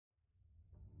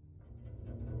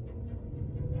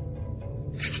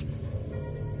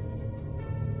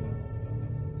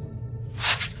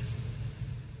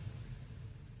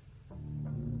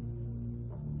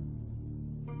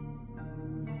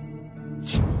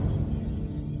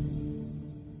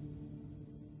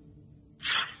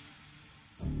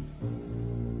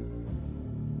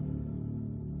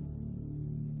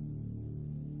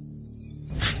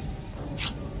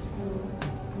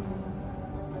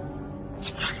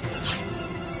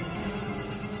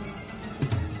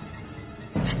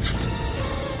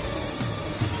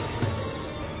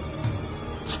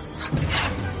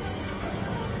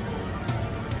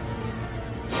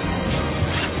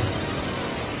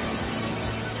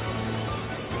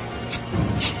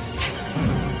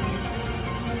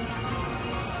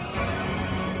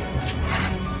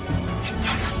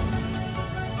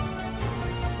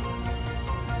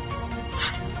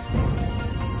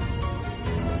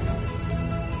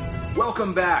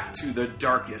Welcome back to the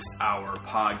Darkest Hour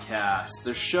podcast,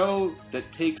 the show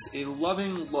that takes a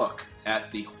loving look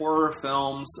at the horror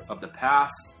films of the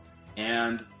past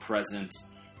and present,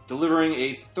 delivering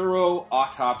a thorough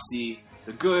autopsy,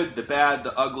 the good, the bad,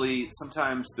 the ugly,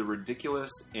 sometimes the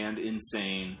ridiculous and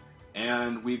insane.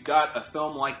 And we've got a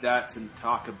film like that to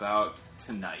talk about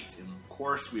tonight. And of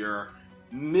course, we are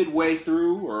midway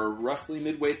through, or roughly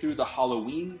midway through, the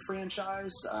Halloween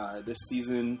franchise. This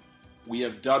season, we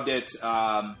have dubbed it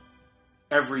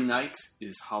Every Night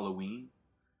is Halloween.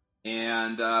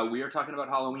 And we are talking about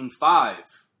Halloween 5,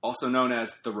 also known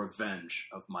as The Revenge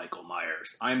of Michael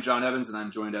Myers. I'm John Evans, and I'm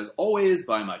joined as always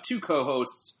by my two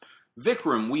co-hosts,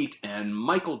 Vikram Wheat and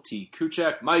Michael T.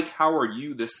 Kuchek. Mike, how are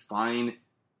you this fine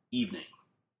evening?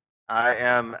 I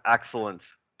am excellent.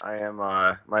 I am,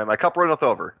 my cup runneth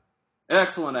over.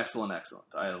 Excellent.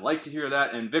 I like to hear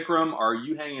that. And Vikram, are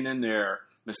you hanging in there,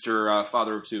 Mr.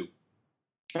 Father of Two?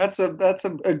 That's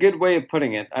a good way of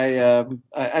putting it.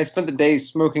 I spent the day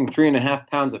smoking 3.5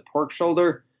 pounds of pork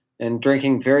shoulder and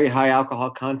drinking very high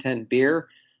alcohol content beer.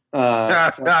 So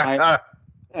I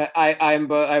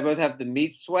both have the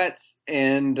meat sweats,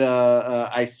 and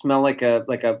I smell like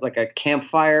a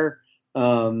campfire.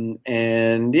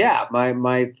 And yeah,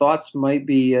 my thoughts might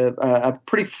be a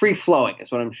pretty free flowing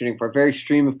is what I'm shooting for. Very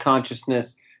stream of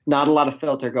consciousness. Not a lot of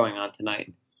filter going on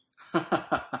tonight.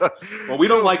 Well, we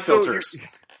don't like filters.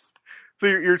 So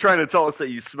you're trying to tell us that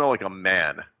you smell like a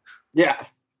man. Yeah.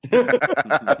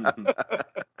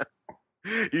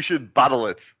 You should bottle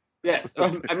it. Yes.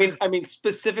 I mean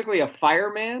specifically a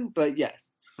fireman, but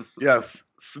yes. Yes.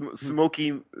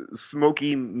 Smoky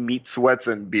meat sweats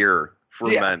and beer for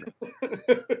men.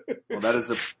 Well, that is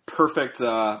a perfect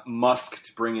musk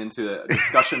to bring into a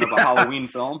discussion of a Halloween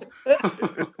film.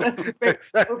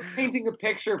 We're painting a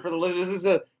picture for the listeners.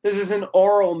 This is an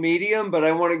oral medium, but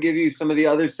I want to give you some of the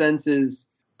other senses.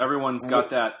 Everyone's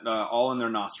got that all in their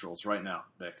nostrils right now,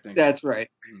 Vic. That's right.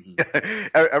 Mm-hmm.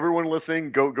 Everyone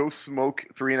listening, go smoke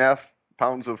 3.5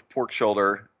 pounds of pork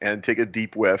shoulder and take a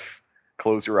deep whiff.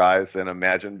 Close your eyes and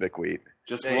imagine Vic Wheat.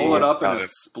 Just roll it up in a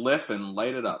spliff and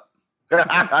light it up.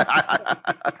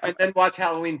 And then watch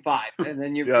Halloween 5, and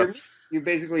then you're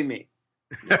basically me.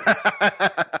 Yes.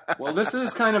 Well, this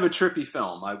is kind of a trippy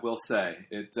film, I will say.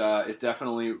 It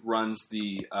definitely runs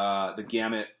the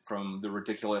gamut from the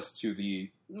ridiculous to the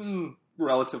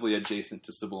relatively adjacent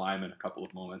to sublime in a couple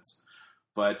of moments.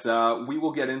 But we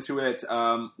will get into it.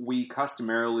 We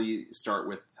customarily start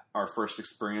with our first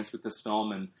experience with this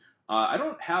film, and I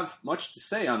don't have much to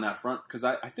say on that front because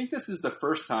I think this is the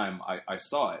first time I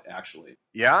saw it, actually.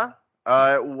 Yeah?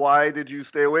 Why did you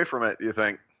stay away from it, you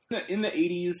think? In the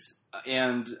 80s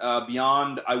and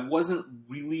beyond, I wasn't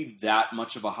really that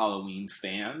much of a Halloween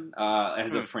fan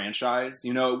as a franchise.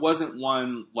 You know, it wasn't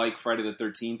one like Friday the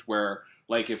 13th where,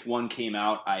 like, if one came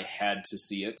out, I had to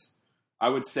see it. I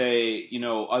would say, you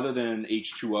know, other than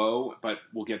H2O, but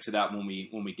we'll get to that when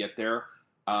we get there,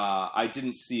 I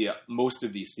didn't see most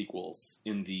of these sequels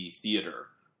in the theater.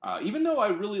 Even though I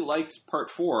really liked Part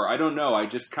 4, I don't know, I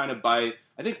just kind of I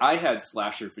think I had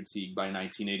slasher fatigue by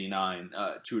 1989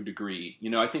 to a degree. You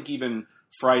know, I think even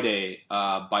Friday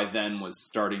by then was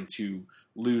starting to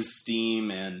lose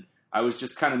steam, and I was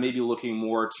just kind of maybe looking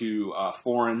more to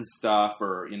foreign stuff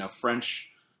or, you know,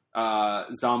 French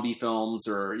zombie films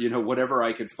or, you know, whatever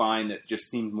I could find that just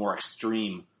seemed more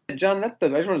extreme. John, I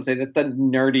just want to say that's the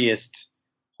nerdiest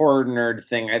horror nerd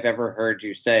thing I've ever heard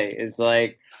you say is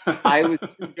like, I was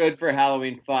too good for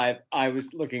Halloween 5. I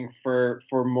was looking for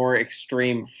more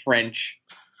extreme French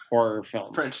horror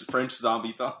films. French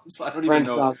zombie films. I don't even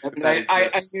know if that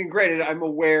I mean, granted, I'm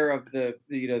aware of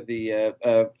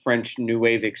the French New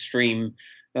Wave extreme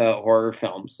horror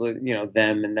films, you know,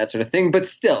 them and that sort of thing, but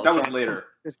still. That was later.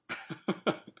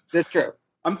 That's true.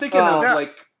 I'm thinking of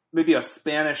like maybe a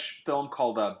Spanish film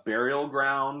called Burial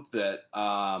Ground that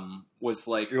was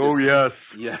like this,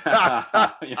 yes.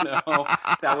 Yeah. You know,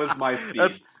 that was my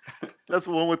speed. That's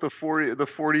the one with the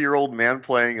 40-year-old man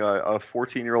playing a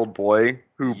 14-year-old boy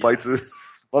who bites his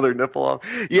mother nipple off.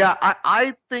 Yeah,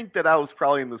 I think that I was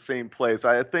probably in the same place.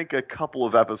 I think a couple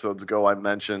of episodes ago I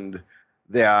mentioned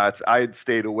that I had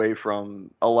stayed away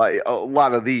from a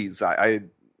lot of these. I had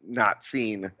not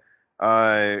seen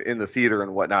in the theater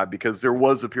and whatnot, because there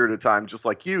was a period of time, just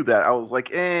like you, that I was like,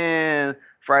 Friday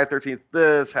the 13th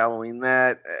this, Halloween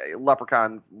that,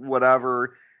 Leprechaun,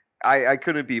 whatever. I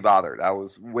couldn't be bothered. I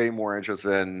was way more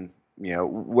interested in, you know,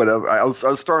 whatever. I was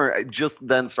starting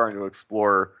to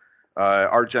explore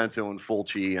Argento and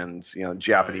Fulci and, you know,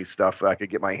 Japanese stuff that I could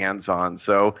get my hands on.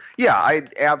 So yeah, I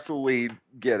absolutely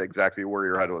get exactly where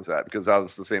your head was at, because I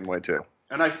was the same way too.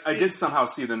 And I did somehow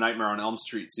see the Nightmare on Elm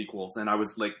Street sequels, and I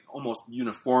was like almost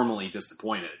uniformly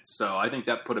disappointed. So I think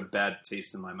that put a bad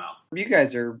taste in my mouth. You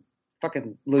guys are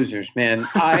fucking losers, man.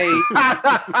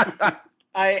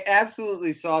 I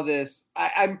absolutely saw this.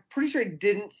 I'm pretty sure I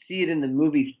didn't see it in the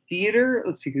movie theater.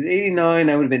 Let's see, because 89,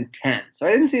 I would have been 10. So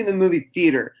I didn't see it in the movie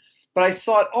theater. But I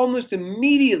saw it almost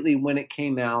immediately when it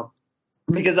came out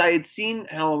because I had seen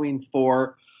Halloween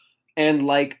 4 and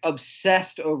like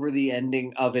obsessed over the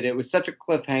ending of it. It was such a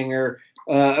cliffhanger.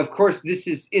 Of course, this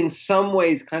is in some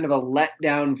ways kind of a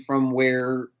letdown from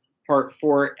where part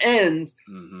 4 ends.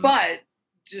 Mm-hmm. But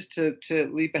just to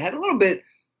leap ahead a little bit,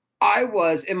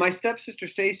 and my stepsister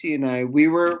Stacy and I,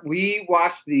 we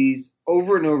watched these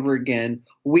over and over again.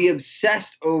 We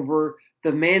obsessed over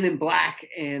the Man in Black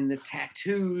and the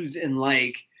tattoos and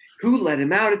like who let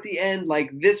him out at the end.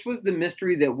 Like this was the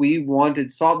mystery that we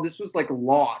wanted solved. This was like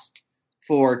Lost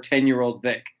for 10-year-old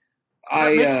Vic.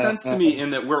 That makes sense to me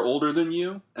in that we're older than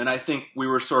you, and I think we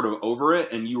were sort of over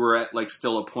it, and you were at like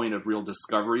still a point of real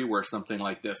discovery where something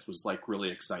like this was like really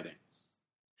exciting.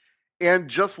 And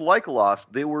just like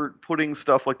Lost, they were putting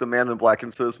stuff like the Man in Black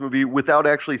into this movie without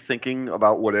actually thinking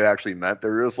about what it actually meant. They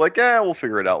were just like, we'll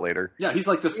figure it out later. Yeah, he's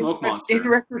like the smoke monster. In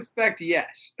retrospect,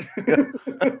 yes.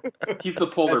 He's the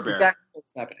polar bear. That's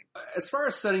what's happening. As far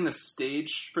as setting the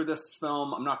stage for this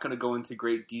film, I'm not going to go into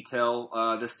great detail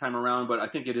this time around, but I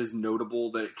think it is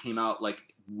notable that it came out like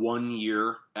 1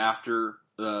 year after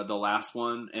the last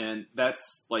one, and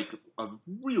that's like a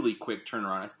really quick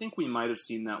turnaround. I think we might have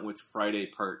seen that with Friday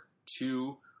Part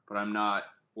 2, but I'm not,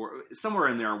 or somewhere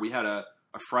in there we had a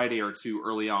Friday or two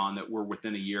early on that were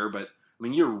within a year, but I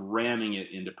mean, you're ramming it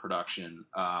into production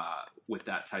with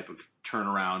that type of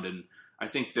turnaround. And I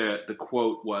think that the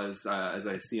quote was, as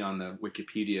I see on the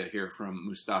Wikipedia here from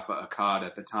Mustafa Akkad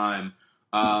at the time,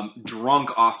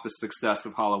 drunk off the success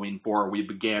of Halloween 4, we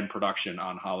began production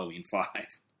on Halloween 5.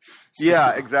 So.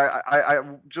 Yeah, exactly. I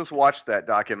just watched that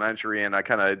documentary and I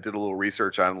kind of did a little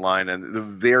research online, and it's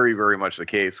very, very much the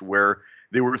case where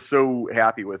they were so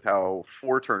happy with how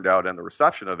 4 turned out and the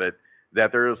reception of it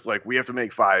that they're just like, we have to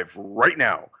make 5 right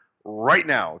now,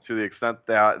 to the extent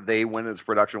that they went into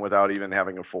production without even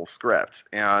having a full script.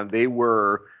 And they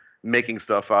were making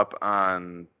stuff up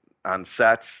on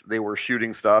sets. They were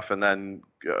shooting stuff and then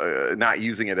not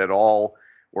using it at all,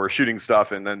 or shooting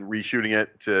stuff and then reshooting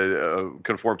it to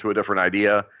conform to a different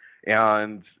idea.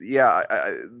 And yeah,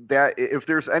 that if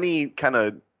there's any kind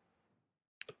of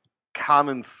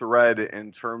common thread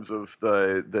in terms of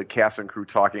the cast and crew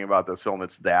talking about this film,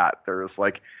 it's that there's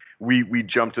like we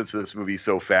jumped into this movie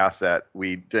so fast that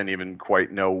we didn't even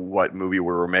quite know what movie we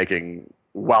were making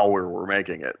while we were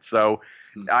making it. So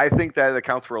I think that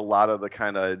accounts for a lot of the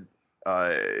kind of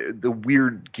the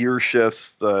weird gear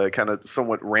shifts, the kind of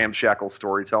somewhat ramshackle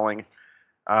storytelling.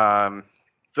 So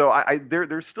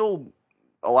there's still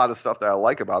a lot of stuff that I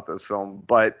like about this film,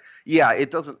 but yeah, it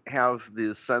doesn't have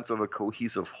the sense of a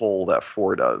cohesive whole that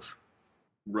 4 does.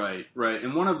 Right.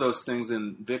 And one of those things,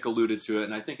 and Vic alluded to it,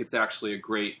 and I think it's actually a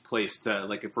great place to,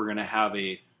 like, if we're going to have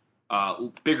a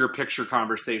bigger picture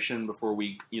conversation before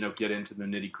we, get into the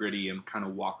nitty gritty and kind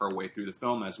of walk our way through the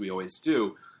film as we always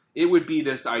do, it would be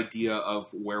this idea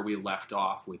of where we left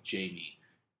off with Jamie.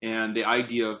 And the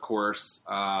idea, of course,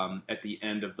 at the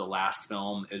end of the last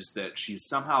film is that she's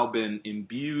somehow been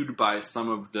imbued by some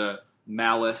of the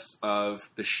malice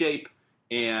of the Shape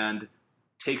and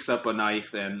takes up a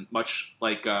knife and, much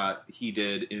like he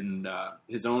did in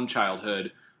his own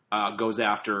childhood, goes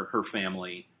after her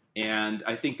family. And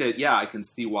I think that, I can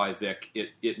see why, Vic,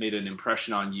 it made an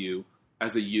impression on you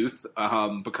as a youth,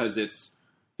 because it's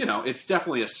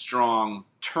definitely a strong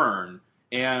turn.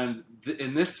 And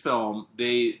in this film,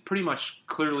 they pretty much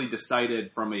clearly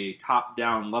decided from a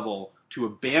top-down level to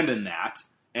abandon that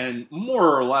and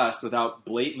more or less, without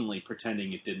blatantly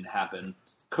pretending it didn't happen,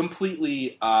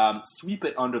 completely sweep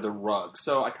it under the rug.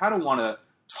 So I kind of want to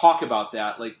talk about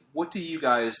that. Like, what do you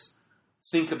guys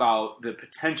think about the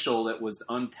potential that was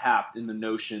untapped in the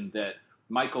notion that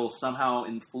Michael somehow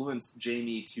influenced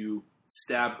Jamie to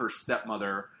stab her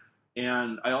stepmother?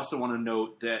 And I also want to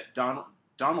note that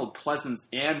Donald Pleasence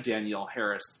and Danielle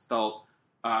Harris felt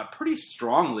pretty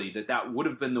strongly that would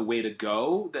have been the way to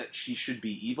go, that she should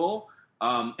be evil.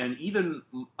 And even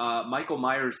Michael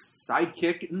Myers'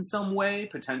 sidekick in some way,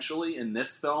 potentially, in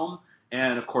this film.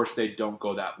 And, of course, they don't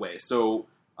go that way. So,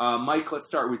 Mike, let's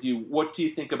start with you. What do you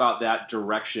think about that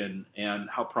direction and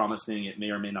how promising it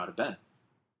may or may not have been?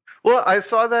 Well, I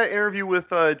saw that interview with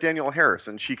Danielle Harris,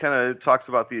 and she kind of talks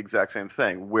about the exact same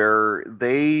thing, where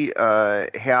they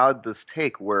had this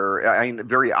take where,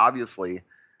 very obviously,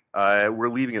 we're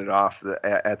leaving it off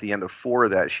at the end of 4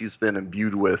 that she's been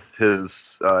imbued with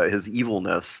his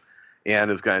evilness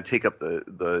and is going to take up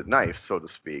the knife, so to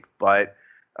speak. But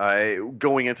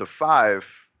going into 5,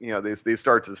 they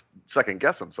start to second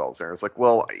guess themselves there. It's like,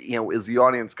 well, is the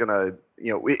audience going to,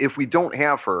 if we don't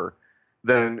have her,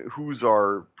 then who's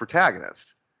our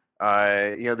protagonist?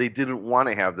 They didn't want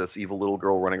to have this evil little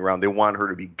girl running around. They wanted her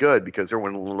to be good because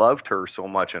everyone loved her so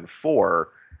much in 4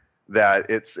 that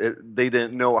they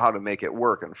didn't know how to make it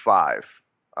work in 5.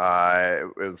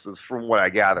 Is from what I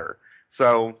gather.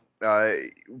 So,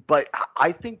 but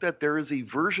I think that there is a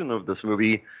version of this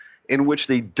movie in which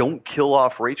they don't kill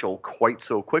off Rachel quite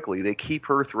so quickly. They keep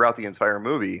her throughout the entire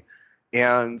movie,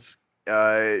 and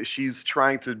she's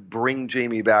trying to bring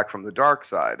Jamie back from the dark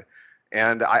side.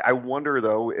 And I wonder,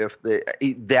 though, if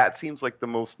that seems like the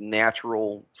most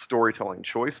natural storytelling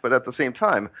choice. But at the same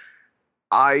time,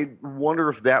 I wonder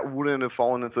if that wouldn't have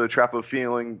fallen into the trap of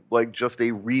feeling like just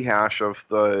a rehash of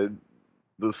the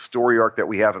story arc that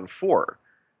we have in 4,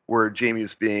 where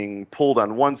Jamie's being pulled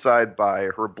on one side by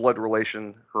her blood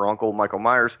relation, her uncle Michael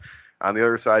Myers, on the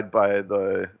other side by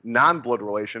the non-blood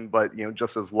relation, but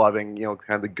just as loving, kind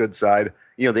of the good side,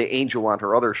 the angel on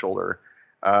her other shoulder.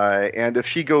 And if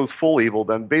she goes full evil,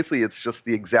 then basically it's just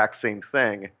the exact same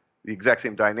thing, the exact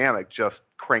same dynamic, just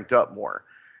cranked up more.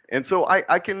 And so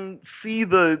I can see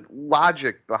the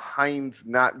logic behind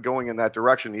not going in that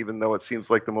direction, even though it seems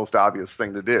like the most obvious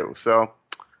thing to do. So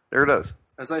there it is.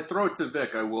 As I throw it to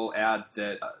Vic, I will add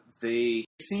that they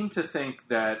seem to think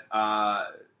that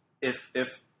if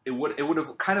it would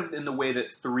have kind of in the way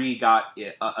that 3 got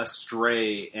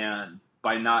astray, and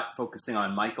by not focusing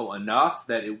on Michael enough,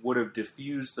 that it would have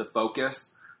diffused the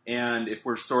focus. And if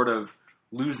we're sort of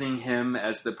losing him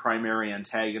as the primary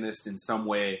antagonist in some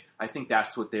way, I think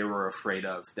that's what they were afraid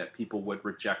of, that people would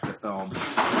reject the film.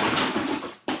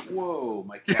 Whoa,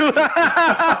 my cat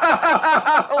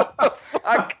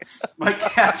my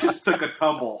cat just took a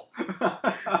tumble.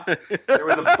 There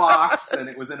was a box, and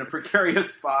it was in a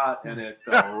precarious spot, and it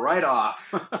fell right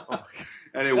off.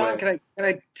 Anyway. John, can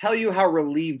I tell you how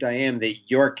relieved I am that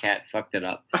your cat fucked it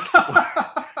up?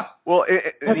 Well,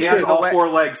 and he has all 4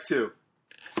 legs, too.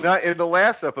 Now, in the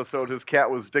last episode, his cat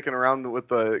was dicking around with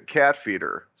the cat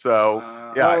feeder. So,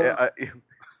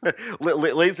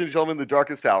 ladies and gentlemen, the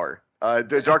Darkest Hour.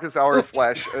 The Darkest Hour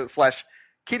slash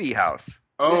Kitty House.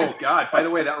 Oh, God. By the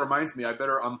way, that reminds me, I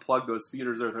better unplug those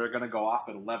feeders or they're going to go off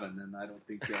at 11, and I don't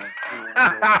think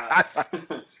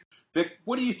Vic,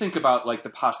 what do you think about the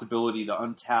possibility, the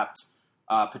untapped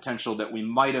potential that we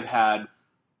might have had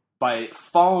by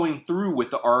following through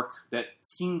with the arc that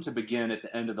seemed to begin at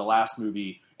the end of the last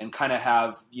movie and kind of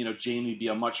have, Jamie be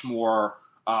a much more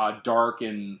dark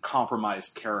and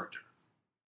compromised character?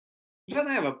 John,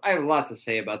 I have a lot to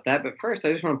say about that, but first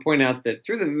I just want to point out that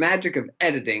through the magic of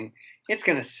editing, it's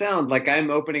going to sound like I'm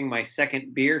opening my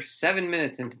second beer 7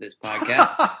 minutes into this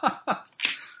podcast.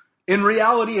 In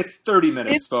reality, it's 30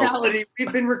 minutes, folks. In reality,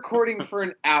 we've been recording for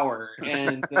an hour,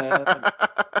 and there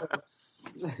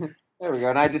we go.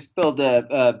 And I just spilled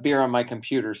a beer on my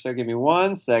computer, so give me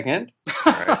 1 second.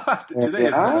 Right. Today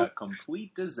has been a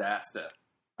complete disaster.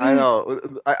 I know.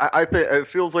 I think it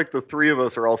feels like the 3 of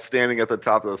us are all standing at the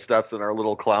top of the steps in our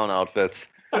little clown outfits.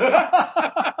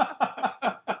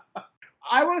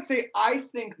 I want to say I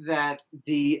think that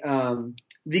the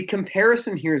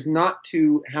comparison here is not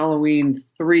to Halloween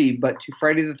 3, but to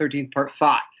Friday the 13th Part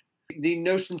 5. The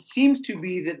notion seems to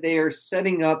be that they are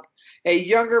setting up a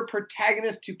younger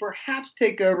protagonist to perhaps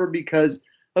take over because,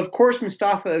 of course,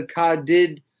 Mustafa Akkad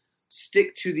did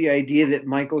stick to the idea that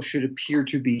Michael should appear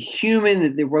to be human,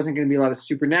 that there wasn't going to be a lot of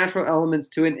supernatural elements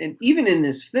to it. And even in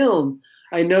this film,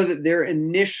 I know that their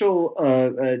initial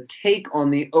take on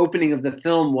the opening of the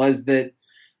film was that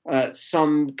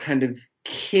some kind of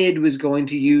kid was going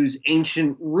to use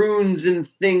ancient runes and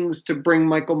things to bring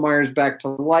Michael Myers back to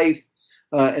life.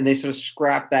 And they sort of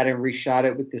scrapped that and reshot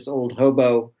it with this old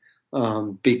hobo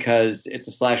because it's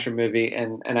a slasher movie.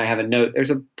 And I have a note.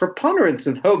 There's a preponderance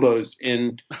of hobos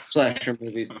in slasher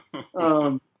movies.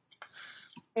 By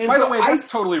the way, that's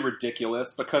totally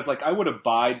ridiculous because I would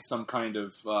abide some kind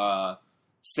of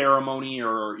ceremony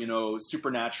or,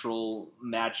 supernatural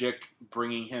magic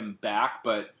bringing him back.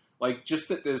 But just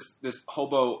that this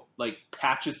hobo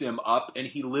patches him up and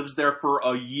he lives there for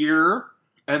a year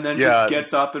and then just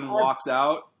gets up and walks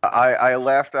out. I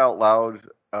laughed out loud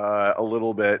a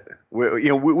little bit.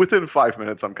 Within 5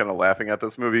 minutes, I'm kind of laughing at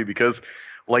this movie because,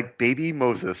 baby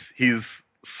Moses, he's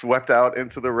swept out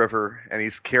into the river and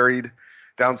he's carried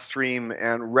downstream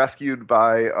and rescued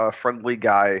by a friendly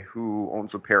guy who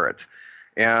owns a parrot.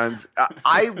 And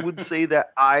I would say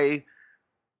that I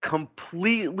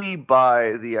completely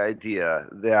buy the idea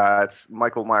that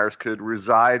Michael Myers could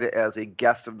reside as a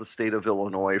guest of the state of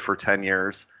Illinois for 10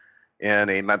 years in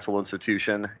a mental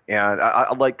institution, and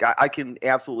I can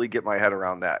absolutely get my head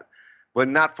around that. But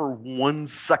not for 1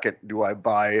 second do I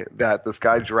buy that this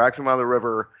guy drags him out of the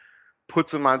river,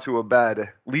 puts him onto a bed,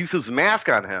 leaves his mask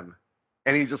on him,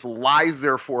 and he just lies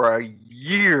there for a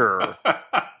year.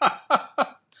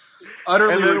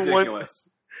 Utterly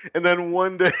ridiculous. And then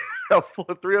one day,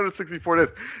 364 days,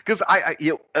 because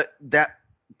that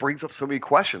brings up so many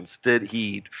questions. Did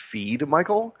he feed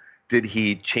Michael? Did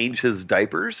he change his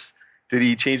diapers? Did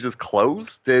he change his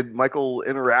clothes? Did Michael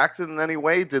interact in any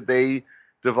way? Did they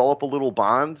develop a little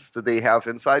bond? Did they have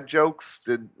inside jokes?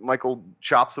 Did Michael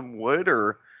chop some wood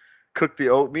or cook the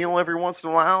oatmeal every once in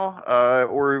a while?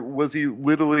 Or was he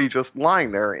literally just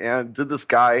lying there? And did this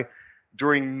guy,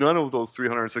 during none of those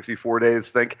 364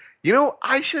 days, think,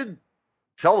 I should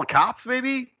tell the cops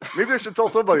maybe? Maybe I should tell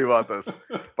somebody about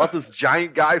this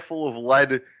giant guy full of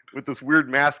lead with this weird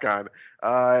mask on.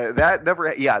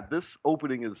 This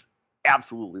opening is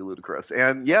absolutely ludicrous.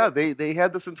 And they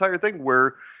had this entire thing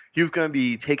where he was going to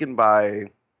be taken by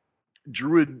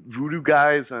druid voodoo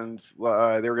guys, and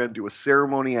they were going to do a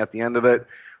ceremony at the end of it.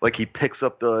 Like, he picks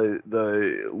up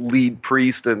the lead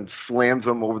priest and slams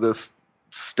him over this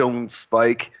stone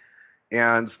spike,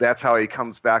 and that's how he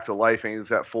comes back to life, and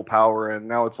he's at full power. And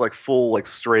now it's like full, like,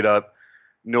 straight up,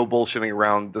 no bullshitting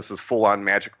around. This is full on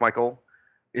Magic Michael.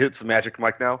 It's Magic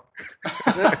Mike now.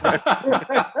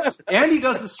 And he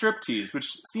does the striptease, which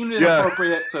seemed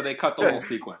inappropriate, so they cut the whole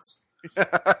sequence.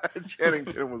 Channing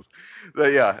Tatum was,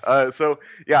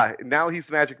 now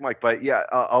he's Magic Mike. But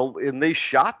and they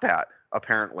shot that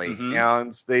apparently,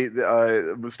 and they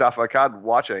Mustafa Akkad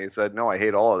watching it, he said, "No, I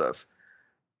hate all of this."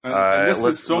 And this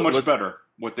is so much better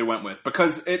what they went with,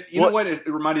 because know what it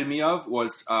reminded me of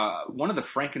was one of the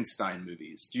Frankenstein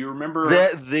movies. Do you remember?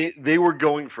 They were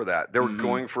going for that. They were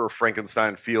going for a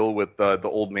Frankenstein feel with the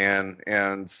old man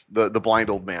and the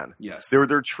blind old man. Yes,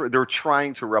 they're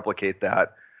trying to replicate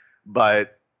that,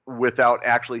 but without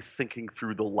actually thinking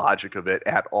through the logic of it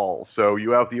at all. So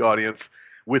you have the audience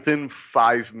within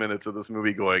 5 minutes of this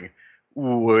movie going,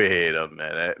 wait a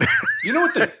minute. You know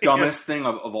what the dumbest thing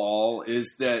of all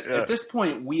is? That at this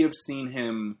point we have seen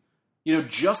him,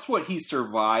 just what he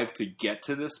survived to get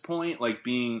to this point, like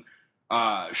being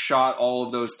shot all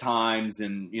of those times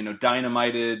and,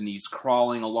 dynamited, and he's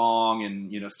crawling along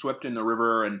and, swept in the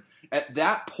river. And at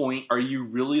that point, are you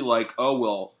really like, oh,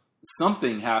 well,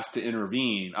 something has to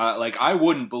intervene? I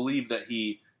wouldn't believe that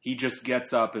he just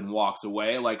gets up and walks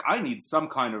away. Like, I need some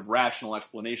kind of rational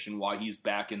explanation why he's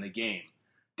back in the game.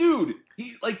 Dude,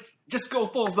 just go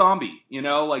full zombie,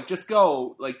 just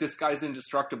go, this guy's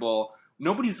indestructible.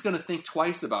 Nobody's going to think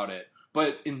twice about it.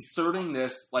 But inserting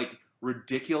this,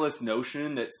 ridiculous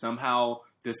notion that somehow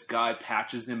this guy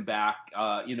patches him back,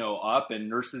 up and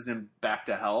nurses him back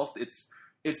to health,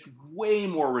 it's way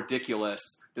more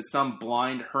ridiculous that some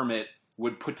blind hermit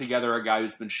would put together a guy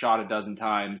who's been shot a dozen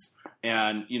times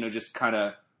and, just kind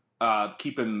of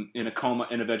keep him in a coma,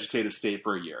 in a vegetative state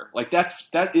for a year.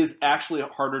 That is actually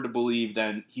harder to believe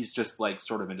than he's just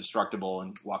sort of indestructible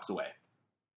and walks away.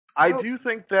 I do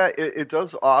think that it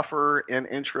does offer an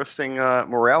interesting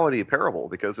morality parable,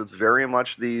 because it's very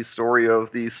much the story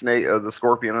of the snake, the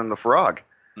scorpion, and the frog.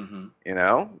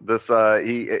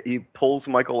 Mm-hmm. He pulls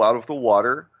Michael out of the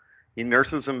water. He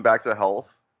nurses him back to health.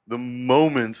 The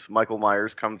moment Michael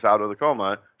Myers comes out of the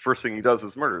coma, first thing he does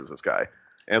is murders this guy.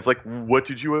 And it's like, what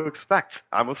did you expect?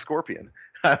 I'm a scorpion.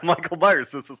 I'm Michael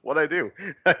Myers. This is what I do.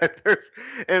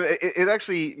 And it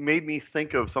actually made me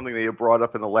think of something that you brought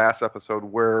up in the last episode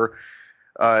where,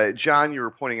 John, you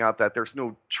were pointing out that there's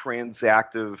no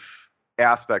transactive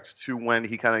aspect to when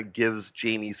he kind of gives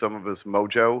Jamie some of his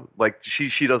mojo.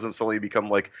 She doesn't suddenly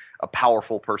become a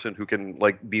powerful person who can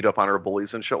beat up on her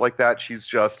bullies and shit like that. She's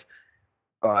just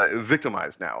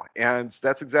victimized now, and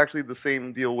that's exactly the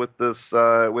same deal with this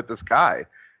guy.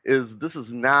 This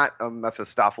is not a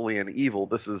Mephistophelian evil.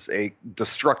 This is a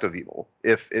destructive evil.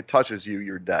 If it touches you,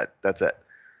 you're dead. That's it.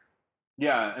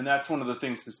 Yeah, and that's one of the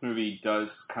things this movie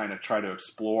does kind of try to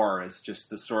explore, is just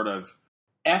the sort of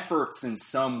efforts in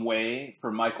some way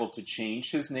for Michael to change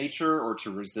his nature or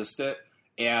to resist it.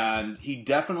 And he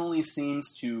definitely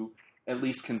seems to at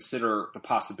least consider the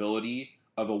possibility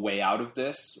of a way out of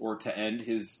this, or to end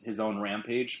his own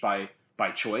rampage by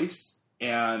choice.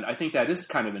 And I think that is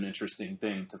kind of an interesting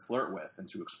thing to flirt with and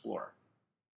to explore.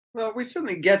 Well, we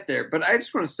certainly get there, but I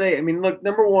just want to say, look,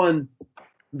 number one,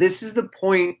 this is the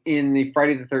point in the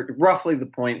Friday the 13th, roughly the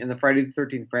point in the Friday the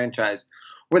 13th franchise,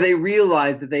 where they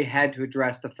realized that they had to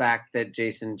address the fact that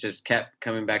Jason just kept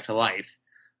coming back to life.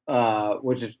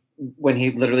 which is when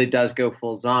he literally does go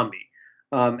full zombie.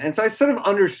 And so I sort of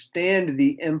understand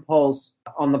the impulse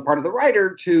on the part of the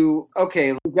writer to,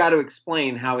 okay, we've got to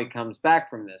explain how he comes back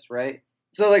from this, right?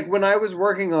 So, like, when I was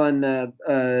working on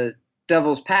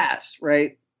Devil's Pass,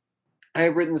 right, I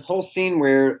have written this whole scene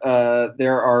where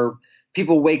there are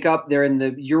people wake up, they're in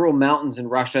the Ural Mountains in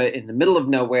Russia in the middle of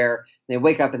nowhere. They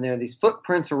wake up and there are these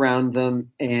footprints around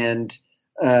them, and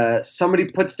somebody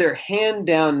puts their hand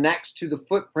down next to the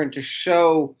footprint to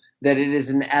show that it is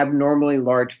an abnormally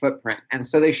large footprint. And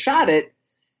so they shot it,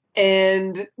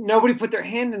 and nobody put their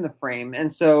hand in the frame.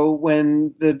 And so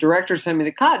when the director sent me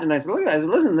the cut, and I said, look, I said,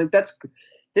 listen, like,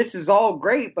 this is all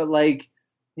great, but, like,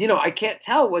 you know, I can't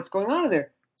tell what's going on in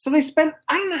there. So they spent,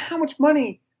 I don't know how much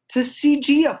money to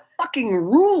CG a fucking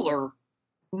ruler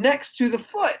next to the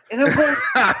foot. And I'm going,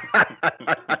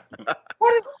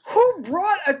 who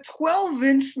brought a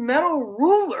 12-inch metal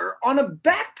ruler on a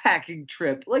backpacking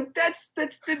trip? Like,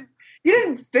 you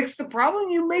didn't fix the problem,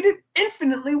 you made it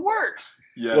infinitely worse.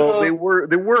 Yes. Well,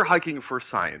 they were hiking for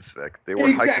science, Vic. They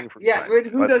were hiking for science.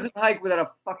 Yes, who doesn't hike without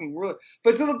a fucking ruler?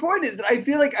 But so the point is that I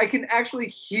feel like I can actually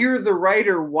hear the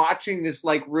writer watching this,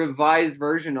 like, revised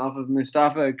version off of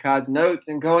Mustafa Akkad's notes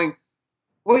and going,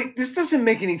 wait, this doesn't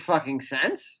make any fucking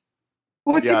sense.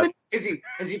 Has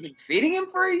he been feeding him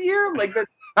for a year? Like,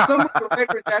 some of the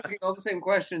writers asking all the same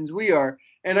questions we are,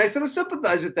 and I sort of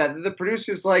sympathize with that. The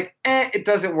producer's like, it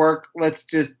doesn't work. Let's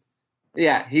just,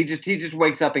 he just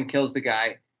wakes up and kills the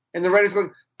guy, and the writer's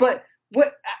going, but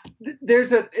what?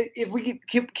 There's if we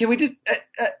can we just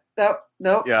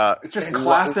no? Yeah, it's just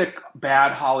classic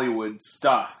bad Hollywood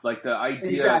stuff. Like the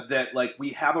idea that, like, we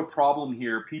have a problem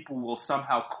here, people will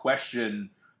somehow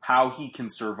question how he can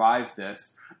survive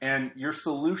this, and your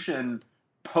solution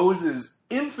poses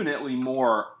infinitely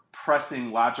more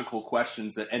pressing logical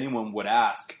questions that anyone would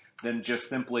ask than just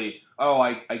simply,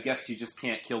 I guess you just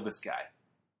can't kill this guy.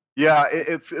 Yeah,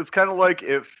 it's kind of like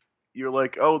if you're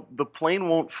like, the plane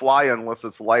won't fly unless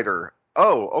it's lighter.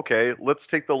 Oh, okay, let's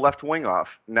take the left wing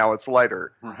off. Now it's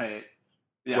lighter. Right.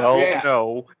 Yeah.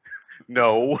 Well,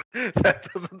 no, that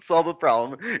doesn't solve the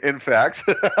problem. In fact,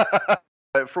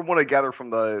 from what I gather from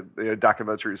the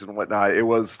documentaries and whatnot, it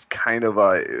was kind of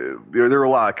there were a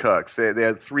lot of cooks. They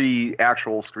had 3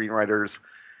 actual screenwriters,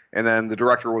 and then the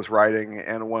director was writing,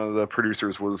 and one of the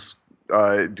producers was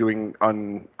doing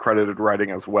uncredited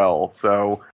writing as well.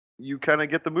 So you kind of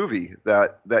get the movie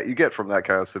that you get from that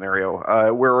kind of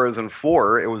scenario. Whereas in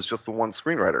 4, it was just the one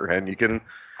screenwriter, and you can,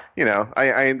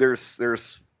 there's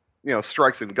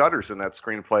strikes and gutters in that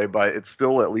screenplay, but it's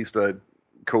still at least a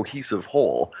cohesive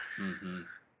whole. Mm-hmm.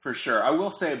 For sure. I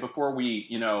will say, before we,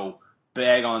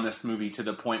 bag on this movie to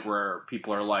the point where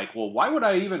people are like, well, why would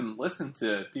I even listen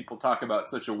to people talk about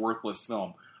such a worthless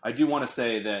film? I do want to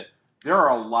say that there are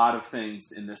a lot of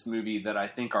things in this movie that I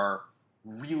think are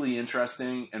really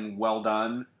interesting and well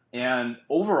done. And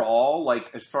overall,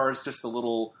 like, as far as just a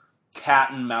little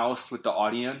cat and mouse with the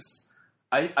audience,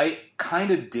 I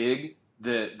kind of dig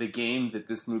the game that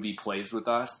this movie plays with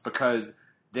us, because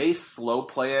they slow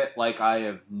play it like I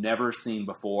have never seen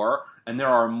before, and there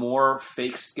are more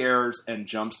fake scares and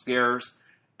jump scares,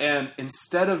 and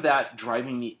instead of that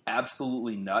driving me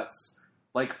absolutely nuts,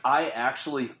 like, I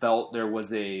actually felt there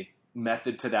was a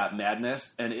method to that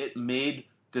madness, and it made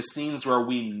the scenes where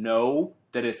we know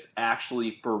that it's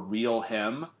actually for real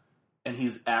him, and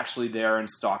he's actually there and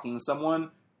stalking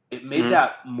someone, it made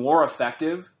that more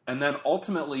effective, and then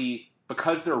ultimately,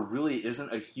 because there really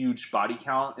isn't a huge body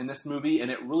count in this movie,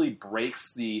 and it really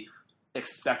breaks the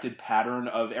expected pattern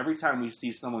of every time we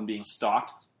see someone being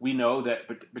stalked, we know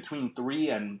that between 3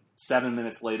 and 7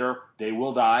 minutes later, they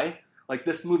will die. Like,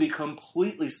 this movie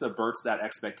completely subverts that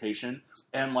expectation,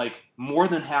 and, like, more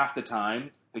than half the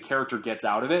time, the character gets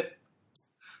out of it.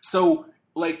 So,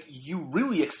 like, you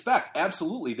really expect,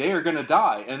 absolutely, they are going to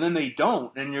die, and then they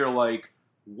don't, and you're like,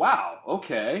 wow,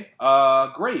 okay,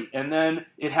 great. And then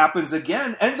it happens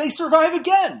again, and they survive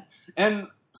again. And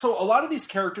so a lot of these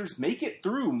characters make it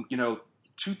through,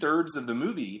 2/3 of the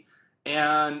movie,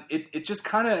 and it just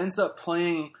kind of ends up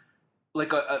playing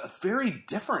like a very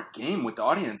different game with the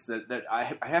audience that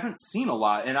I haven't seen a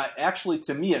lot. And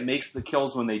to me, it makes the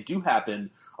kills, when they do happen,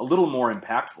 a little more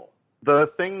impactful. The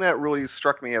thing that really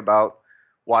struck me about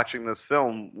watching this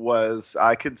film was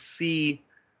I could see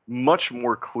much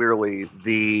more clearly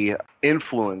the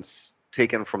influence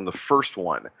taken from the first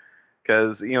one.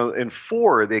 Because, in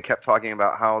 4, they kept talking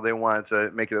about how they wanted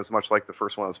to make it as much like the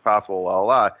first one as possible, blah, blah,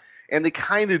 blah. And they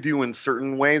kind of do in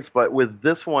certain ways, but with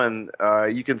this one,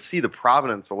 you can see the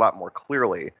provenance a lot more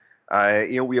clearly.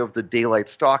 We have the daylight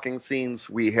stalking scenes.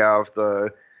 We have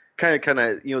the kind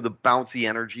of the bouncy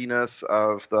energiness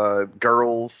of the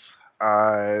girls.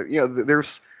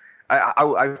 There's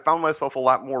I found myself a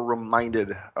lot more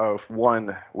reminded of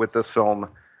one with this film.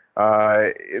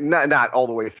 Not all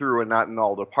the way through and not in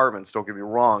all departments, don't get me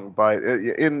wrong, but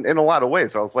in a lot of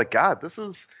ways, I was like, God, this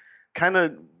is kind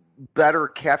of better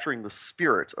capturing the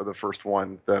spirit of the first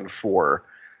one than 4.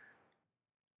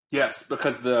 Yes,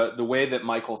 because the way that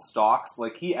Michael stalks,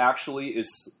 like he actually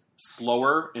is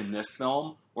slower in this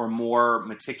film or more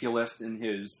meticulous in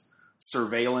his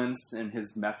surveillance and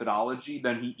his methodology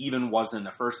than he even was in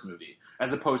the first movie,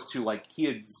 as opposed to like he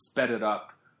had sped it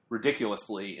up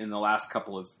ridiculously in the last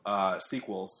couple of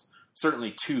sequels.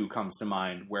 Certainly 2 comes to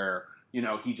mind where,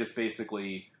 he just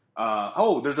basically,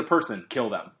 there's a person, kill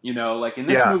them. Like in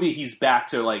this movie, he's back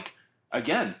to like,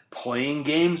 again, playing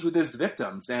games with his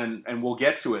victims, and we'll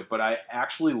get to it, but I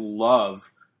actually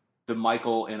love the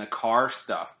Michael in a car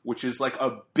stuff, which is like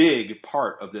a big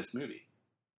part of this movie.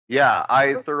 Yeah,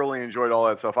 I thoroughly enjoyed all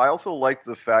that stuff. I also liked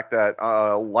the fact that,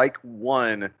 like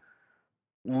 1,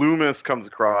 Loomis comes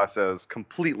across as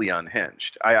completely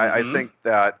unhinged. I think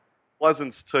that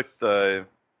Pleasence took the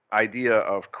idea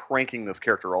of cranking this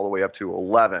character all the way up to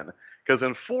 11, because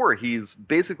in 4, he's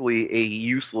basically a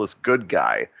useless good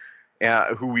guy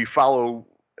who we follow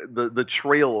the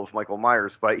trail of Michael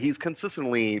Myers, but he's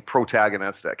consistently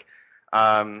protagonistic.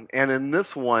 And in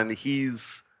this one,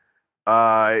 he's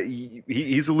a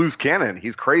loose cannon.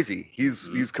 He's crazy.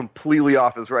 He's completely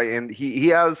off his right, and he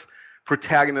has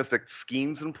protagonistic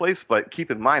schemes in place. But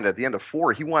keep in mind, at the end of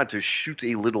 4, he wanted to shoot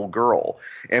a little girl,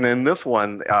 and in this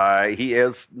one, he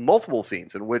has multiple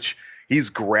scenes in which he's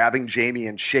grabbing Jamie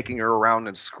and shaking her around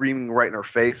and screaming right in her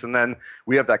face. And then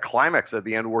we have that climax at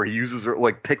the end where he uses her,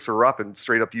 like picks her up and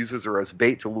straight up uses her as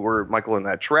bait to lure Michael in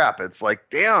that trap. It's like,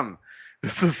 damn,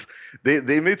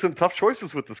 they made some tough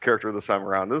choices with this character this time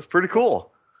around. It was pretty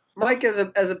cool. Mike, as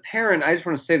a parent, I just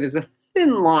want to say there's a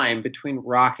thin line between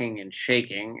rocking and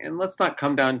shaking, and let's not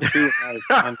come down too hard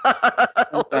on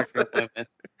Dr. Loomis.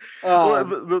 Well,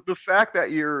 the fact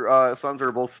that your sons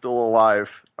are both still alive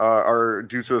are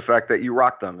due to the fact that you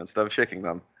rocked them instead of shaking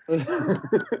them.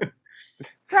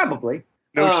 Probably.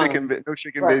 No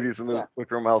shaking babies in the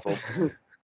Wickroom household.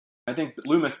 I think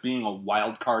Loomis being a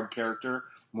wild card character,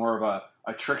 more of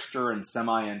a trickster and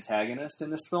semi-antagonist in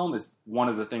this film, is one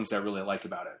of the things I really like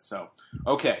about it. So,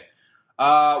 okay.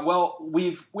 Well,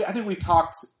 I think we've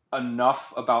talked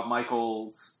enough about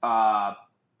Michael's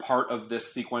part of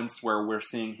this sequence where we're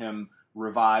seeing him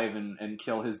revive and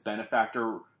kill his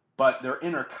benefactor, but they're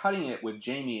intercutting it with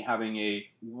Jamie having a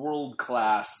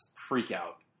world-class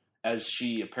freakout as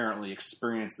she apparently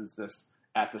experiences this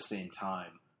at the same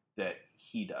time that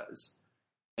he does.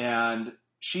 And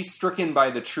she's stricken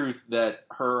by the truth that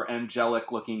her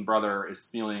angelic-looking brother is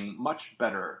feeling much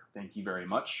better, thank you very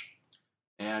much.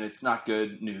 And it's not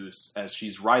good news, as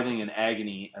she's writhing in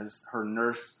agony as her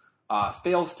nurse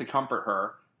fails to comfort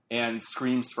her and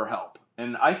screams for help.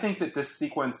 And I think that this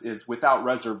sequence is, without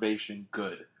reservation,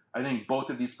 good. I think both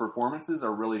of these performances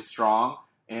are really strong,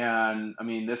 and, I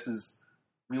mean, this is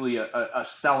really a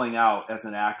selling out as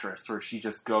an actress, where she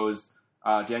just goes...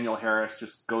 Danielle Harris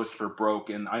just goes for broke,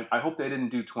 and I hope they didn't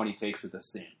do 20 takes of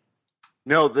this scene.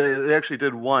 No, they actually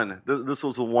did one. This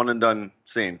was a one-and-done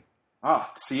scene. Oh,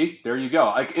 see? There you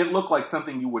go. It looked like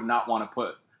something you would not want to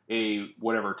put a,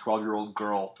 12-year-old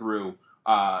girl through,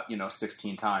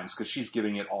 16 times, because she's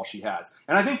giving it all she has.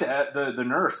 And I think the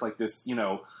nurse, like this,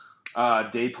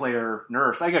 day player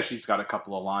nurse, I guess she's got a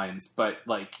couple of lines, but,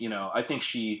 I think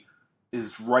she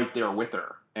is right there with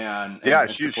her. And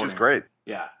she's great.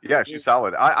 Yeah, she's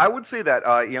solid. I would say that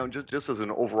just as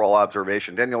an overall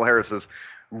observation, Danielle Harris is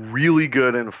really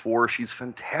good in 4. She's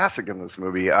fantastic in this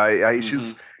movie. I've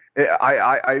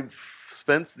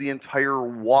spent the entire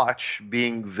watch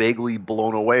being vaguely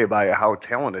blown away by how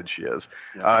talented she is.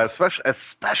 Yes.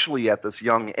 Especially at this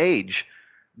young age.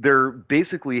 They're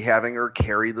basically having her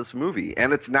carry this movie,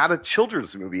 and it's not a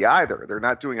children's movie either. They're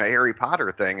not doing a Harry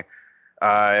Potter thing.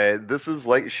 This is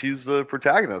like she's the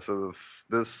protagonist of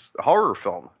this horror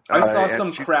film. I saw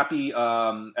some crappy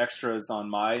extras on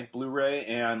my Blu-ray,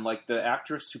 and the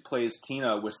actress who plays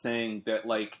Tina was saying that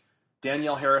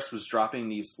Danielle Harris was dropping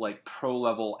these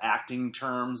pro-level acting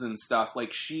terms and stuff.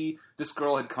 This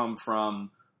girl had come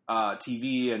from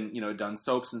TV and done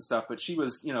soaps and stuff, but she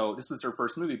was this was her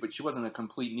first movie, but she wasn't a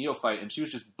complete neophyte, and she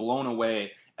was just blown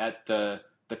away at the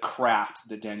craft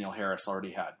that Danielle Harris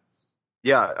already had.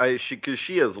 Yeah, because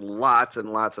she has lots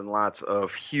and lots and lots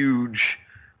of huge,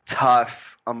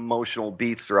 tough, emotional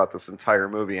beats throughout this entire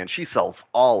movie, and she sells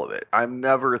all of it. I'm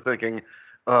never thinking,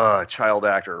 child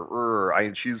actor.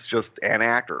 She's just an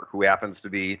actor who happens to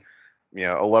be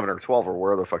 11 or 12 or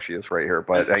where the fuck she is right here.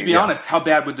 But to be honest, how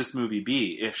bad would this movie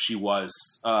be if she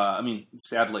was?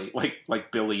 Sadly,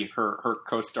 like Billy, her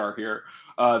co-star here,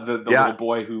 the little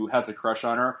boy who has a crush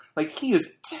on her, like he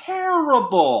is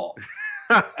terrible.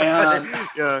 And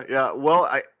yeah.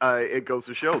 Well, it goes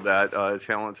to show that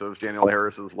talent of Danielle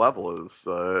Harris's level is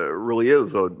really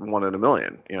is a 1 in a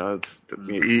million. It's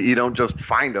you don't just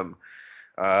find them.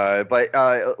 But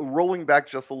rolling back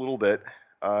just a little bit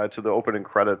to the opening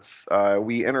credits,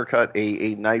 we intercut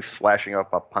a knife slashing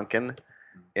up a pumpkin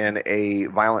in a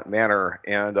violent manner,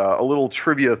 and a little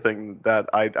trivia thing that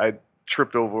I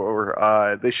tripped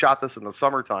over. They shot this in the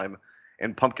summertime,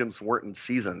 and pumpkins weren't in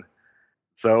season.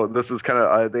 So this is kind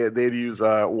of they'd use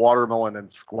watermelon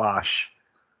and squash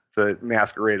to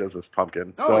masquerade as this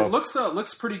pumpkin. Oh, so, it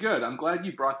looks pretty good. I'm glad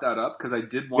you brought that up because I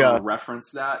did want to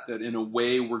reference that in a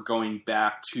way we're going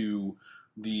back to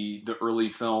the early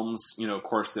films, of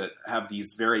course, that have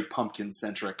these very pumpkin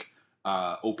centric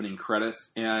opening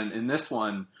credits, and in this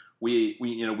one we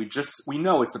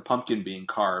know it's a pumpkin being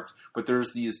carved, but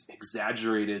there's these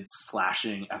exaggerated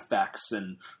slashing effects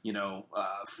and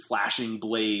flashing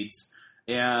blades.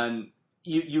 And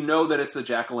you know that it's a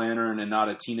jack-o'-lantern and not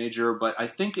a teenager, but I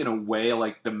think in a way,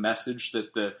 like the message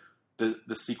that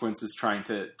the sequence is trying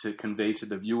to convey to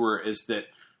the viewer is that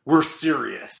we're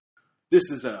serious. This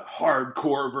is a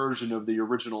hardcore version of the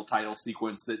original title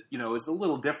sequence that is a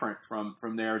little different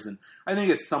from theirs, and I think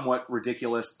it's somewhat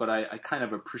ridiculous, but I kind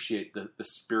of appreciate the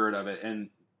spirit of it and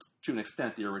to an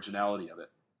extent the originality of it.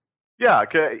 Yeah,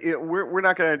 we're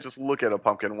not going to just look at a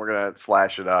pumpkin. We're going to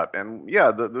slash it up. And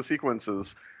yeah, the sequence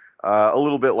is a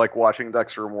little bit like watching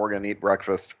Dexter Morgan eat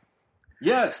breakfast.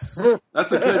 Yes,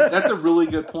 that's a really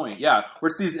good point. Yeah, where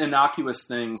it's these innocuous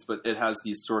things, but it has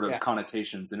these sort of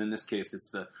connotations. And in this case,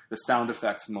 it's the sound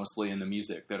effects mostly and the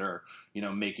music that are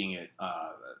making it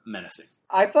menacing.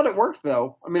 I thought it worked,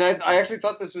 though. I mean, I actually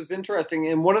thought this was interesting.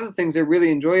 And one of the things I really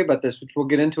enjoy about this, which we'll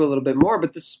get into a little bit more,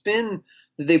 but the spin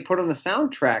that they put on the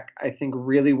soundtrack, I think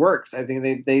really works. I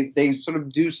think they sort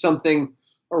of do something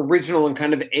original and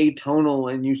kind of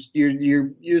atonal, and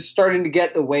you're starting to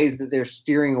get the ways that they're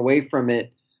steering away from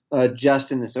it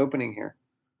just in this opening here.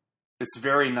 It's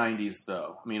very 90s,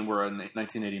 though. I mean, we're in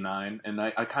 1989, and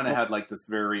I kind of had like this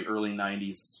very early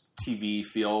 90s TV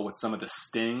feel with some of the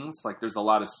stings. Like, there's a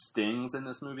lot of stings in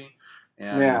this movie.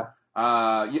 And,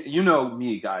 you know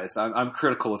me, guys. I'm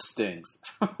critical of stings.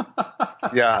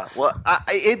 Yeah, well,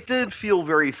 it did feel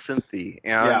very synthy,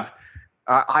 and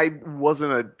I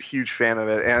wasn't a huge fan of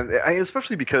it. And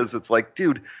especially because it's like,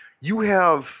 dude, you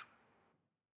have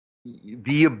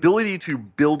the ability to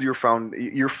build your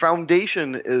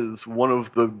foundation is one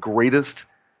of the greatest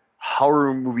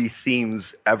horror movie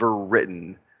themes ever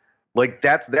written. Like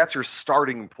that's your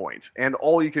starting point, and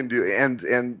all you can do, and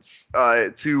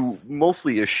to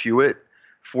mostly eschew it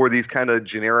for these kind of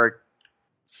generic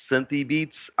synthy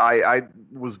beats, I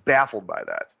was baffled by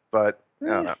that. But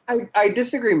I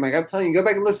disagree, Mike. I'm telling you, go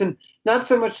back and listen. Not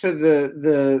so much to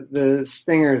the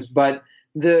stingers, but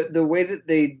the way that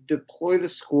they deploy the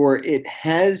score.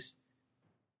 It's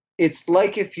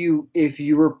like if you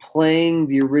were playing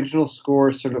the original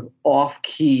score sort of off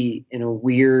key in a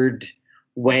weird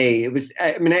way.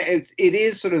 It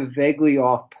is sort of vaguely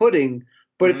off-putting,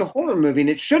 but it's a horror movie and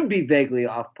it should be vaguely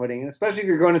off-putting, especially if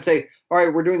you're going to say, all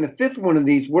right, we're doing the fifth one of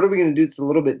these. What are we going to do that's a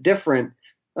little bit different?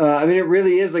 It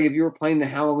really is like if you were playing the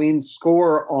Halloween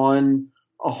score on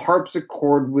a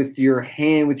harpsichord with your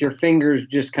fingers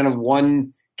just kind of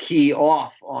one key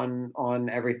off on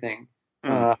everything.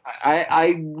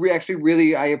 I actually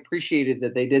really appreciated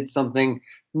that they did something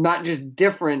not just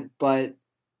different, but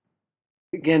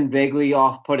again vaguely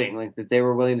off-putting, like that they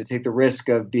were willing to take the risk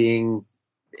of being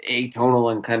atonal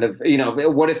and kind of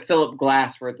what if Philip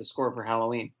Glass wrote the score for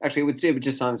Halloween? Actually, it would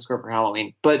just sound the score for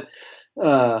Halloween, but.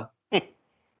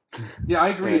 Yeah, I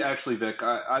agree. Actually, Vic,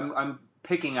 I'm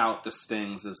picking out the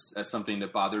stings as something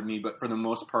that bothered me, but for the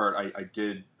most part, I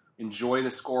did enjoy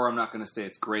the score. I'm not going to say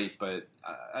it's great, but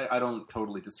I don't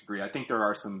totally disagree. I think there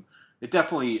are some. It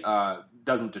definitely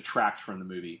doesn't detract from the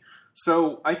movie.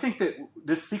 So I think that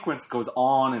this sequence goes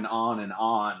on and on and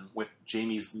on with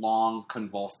Jamie's long,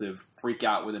 convulsive freak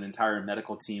out with an entire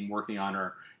medical team working on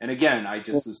her. And again, I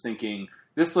just was thinking,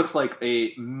 this looks like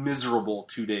a miserable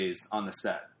 2 days on the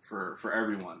set for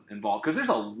everyone involved. Because there's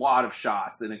a lot of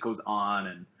shots, and it goes on,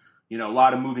 and a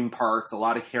lot of moving parts, a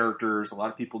lot of characters, a lot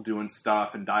of people doing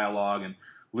stuff and dialogue, and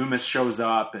Loomis shows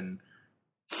up, and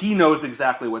he knows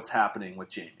exactly what's happening with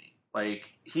Jamie.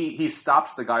 Like, he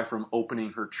stops the guy from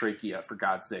opening her trachea, for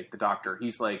God's sake, the doctor.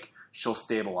 He's like, she'll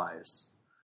stabilize.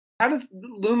 How does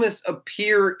Loomis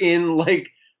appear in, like,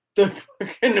 the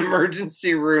fucking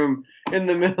emergency room in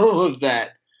the middle of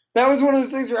that. That was one of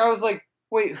those things where I was like,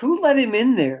 wait, who let him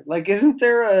in there? Like, didn't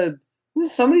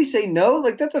somebody say no?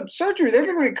 Like, that's a surgery. They're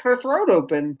going to cut her throat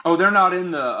open. Oh, they're not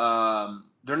in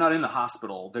the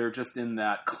hospital. They're just in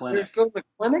that clinic. They're still in the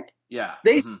clinic? Yeah.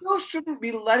 They still shouldn't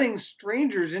be letting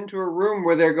strangers into a room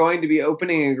where they're going to be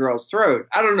opening a girl's throat.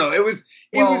 I don't know. It was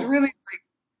really like,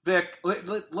 Vic,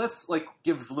 let's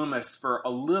give Loomis for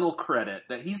a little credit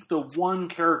that he's the one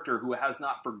character who has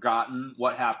not forgotten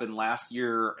what happened last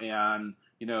year and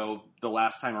the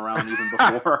last time around even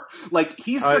before. Like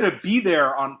he's going to be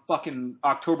there on fucking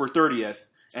October 30th,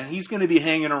 and he's going to be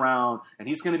hanging around, and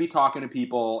he's going to be talking to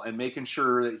people and making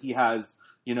sure that he has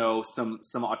some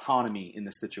autonomy in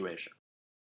the situation.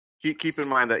 Keep in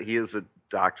mind that he is a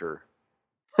doctor.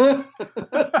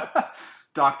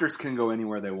 Doctors can go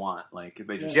anywhere they want. Like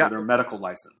they just show their medical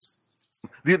license.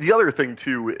 The other thing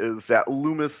too is that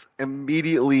Loomis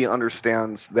immediately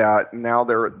understands that now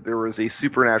there is a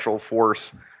supernatural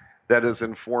force that is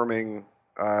informing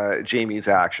Jamie's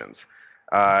actions.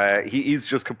 He's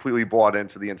just completely bought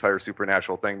into the entire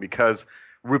supernatural thing because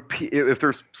if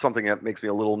there's something that makes me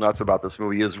a little nuts about this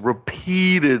movie is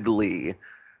repeatedly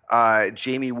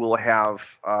Jamie will have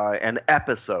an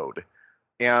episode.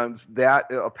 And that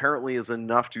apparently is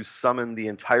enough to summon the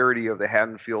entirety of the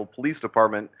Haddonfield Police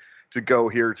Department to go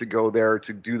here, to go there,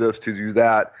 to do this, to do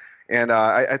that. And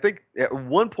I think at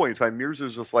one point in time, Mears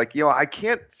was just like, I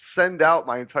can't send out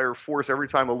my entire force every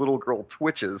time a little girl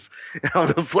twitches. And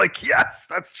I'm just like, yes,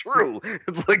 that's true.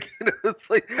 It's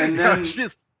like, and then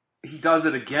he does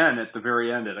it again at the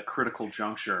very end at a critical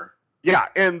juncture. Yeah,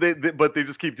 and but they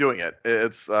just keep doing it.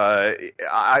 It's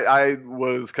I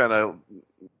was kind of.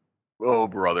 Oh,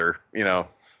 brother,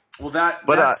 Well,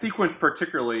 that sequence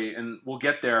particularly, and we'll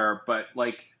get there, but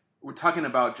we're talking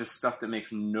about just stuff that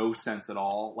makes no sense at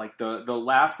all. Like the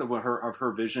last of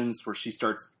her visions, where she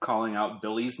starts calling out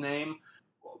Billy's name.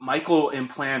 Michael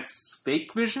implants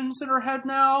fake visions in her head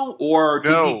now, or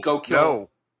did he go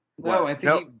kill? No, I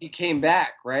think he came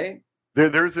back, right?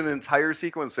 There's an entire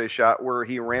sequence they shot where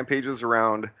he rampages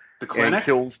around the clinic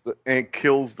and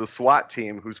kills the SWAT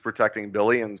team who's protecting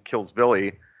Billy and kills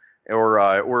Billy.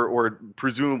 Or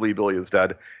presumably Billy is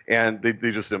dead, and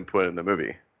they just didn't put it in the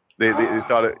movie. They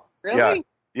thought it. Really?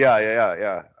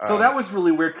 Yeah. So that was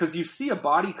really weird because you see a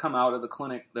body come out of the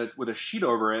clinic with a sheet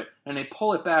over it, and they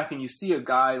pull it back, and you see a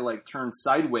guy turn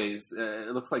sideways.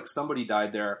 It looks like somebody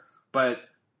died there,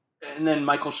 and then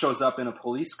Michael shows up in a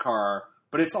police car,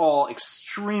 but it's all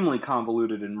extremely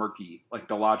convoluted and murky, like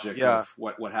the logic of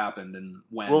what happened and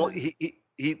when. Well,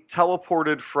 he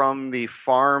teleported from the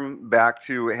farm back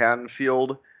to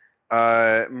Haddonfield,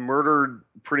 murdered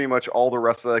pretty much all the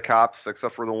rest of the cops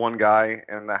except for the one guy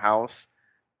in the house,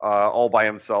 all by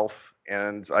himself,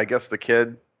 and I guess the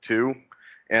kid too.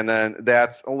 And then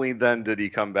only then did he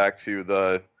come back to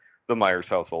the Myers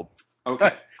household.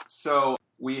 Okay, so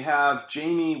we have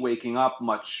Jamie waking up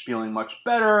feeling much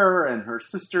better, and her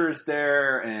sister is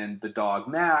there, and the dog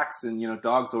Max, and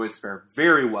dogs always fare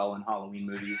very well in Halloween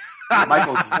movies.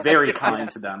 Michael's very kind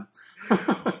to them.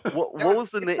 What was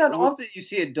the name? It's not often you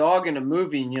see a dog in a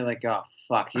movie and you're like, oh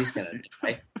fuck, he's gonna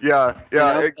die. Yeah.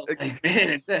 Man,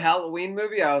 it's a Halloween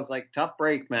movie. I was like, tough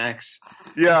break, Max.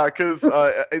 Yeah, because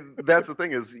that's the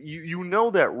thing is you know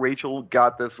that Rachel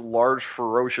got this large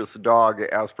ferocious dog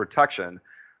as protection.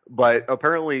 But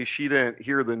apparently she didn't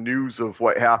hear the news of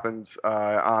what happened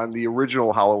on the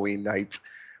original Halloween night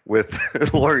with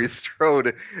Laurie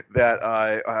Strode. That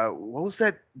what was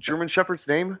that German Shepherd's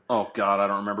name? Oh God, I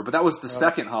don't remember. But that was the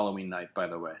second Halloween night, by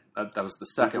the way. That was the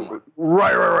second one.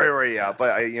 Right. Yeah, yes.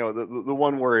 But the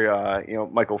one where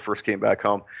Michael first came back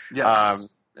home. Yes.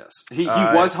 Yes, he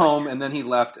was home, and then he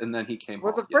left, and then he came.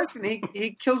 Well, home. the first thing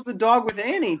he kills the dog with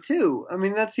Annie too. I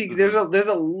mean, there's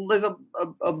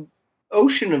a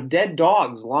ocean of dead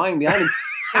dogs lying behind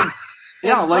him.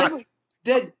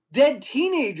 Dead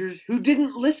teenagers who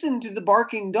didn't listen to the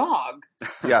barking dog.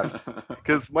 Yes,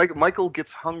 because Michael gets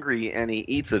hungry and he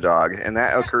eats a dog, and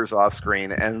that occurs off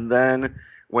screen. And then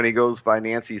when he goes by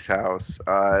Nancy's house,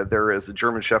 there is a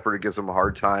German Shepherd who gives him a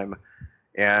hard time,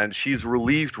 and she's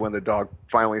relieved when the dog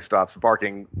finally stops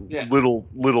barking. Yeah.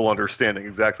 Little understanding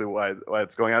exactly why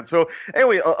it's going on. So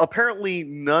anyway, apparently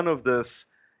none of this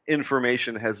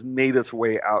information has made its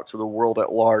way out to the world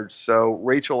at large. So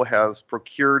Rachel has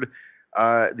procured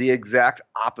the exact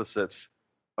opposite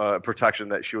protection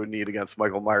that she would need against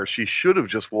Michael Myers. She should have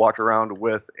just walked around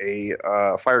with a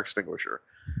fire extinguisher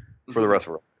for the rest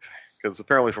of her life. Because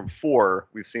apparently from 4,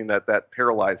 we've seen that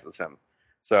paralyzes him.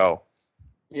 So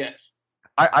yes,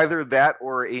 either that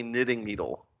or a knitting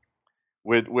needle.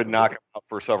 would knock him out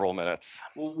for several minutes.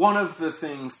 Well, one of the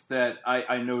things that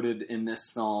I noted in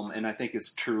this film, and I think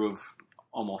is true of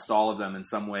almost all of them in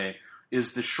some way,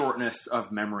 is the shortness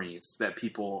of memories that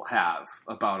people have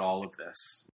about all of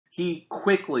this. He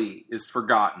quickly is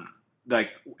forgotten.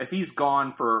 Like, if he's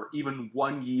gone for even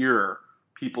 1 year,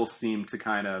 people seem to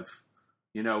kind of,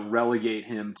 relegate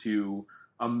him to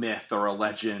a myth or a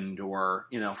legend or,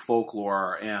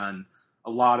 folklore, and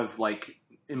a lot of, like,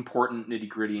 important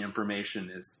nitty-gritty information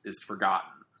is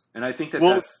forgotten. And I think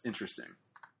that's interesting.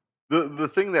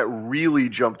 The thing that really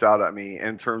jumped out at me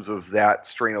in terms of that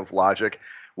strain of logic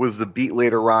was the beat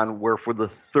later on where for the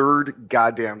third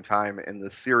goddamn time in the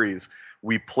series,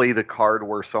 we play the card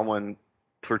where someone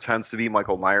pretends to be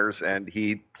Michael Myers and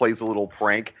he plays a little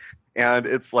prank. And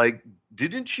it's like,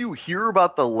 didn't you hear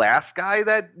about the last guy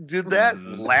that did that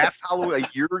last Halloween a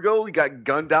year ago? He got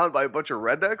gunned down by a bunch of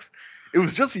rednecks. It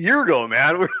was just a year ago,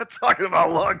 man. We're not talking about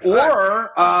a long time.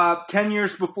 Or 10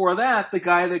 years before that, the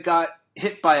guy that got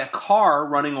hit by a car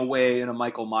running away in a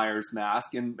Michael Myers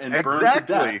mask and burned to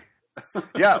death.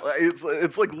 Yeah,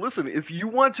 it's like, listen, if you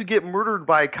want to get murdered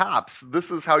by cops,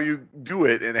 this is how you do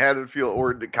it in Haddonfield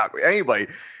or anybody.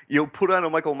 Put on a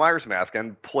Michael Myers mask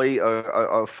and play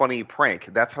a funny prank.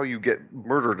 That's how you get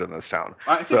murdered in this town.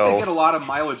 I think they get a lot of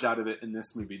mileage out of it in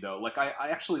this movie, though. Like, I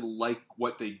actually like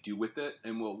what they do with it,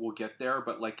 and we'll get there.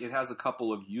 But like, it has a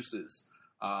couple of uses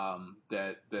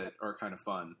that are kind of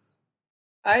fun.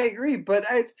 I agree, but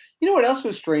what else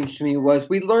was strange to me was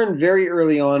we learned very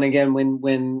early on, again,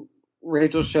 when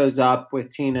Rachel shows up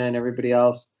with Tina and everybody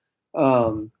else,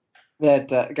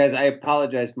 that guys, I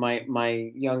apologize.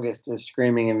 My youngest is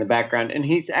screaming in the background, and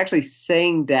he's actually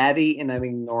saying "Daddy," and I'm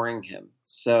ignoring him.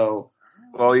 So,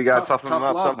 well, you got to toughen him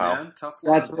up love, somehow. Man. Tough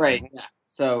love. That's right. Yeah.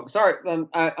 So sorry.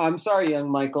 I'm sorry, young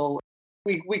Michael.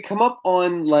 We come up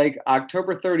on like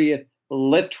October 30th,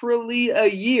 literally a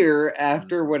year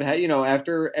after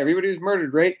after everybody was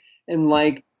murdered, right? And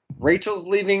like Rachel's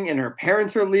leaving and her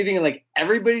parents are leaving and like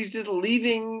everybody's just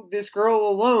leaving this girl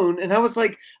alone. And I was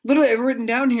like, literally, I've written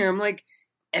down here, I'm like,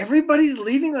 everybody's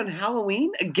leaving on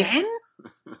Halloween again?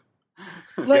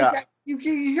 Like, yeah.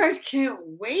 You guys can't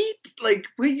wait? Like,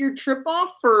 put your trip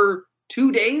off for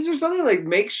 2 days or something? Like,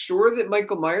 make sure that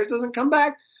Michael Myers doesn't come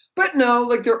back? But no,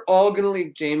 like, they're all going to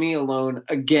leave Jamie alone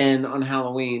again on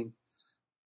Halloween.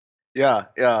 Yeah.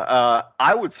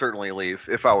 I would certainly leave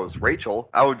if I was Rachel.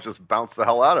 I would just bounce the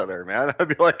hell out of there, man. I'd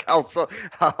be like, she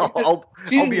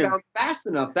didn't bounce fast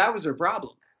enough. That was her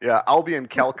problem. Yeah, I'll be in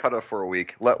Calcutta for a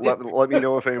week. Let me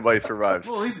know if anybody survives.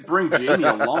 Well, at least bring Jamie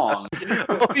along.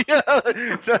 Oh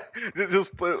yeah,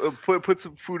 just put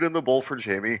some food in the bowl for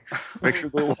Jamie. Make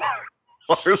sure the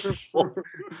water's full.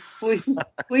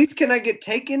 Please, can I get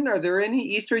taken? Are there any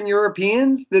Eastern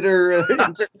Europeans that are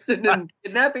interested in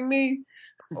kidnapping me?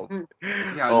 No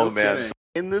man! kidding. So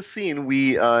in this scene,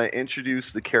 we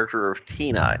introduce the character of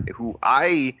Tina, who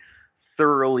I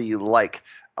thoroughly liked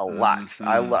a lot.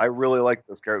 Mm-hmm. I really like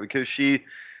this character because she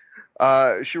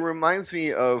reminds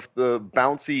me of the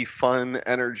bouncy, fun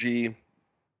energy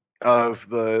of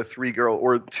the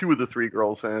two of the three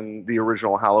girls in the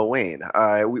original Halloween.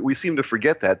 We seem to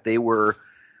forget that they were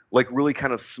like really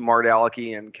kind of smart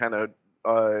alecky and kind of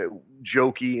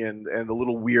jokey and a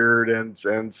little weird and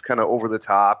kind of over the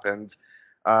top, and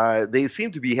they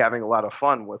seem to be having a lot of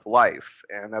fun with life,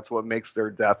 and that's what makes their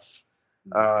deaths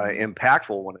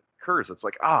impactful when it occurs. It's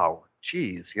like, oh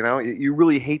geez, you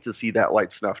really hate to see that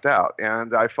light snuffed out,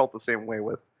 and I felt the same way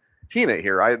with Tina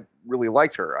here. I really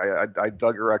liked her. I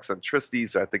dug her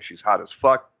eccentricities. I think she's hot as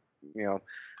fuck.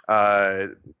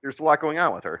 There's a lot going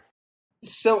on with her.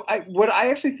 So what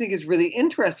I actually think is really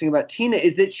interesting about Tina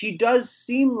is that she does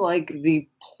seem like the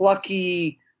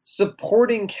plucky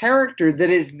supporting character that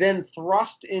is then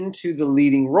thrust into the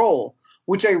leading role,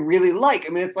 which I really like. I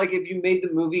mean, it's like if you made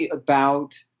the movie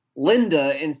about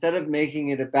Linda instead of making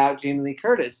it about Jamie Lee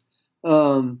Curtis.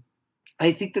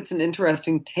 I think that's an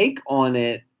interesting take on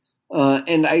it.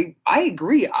 And I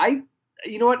agree.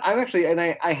 You know what?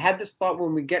 I had this thought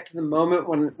when we get to the moment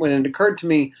when it occurred to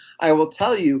me, I will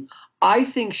tell you, I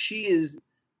think she is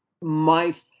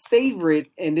my favorite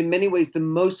and in many ways the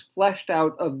most fleshed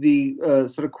out of the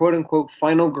sort of quote unquote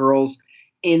final girls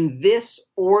in this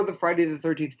or the Friday the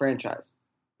 13th franchise.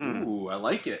 Ooh, I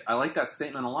like it. I like that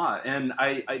statement a lot. And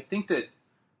I think that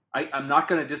I'm not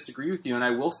going to disagree with you. And I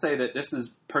will say that this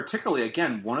is particularly,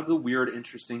 again, one of the weird,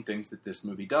 interesting things that this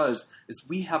movie does is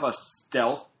we have a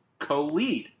stealth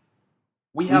co-lead.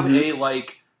 We have a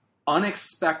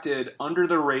unexpected, under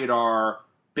the radar,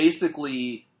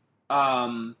 basically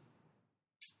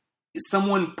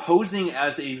someone posing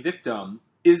as a victim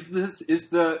is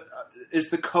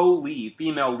the co-lead,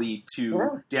 female lead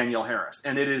to Danielle Harris,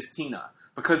 and it is Tina.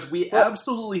 Because we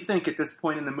absolutely think at this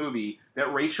point in the movie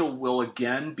that Rachel will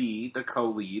again be the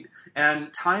co-lead.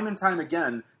 And time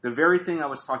again, the very thing I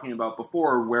was talking about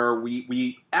before, where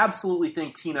we absolutely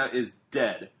think Tina is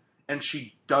dead and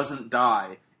she doesn't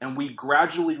die. And we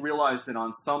gradually realize that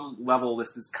on some level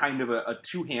this is kind of a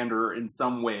two-hander in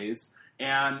some ways.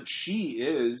 And she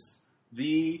is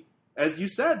as you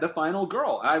said, the final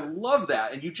girl. I love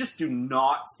that. And you just do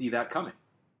not see that coming.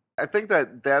 I think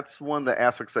that's one of the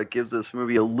aspects that gives this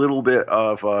movie a little bit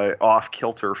of a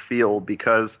off-kilter feel,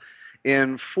 because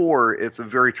in 4, it's a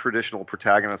very traditional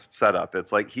protagonist setup.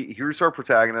 It's like, here's our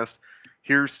protagonist,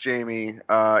 here's Jamie,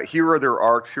 here are their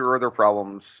arcs, here are their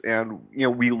problems, and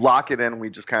we lock it in, we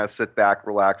just kind of sit back,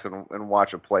 relax, and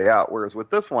watch it play out. Whereas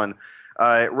with this one,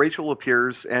 Rachel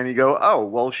appears, and you go, oh,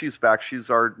 well, she's back.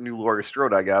 She's our new Laurie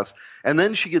Strode, I guess. And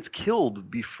then she gets killed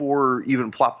before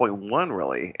even plot point 1,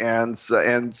 really. And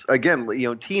again,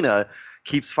 Tina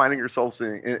keeps finding herself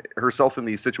in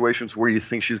these situations where you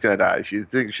think she's going to die. She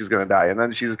thinks she's going to die, and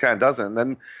then she just kind of doesn't. And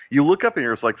then you look up and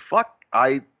you're just like, fuck,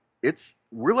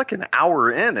 we're like an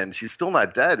hour in, and she's still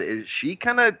not dead. Is she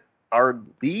kind of our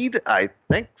lead, I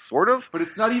think, sort of. But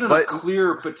it's not even a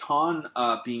clear baton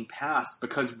being passed,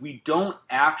 because we don't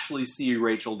actually see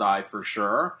Rachel die for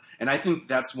sure. And I think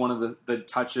that's one of the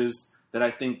touches that I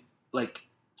think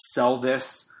sell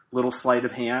this little sleight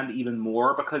of hand even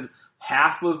more, because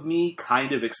half of me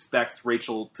kind of expects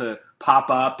Rachel to pop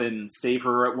up and save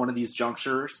her at one of these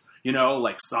junctures,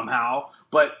 somehow.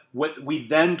 But we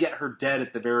then get her dead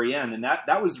at the very end, and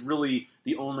that was really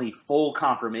the only full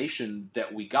confirmation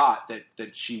that we got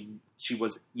that she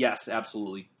was, yes,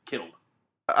 absolutely killed.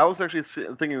 I was actually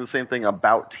thinking the same thing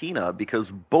about Tina,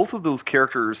 because both of those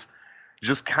characters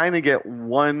just kind of get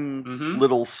one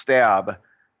little stab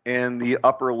in the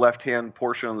upper left-hand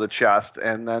portion of the chest,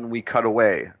 and then we cut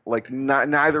away.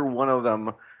 Neither one of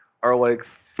them are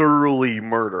thoroughly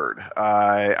murdered.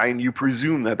 And you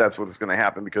presume that that's what's going to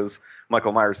happen because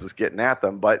Michael Myers is getting at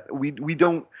them, but we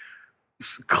don't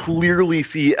clearly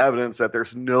see evidence that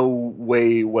there's no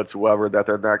way whatsoever that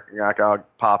they're not going to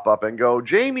pop up and go,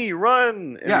 Jamie,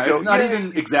 run! And it's not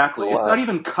even, exactly, it's not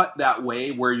even cut that way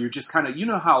where you're just kind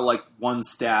of, how one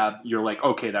stab, you're like,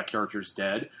 okay, that character's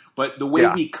dead. But the way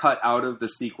we cut out of the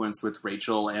sequence with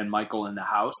Rachel and Michael in the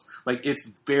house,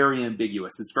 it's very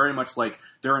ambiguous. It's very much like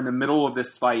they're in the middle of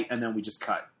this fight and then we just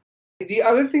cut. The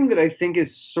other thing that I think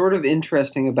is sort of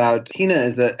interesting about Tina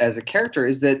as a character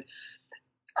is that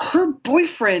her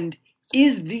boyfriend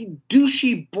is the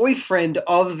douchey boyfriend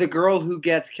of the girl who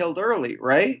gets killed early,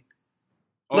 right?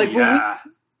 Oh, yeah.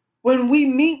 When we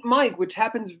meet Mike, which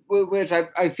happens, which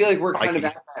I feel like we're kind of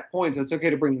at that point, so it's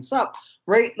okay to bring this up,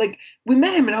 right? We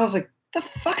met him, and I was like, the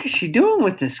fuck is she doing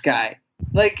with this guy?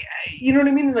 You know what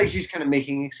I mean? She's kind of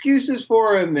making excuses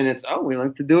for him, and it's, oh, we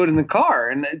like to do it in the car,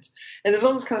 and there's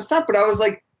all this kind of stuff. But I was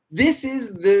like, this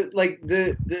is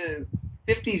the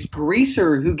 50s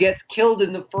greaser who gets killed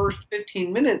in the first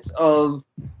 15 minutes of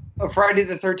a Friday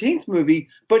the 13th movie,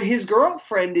 but his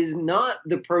girlfriend is not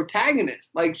the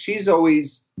protagonist. She's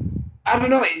always, I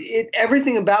don't know,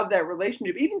 everything about that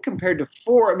relationship, even compared to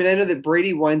 4, I mean, I know that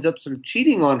Brady winds up sort of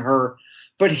cheating on her,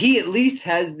 but he at least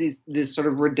has this sort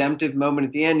of redemptive moment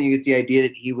at the end. You get the idea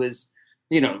that he was,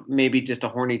 maybe just a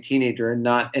horny teenager and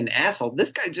not an asshole.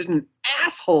 This guy's just an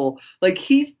asshole.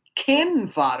 He's cannon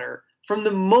fodder from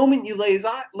the moment you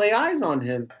lay eyes on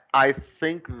him. I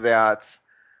think that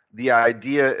the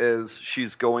idea is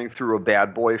she's going through a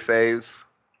bad boy phase,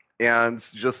 and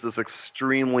just this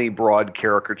extremely broad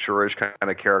caricaturish kind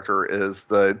of character is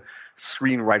the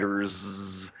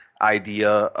screenwriter's idea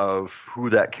of who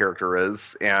that character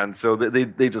is, and so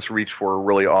they just reach for a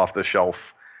really off the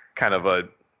shelf kind of a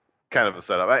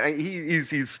setup. He's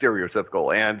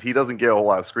stereotypical, and he doesn't get a whole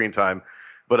lot of screen time.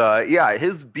 But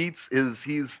his beats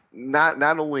he's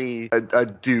not only a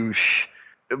douche,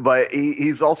 but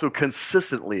he's also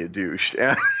consistently a douche,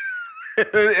 and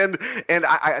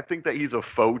I think that he's a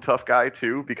faux tough guy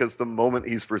too, because the moment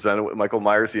he's presented with Michael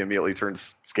Myers, he immediately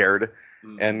turns scared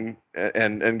and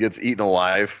gets eaten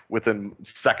alive within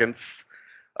seconds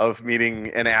of meeting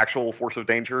an actual force of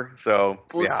danger. So,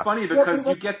 it's funny because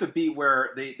you get the beat where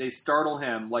they startle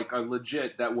him like a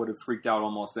legit, that would have freaked out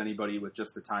almost anybody with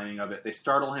just the timing of it. They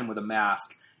startle him with a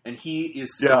mask, and he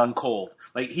is stone cold.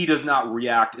 He does not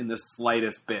react in the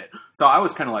slightest bit. So I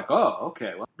was kind of like, oh,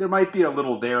 okay. Well, there might be a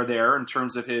little there in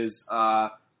terms of his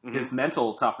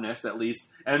mental toughness, at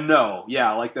least. And no,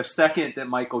 the second that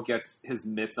Michael gets his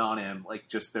mitts on him,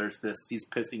 there's this, he's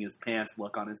pissing his pants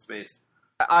look on his face.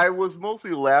 I was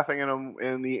mostly laughing at him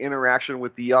in the interaction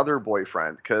with the other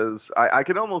boyfriend, because I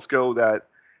could almost go that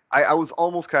I was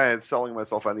almost kind of selling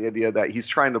myself on the idea that he's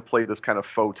trying to play this kind of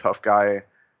faux tough guy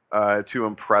to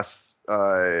impress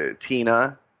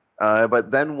Tina.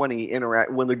 But then when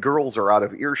when the girls are out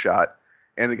of earshot,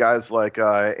 and the guy's like,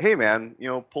 "Hey man,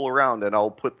 pull around, and I'll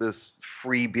put this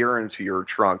free beer into your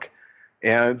trunk,"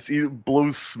 and he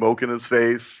blows smoke in his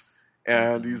face.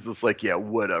 And he's just like, yeah,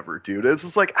 whatever, dude. It's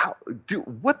just like, dude,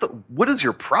 what is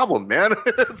your problem, man?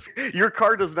 Your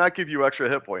car does not give you extra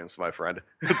hit points, my friend.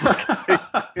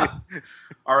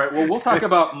 All right, well, we'll talk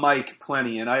about Mike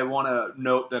plenty, and I want to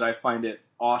note that I find it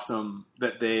awesome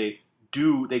that they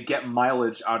get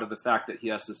mileage out of the fact that he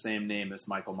has the same name as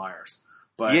Michael Myers.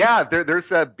 But yeah, there's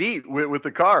that beat with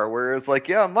the car where it's like,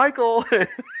 yeah, Michael.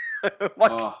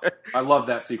 I love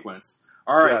that sequence.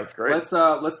 All right, yeah, it's great.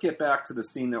 Let's get back to the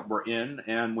scene that we're in,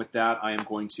 and with that, I am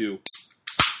going to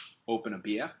open a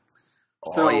beer.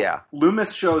 So yeah.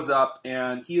 Loomis shows up,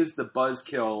 and he is the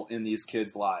buzzkill in these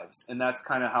kids' lives, and that's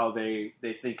kind of how they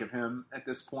think of him at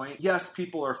this point. Yes,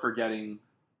 people are forgetting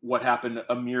what happened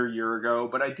a mere year ago,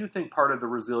 but I do think part of the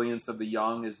resilience of the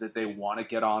young is that they want to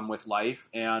get on with life,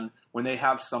 and when they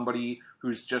have somebody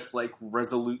who's just like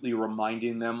resolutely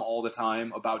reminding them all the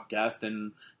time about death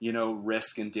and,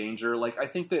 risk and danger, like I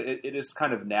think that it is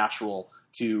kind of natural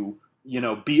to,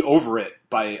 be over it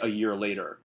by a year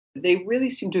later. They really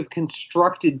seem to have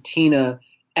constructed Tina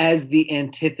as the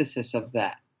antithesis of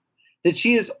that. That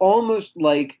she is almost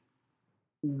like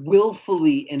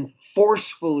willfully and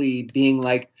forcefully being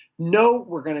like, no,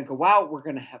 we're going to go out, we're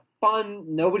going to have fun,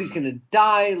 nobody's going to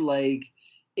die. Like,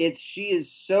 she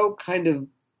is so kind of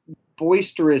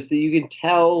boisterous that you can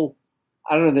tell,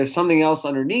 I don't know, there's something else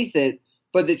underneath it,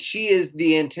 but that she is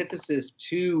the antithesis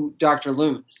to Dr.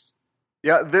 Loomis.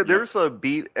 Yeah, there's a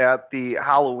beat at the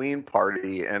Halloween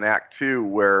party in Act 2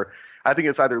 where I think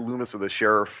it's either Loomis or the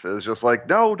sheriff is just like,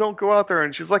 no, don't go out there.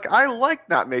 And she's like, I like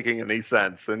not making any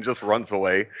sense, and just runs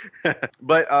away.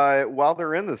 But while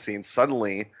they're in the scene,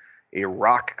 suddenly a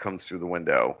rock comes through the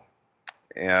window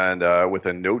and with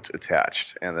a note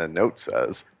attached. And the note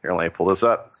says, here, let me pull this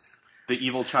up. The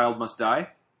evil child must die?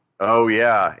 Oh,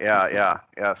 yeah,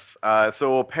 yes.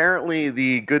 So apparently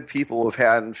the good people of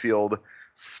Haddonfield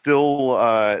still,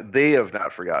 they have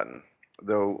not forgotten.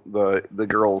 Though the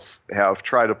girls have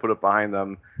tried to put it behind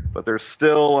them, but they're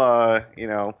still,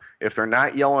 if they're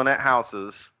not yelling at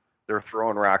houses, they're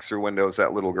throwing rocks through windows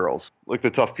at little girls, like the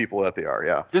tough people that they are,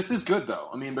 yeah. This is good, though.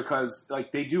 I mean, because,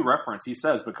 they do reference, he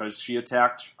says, because she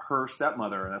attacked her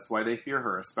stepmother, and that's why they fear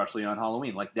her, especially on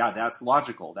Halloween. Like, yeah, that's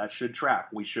logical. That should track.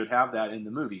 We should have that in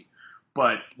the movie.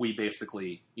 But we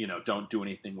basically, don't do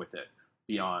anything with it.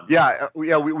 Beyond. Yeah,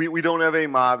 we don't have any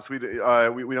mobs. We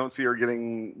don't see her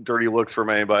getting dirty looks from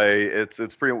anybody.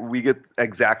 It's pretty. We get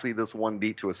exactly this one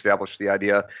beat to establish the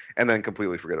idea, and then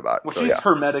completely forget about it. Well, she's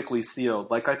hermetically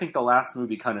sealed. Like I think the last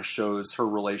movie kind of shows her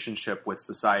relationship with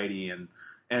society, and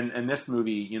this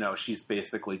movie, she's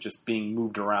basically just being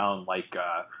moved around like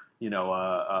a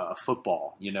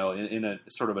football, in a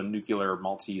sort of a nuclear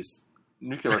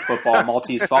football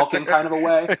Maltese Falcon kind of a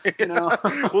way,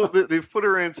 Well, they've put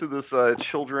her into this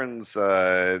children's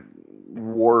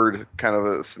ward kind of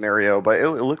a scenario, but it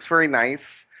looks very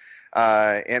nice.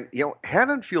 And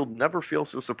Haddonfield never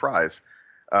fails to surprise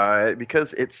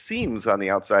because it seems on the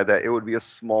outside that it would be a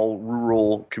small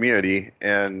rural community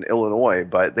in Illinois,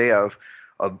 but they have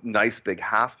a nice big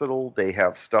hospital. They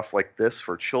have stuff like this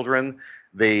for children.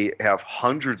 They have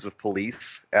hundreds of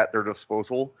police at their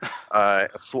disposal, a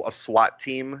SWAT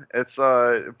team. It's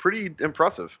pretty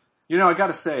impressive. I got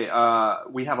to say,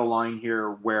 we have a line here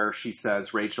where she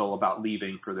says, Rachel, about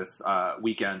leaving for this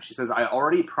weekend. She says, I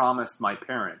already promised my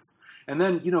parents. And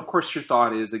then, of course, your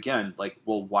thought is, again, like,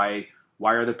 well, why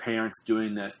are the parents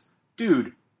doing this?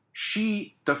 Dude,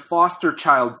 the foster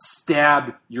child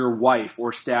stabbed your wife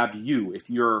or stabbed you if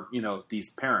you're,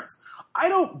 these parents. I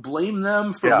don't blame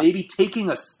them for maybe taking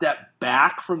a step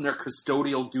back from their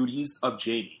custodial duties of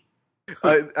Jamie.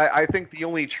 I think the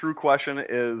only true question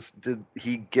is, did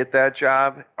he get that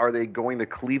job? Are they going to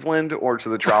Cleveland or to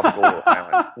the tropical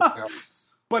island?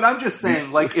 But I'm just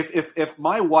saying, like, if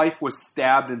my wife was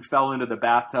stabbed and fell into the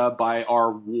bathtub by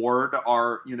our ward,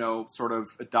 our, sort of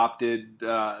adopted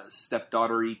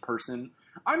stepdaughter-y person,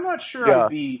 I'm not sure I'd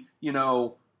be,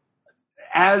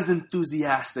 as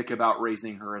enthusiastic about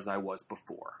raising her as I was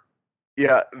before.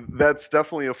 Yeah, that's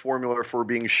definitely a formula for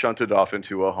being shunted off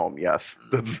into a home. Yes,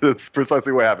 that's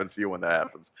precisely what happens to you when that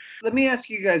happens. Let me ask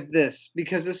you guys this,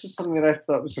 because this was something that I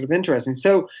thought was sort of interesting.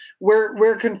 So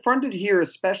we're confronted here,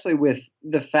 especially with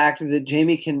the fact that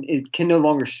Jamie can no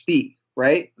longer speak,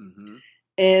 right? Mm-hmm.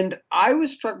 And I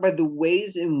was struck by the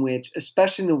ways in which,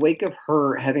 especially in the wake of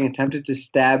her having attempted to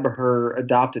stab her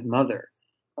adopted mother,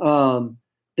 that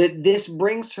this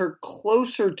brings her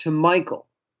closer to Michael,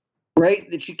 right?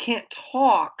 That she can't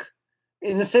talk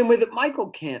in the same way that Michael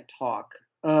can't talk.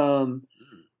 And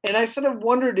I sort of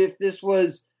wondered if this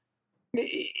was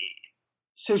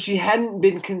so she hadn't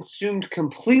been consumed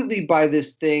completely by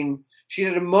this thing. She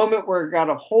had a moment where it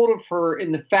got a hold of her,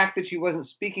 and the fact that she wasn't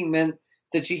speaking meant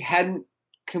that she hadn't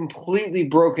completely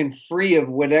broken free of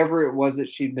whatever it was that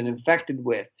she'd been infected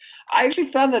with. I actually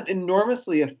found that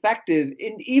enormously effective,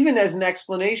 and even as an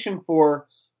explanation for,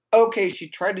 okay, she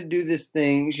tried to do this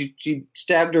thing, she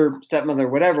stabbed her stepmother,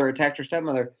 whatever, attacked her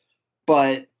stepmother,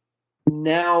 but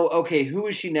now, okay, who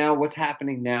is she now? What's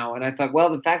happening now? And I thought, well,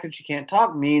 the fact that she can't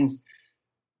talk means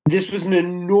this was an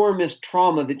enormous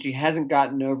trauma that she hasn't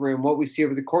gotten over, and what we see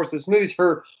over the course of this movie is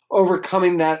her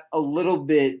overcoming that a little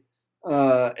bit,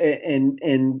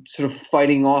 and sort of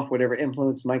fighting off whatever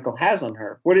influence Michael has on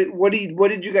her. What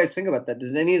did you guys think about that?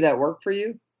 Does any of that work for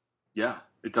you? Yeah,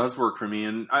 it does work for me,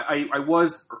 and I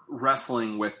was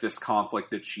wrestling with this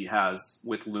conflict that she has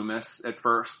with Loomis at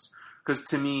first, because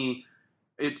to me,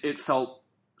 it felt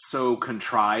so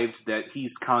contrived that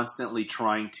he's constantly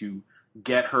trying to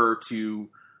get her to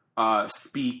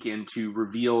speak and to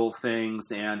reveal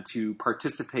things and to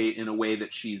participate in a way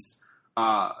that she's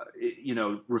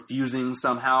refusing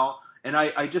somehow. And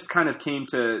I just kind of came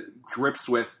to grips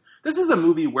with, this is a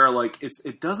movie where like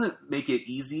it doesn't make it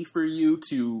easy for you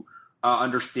to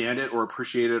understand it or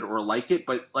appreciate it or like it,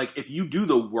 but like if you do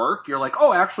the work, you're like,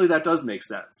 oh, actually that does make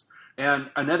sense.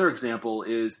 And another example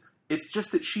is, it's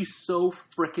just that she's so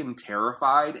freaking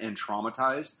terrified and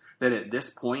traumatized that at this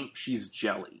point she's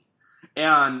jelly.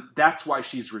 And that's why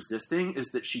she's resisting,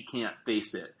 is that she can't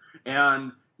face it.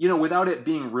 And, without it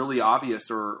being really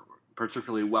obvious or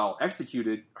particularly well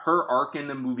executed, her arc in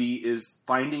the movie is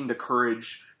finding the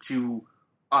courage to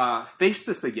face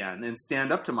this again and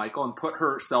stand up to Michael and put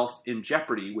herself in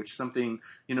jeopardy, which is something,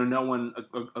 no one,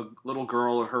 a little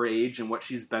girl of her age and what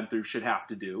she's been through should have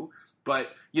to do.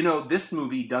 But, this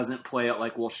movie doesn't play it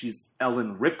like, well, she's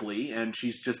Ellen Ripley and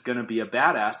she's just going to be a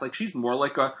badass. Like, she's more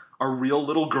like a real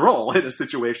little girl in a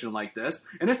situation like this.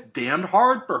 And it's damned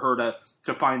hard for her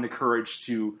to find the courage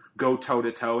to go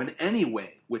toe-to-toe in any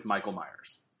way with Michael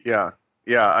Myers. Yeah.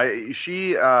 Yeah.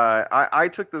 I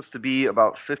took this to be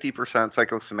about 50%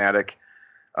 psychosomatic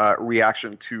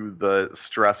reaction to the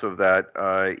stress of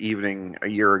that evening a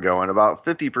year ago, and about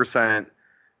 50%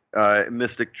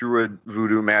 mystic druid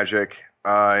voodoo magic,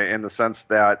 in the sense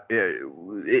that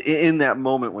in that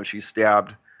moment when she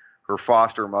stabbed her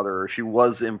foster mother, she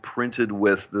was imprinted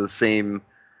with the same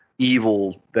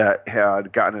evil that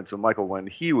had gotten into Michael when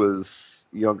he was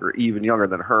younger, even younger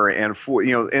than her, and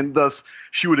and thus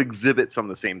she would exhibit some of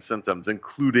the same symptoms,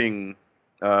 including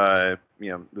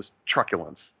this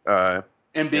truculence and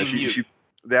being mute.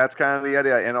 That's kind of the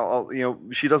idea,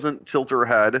 and she doesn't tilt her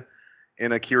head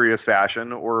in a curious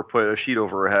fashion or put a sheet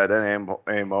over her head at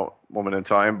any moment in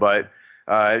time, but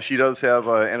she does have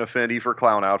an affinity for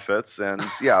clown outfits, and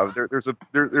there's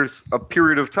a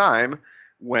period of time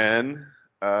when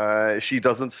she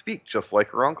doesn't speak, just like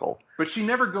her uncle. But she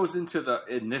never goes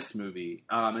in this movie,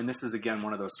 and this is again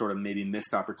one of those sort of maybe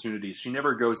missed opportunities. She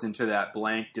never goes into that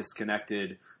blank,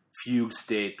 disconnected fugue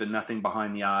state, the nothing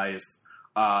behind the eyes.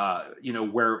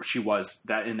 Where she was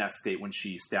in that state when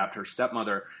she stabbed her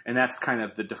stepmother. And that's kind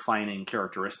of the defining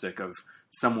characteristic of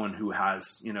someone who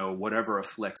has, whatever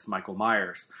afflicts Michael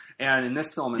Myers. And in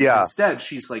this film, instead,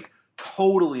 she's like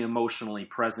totally emotionally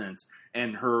present,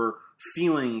 and her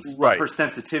feelings, her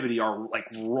sensitivity are like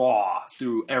raw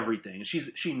through everything.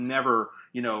 She never,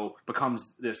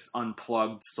 becomes this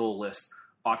unplugged, soulless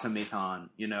automaton,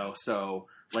 so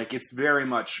like it's very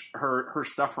much her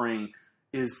suffering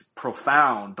is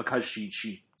profound because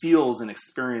she feels and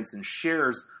experiences and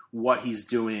shares what he's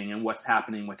doing and what's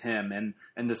happening with him,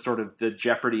 and the sort of the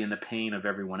jeopardy and the pain of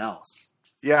everyone else.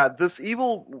 Yeah, this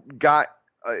evil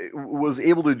was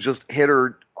able to just hit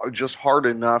her just hard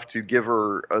enough to give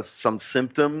her some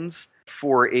symptoms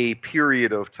for a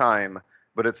period of time,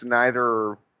 but it's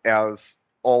neither as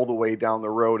all the way down the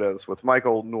road as with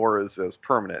Michael, nor is as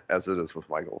permanent as it is with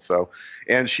Michael. So,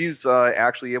 and she's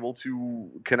actually able to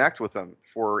connect with him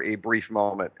for a brief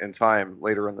moment in time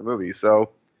later in the movie. So,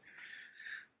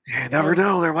 you never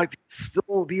know. There might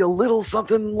still be a little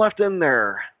something left in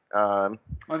there. I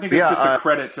think it's just a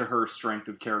credit to her strength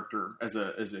of character as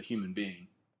a human being.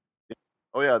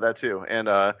 Oh yeah, that too. And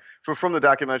from the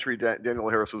documentary, Danielle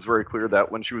Harris was very clear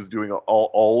that when she was doing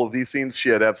all of these scenes, she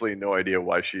had absolutely no idea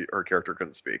why her character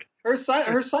couldn't speak. Her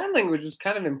sign language was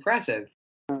kind of impressive.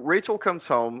 Rachel comes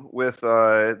home with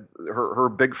her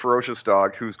big ferocious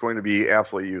dog, who's going to be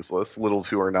absolutely useless, little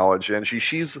to her knowledge, and she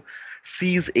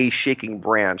sees a shaking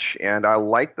branch, and I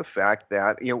like the fact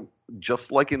that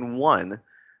just like in one,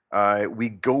 we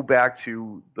go back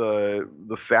to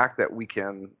the fact that we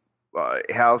can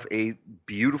have a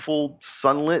beautiful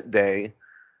sunlit day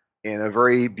in a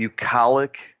very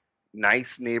bucolic,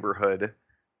 nice neighborhood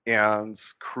and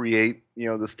create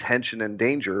this tension and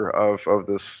danger of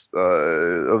this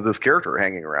character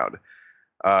hanging around.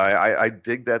 I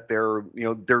dig that they're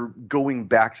going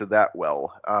back to that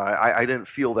well. I didn't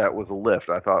feel that was a lift.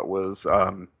 I thought it was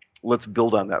let's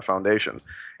build on that foundation,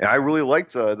 and I really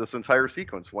liked this entire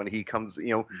sequence when he comes.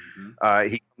 He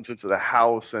comes into the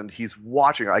house and he's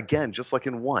watching again, just like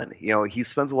in one. He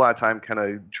spends a lot of time kind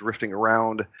of drifting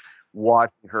around,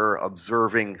 watching her,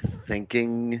 observing,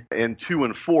 thinking. In 2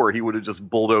 and 4, he would have just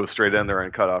bulldozed straight in there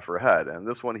and cut off her head. And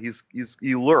this one, he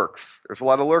lurks. There's a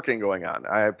lot of lurking going on.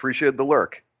 I appreciate the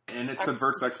lurk. And it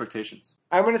subverts expectations.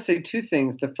 I want to say two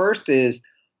things. The first is,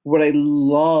 what I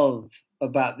love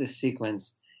about this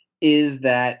sequence is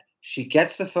that she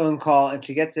gets the phone call and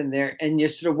she gets in there and you're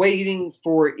sort of waiting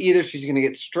for either she's going to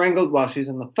get strangled while she's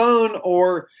on the phone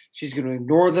or she's going to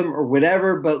ignore them or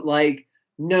whatever. But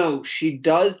no, she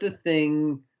does the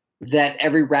thing that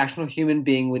every rational human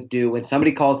being would do when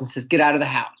somebody calls and says, get out of the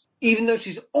house. Even though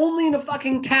she's only in a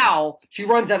fucking towel, she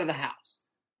runs out of the house.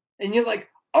 And you're like,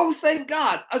 oh, thank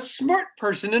God, a smart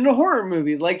person in a horror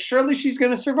movie. Surely she's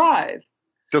going to survive.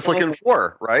 Just like in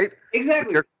 4, right?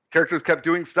 Exactly. Characters kept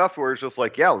doing stuff where it's just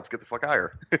like, yeah, let's get the fuck out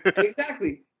of here.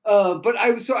 Exactly. But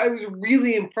I was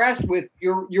really impressed with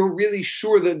you're really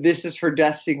sure that this is her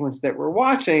death sequence that we're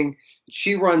watching.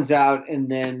 She runs out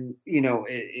and then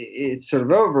it's sort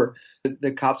of over.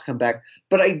 The cops come back.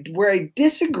 But where I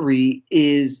disagree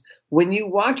is when you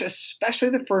watch, especially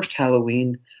the first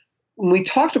Halloween. When we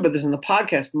talked about this in the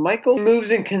podcast, Michael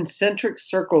moves in concentric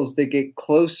circles that get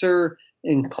closer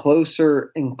and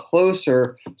closer and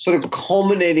closer, sort of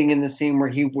culminating in the scene where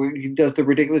he does the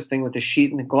ridiculous thing with the sheet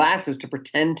and the glasses to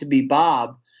pretend to be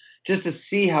Bob, just to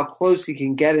see how close he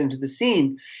can get into the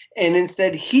scene. And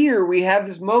instead here we have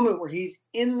this moment where he's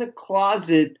in the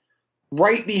closet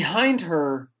right behind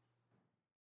her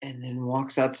and then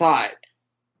walks outside.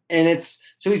 And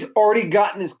so he's already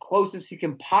gotten as close as he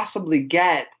can possibly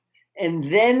get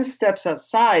and then steps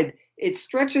outside. It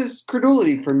stretches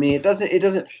credulity for me. It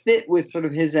doesn't fit with sort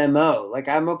of his MO.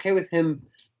 I'm okay with him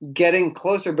getting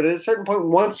closer, but at a certain point,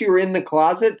 once you're in the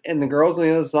closet and the girl's on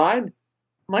the other side,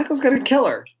 Michael's gonna kill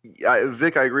her.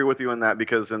 Vic, I agree with you on that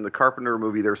because in the Carpenter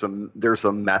movie, there's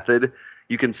a method.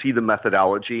 You can see the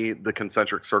methodology, the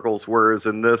concentric circles, whereas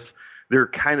in this, they're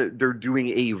doing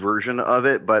a version of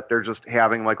it, but they're just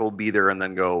having Michael be there and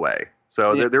then go away.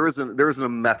 So yeah. there isn't a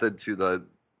method to the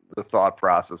thought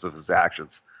process of his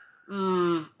actions.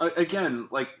 Again,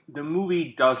 the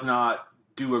movie does not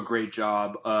do a great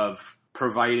job of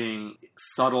providing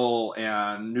subtle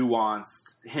and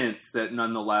nuanced hints that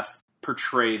nonetheless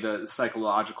portray the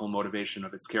psychological motivation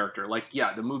of its character.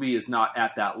 The movie is not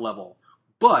at that level,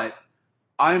 but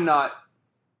I'm not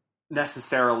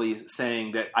necessarily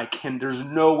saying that there's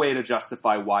no way to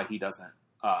justify why he doesn't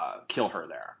kill her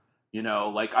there.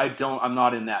 I'm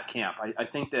not in that camp. I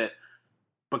think that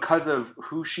because of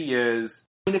who she is,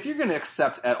 if you're going to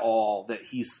accept at all that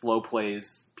he slow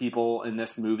plays people in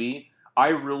this movie, I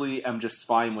really am just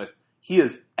fine with he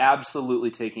is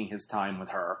absolutely taking his time with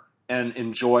her and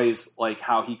enjoys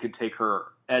how he could take her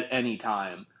at any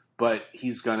time, but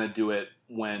he's going to do it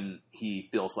when he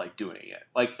feels like doing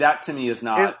it. That to me is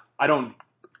not, I don't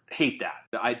hate that.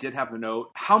 I did have a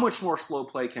note. How much more slow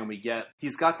play can we get?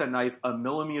 He's got the knife a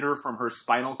millimeter from her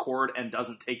spinal cord and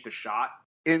doesn't take the shot.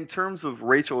 In terms of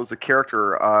Rachel as a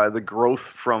character, the growth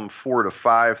from 4 to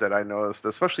 5 that I noticed,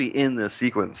 especially in this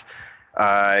sequence,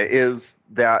 is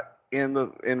that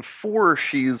in 4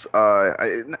 she's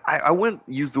I wouldn't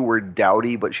use the word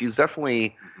dowdy, but she's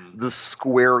definitely the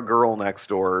square girl next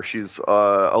door. She's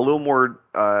a little more.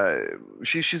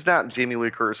 She's not Jamie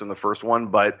Lee Curtis in the first one,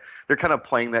 but they're kind of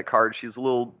playing that card. She's a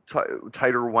little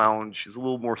tighter wound. She's a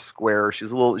little more square.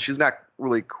 She's not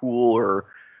really cool or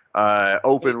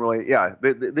open, really. Yeah,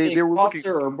 they were looking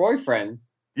her boyfriend.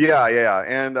 Yeah,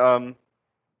 and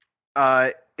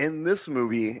in this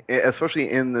movie, especially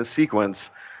in this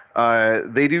sequence,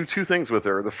 they do 2 things with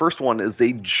her. The first one is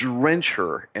they drench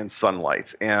her in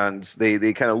sunlight, and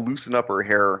they kind of loosen up her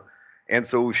hair, and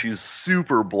so she's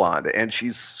super blonde, and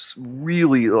she's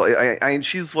really,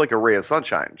 she's like a ray of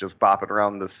sunshine, just bopping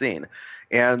around the scene.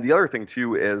 And the other thing,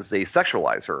 too, is they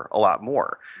sexualize her a lot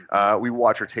more. We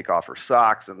watch her take off her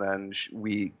socks, and then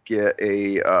we get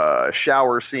a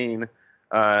shower scene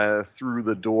through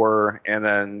the door, and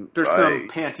then there's some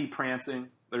panty prancing.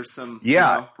 There's some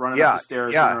running up the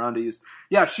stairs in her undies.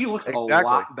 Yeah, she looks a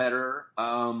lot better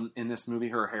in this movie.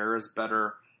 Her hair is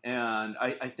better, and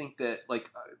I think that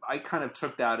I kind of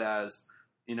took that as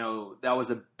that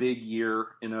was a big year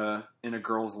in a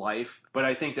girl's life, but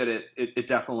I think that it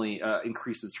definitely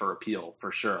increases her appeal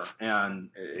for sure, and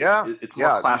it's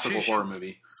more classical horror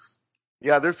movie.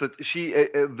 Yeah,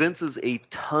 Vince is a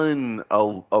ton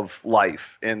of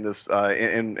life in this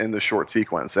in the short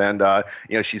sequence, and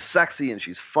she's sexy and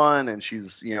she's fun and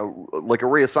she's like a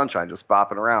ray of sunshine just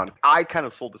bopping around. I kind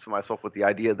of sold it to myself with the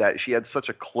idea that she had such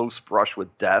a close brush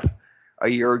with death a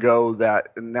year ago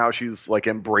that now she's like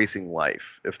embracing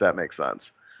life, if that makes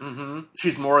sense. Mm-hmm.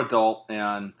 She's more adult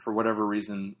and for whatever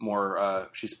reason more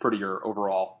she's prettier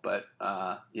overall, but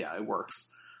it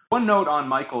works. One note on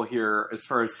Michael here, as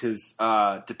far as his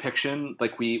depiction,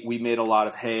 like we made a lot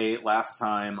of hay last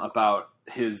time about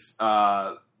his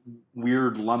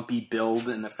weird lumpy build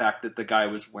and the fact that the guy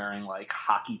was wearing like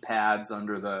hockey pads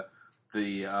under the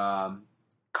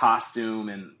costume,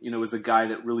 and was a guy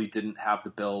that really didn't have the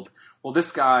build. Well,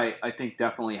 this guy I think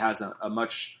definitely has a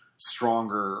much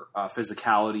stronger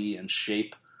physicality and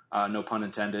shape, no pun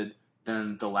intended,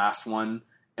 than the last one.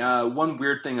 One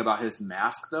weird thing about his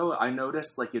mask, though, I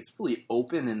noticed it's really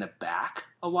open in the back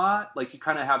a lot. Like you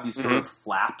kind of have these sort of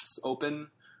flaps open.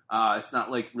 It's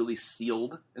not really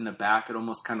sealed in the back. It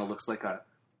almost kind of looks like a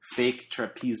fake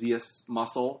trapezius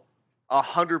muscle.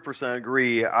 100%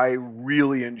 agree. I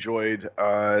really enjoyed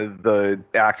the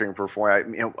acting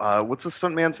performance. What's the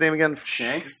stuntman's name again?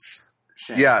 Shanks.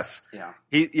 Yes. Yeah.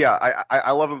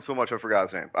 I love him so much I forgot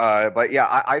his name. But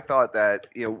yeah, I thought that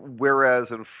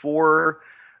whereas in 4.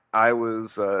 I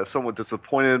was somewhat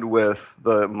disappointed with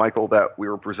the Michael that we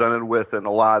were presented with in a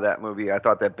lot of that movie. I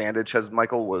thought that Bandage Head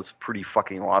Michael was pretty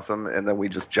fucking awesome, and then we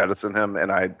just jettisoned him,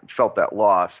 and I felt that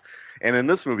loss. And in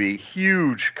this movie,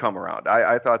 huge come around.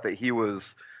 I thought that he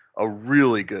was a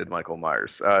really good Michael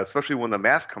Myers, especially when the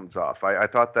mask comes off. I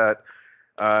thought that,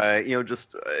 not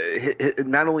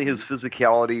only his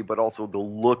physicality, but also the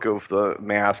look of the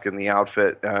mask and the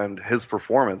outfit and his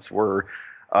performance were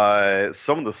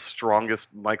some of the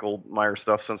strongest Michael Myers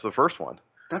stuff since the first one.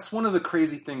 That's one of the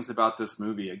crazy things about this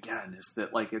movie, again, is that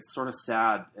it's sort of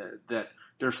sad that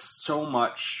there's so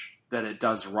much that it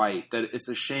does right, that it's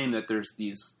a shame that there's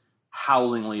these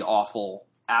howlingly awful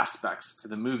aspects to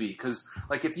the movie. Because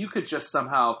if you could just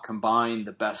somehow combine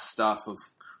the best stuff of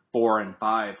 4 and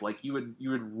 5, you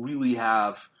would really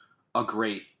have a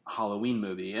great Halloween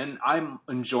movie. And I'm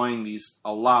enjoying these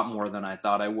a lot more than I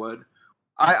thought I would.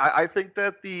 I think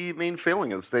that the main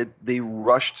failing is they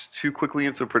rushed too quickly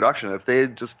into production. If they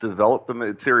had just developed the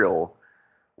material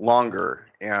longer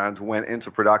and went into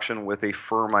production with a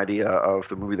firm idea of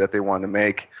the movie that they wanted to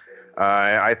make,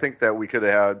 I think that we could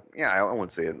have had, I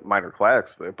wouldn't say a minor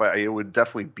classics, but it would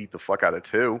definitely beat the fuck out of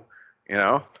 2,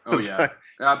 Oh, yeah.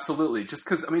 Absolutely. Just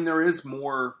because, there is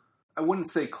more, I wouldn't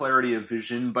say clarity of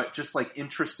vision, but just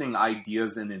interesting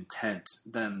ideas and intent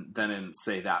than in,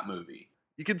 say, that movie.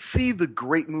 You can see the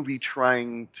great movie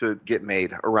trying to get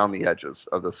made around the edges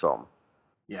of this film.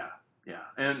 Yeah.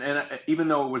 And even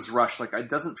though it was rushed, it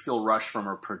doesn't feel rushed from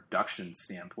a production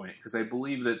standpoint, because I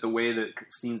believe that the way that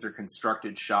scenes are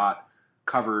constructed, shot,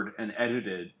 covered, and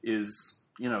edited is,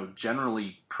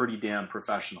 generally pretty damn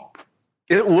professional.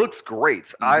 It looks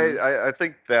great. Mm-hmm. I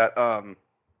think that,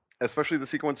 especially the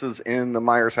sequences in the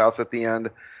Myers house at the end,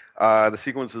 the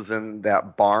sequences in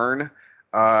that barn,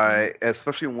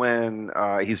 especially when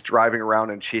he's driving around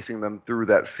and chasing them through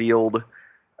that field.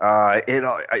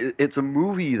 It's a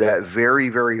movie that very,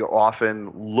 very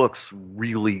often looks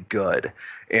really good.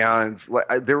 And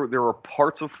there were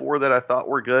parts of 4 that I thought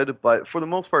were good, but for the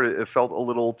most part, it felt a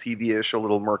little TV-ish, a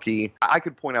little murky. I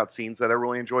could point out scenes that I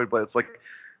really enjoyed, but it's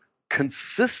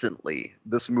consistently,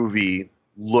 this movie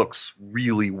looks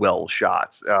really well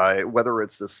shot. Whether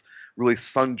it's this really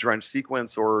sun-drenched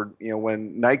sequence or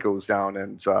when night goes down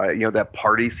and that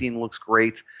party scene looks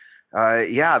great.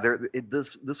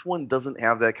 This one doesn't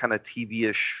have that kind of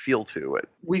TV-ish feel to it.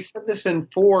 We said this in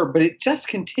 4, but it just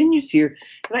continues here,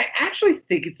 and I actually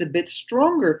think it's a bit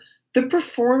stronger. The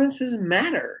performances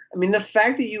matter. The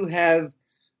fact that you have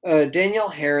Danielle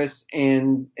Harris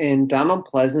and Donald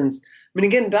Pleasence.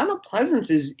 Again, Donald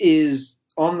Pleasence is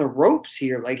on the ropes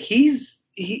here.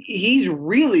 He's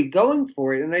really going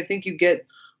for it, and I think you get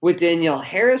with Danielle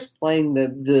Harris playing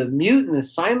the mute and the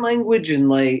sign language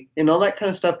and all that kind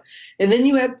of stuff, and then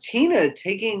you have Tina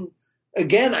taking,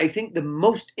 again, I think the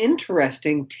most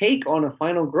interesting take on a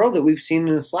final girl that we've seen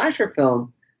in a slasher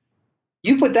film.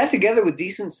 You put that together with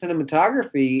decent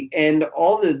cinematography and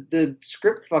all the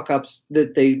script fuck ups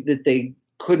that they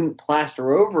couldn't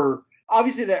plaster over.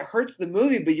 Obviously, that hurts the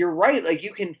movie, but you're right. Like,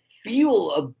 you can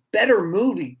feel a better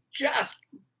movie just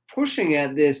pushing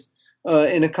at this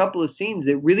in a couple of scenes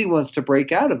that really wants to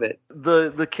break out of it.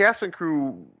 The cast and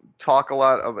crew talk a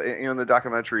lot of in the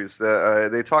documentaries that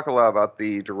they talk a lot about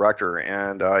the director,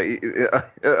 and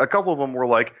a couple of them were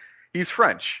like, he's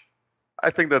French. I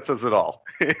think that says it all.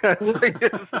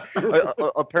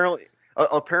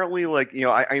 Apparently, like, you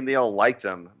know, they all liked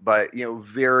him, but, you know,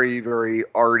 very, very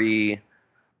arty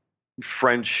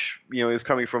French, you know, is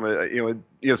coming from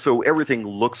so everything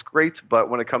looks great, but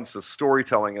when it comes to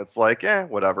storytelling, it's like,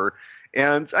 whatever.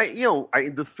 And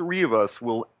the three of us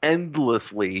will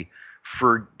endlessly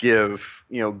forgive,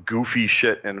 you know, goofy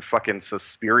shit and fucking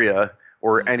Suspiria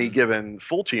or any given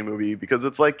Fulci movie, because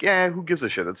it's like, who gives a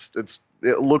shit?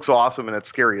 It looks awesome and it's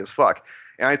scary as fuck.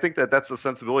 And I think that's the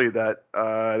sensibility that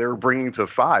they're bringing to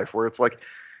 5, where it's like,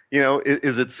 you know,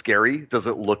 is it scary? Does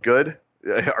it look good?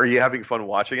 Are you having fun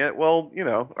watching it? Well, you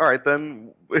know, all right,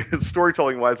 then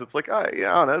storytelling wise, it's like,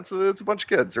 it's a bunch of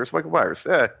kids. There's Michael Myers.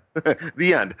 The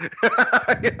end.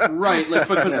 Right, like,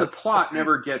 because the plot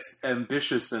never gets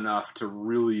ambitious enough to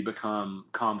really become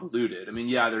convoluted. I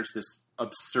mean, there's this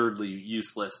absurdly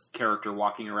useless character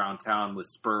walking around town with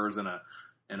spurs and a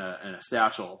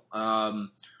satchel.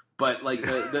 But like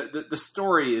the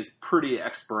story is pretty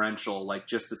experiential, like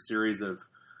just a series of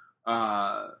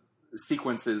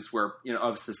sequences where, you know,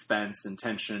 of suspense and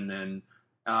tension and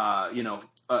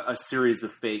a series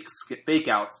of fake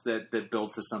outs that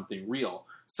build to something real.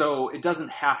 So it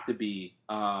doesn't have to be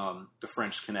the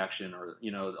French Connection or,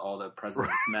 you know, all the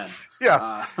President's Men.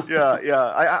 I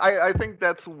think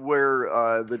that's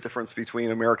where the difference between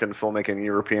American filmmaking and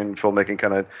European filmmaking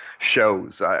kind of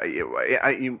shows.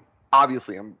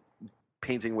 Obviously, I'm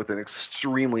painting with an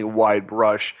extremely wide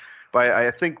brush, but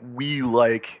I think we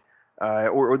like,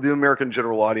 or the American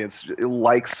general audience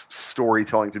likes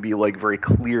storytelling to be like very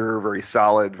clear, very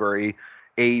solid, very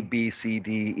A, B, C,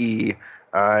 D, E.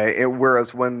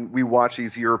 Whereas when we watch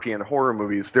these European horror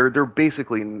movies, they're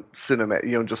basically cinema,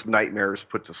 you know, just nightmares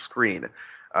put to screen.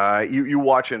 You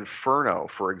watch Inferno,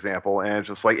 for example, and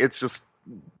it's just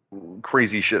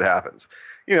crazy shit happens.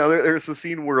 You know, there's a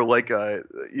scene where, like,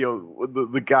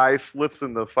 the guy slips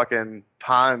in the fucking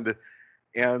pond,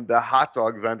 and the hot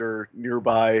dog vendor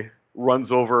nearby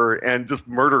runs over and just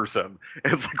murders him.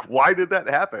 And it's like, why did that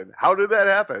happen? How did that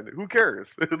happen? Who cares?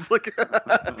 It's like,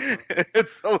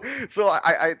 it's so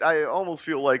I almost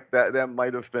feel like that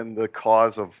might have been the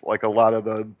cause of, like, a lot of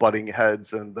the butting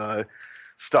heads and the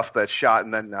stuff that's shot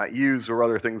and then not used, or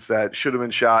other things that should have been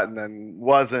shot and then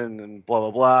wasn't, and blah, blah,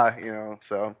 blah, you know,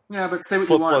 so. Yeah, but say what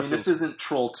you want. I mean, this isn't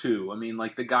Troll 2. I mean,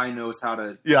 like, the guy knows how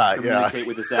to communicate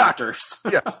with his actors.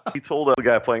 He told the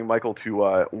guy playing Michael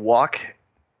to walk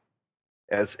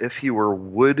as if he were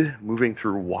wood moving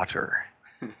through water.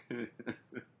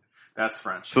 That's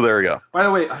French. So there you go. By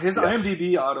the way, his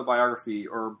IMDb autobiography,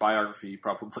 or biography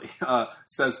probably,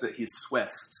 says that he's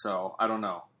Swiss, so I don't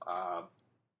know.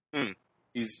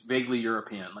 He's vaguely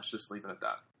European. Let's just leave it at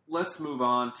that. Let's move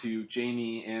on to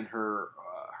Jamie and her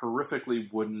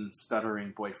horrifically wooden,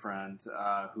 stuttering boyfriend,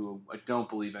 who I don't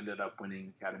believe ended up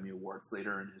winning Academy Awards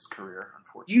later in his career,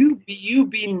 unfortunately. You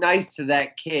be nice to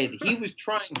that kid. He was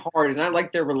trying hard, and I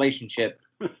like their relationship.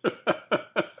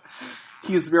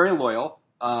 He's very loyal,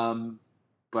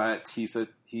 but he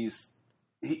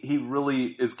really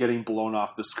is getting blown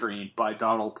off the screen by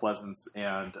Donald Pleasance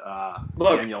and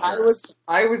Danielle Harris.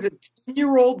 I was a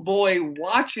 10-year-old boy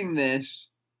watching this,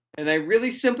 and I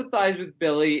really sympathize with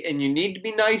Billy, and you need to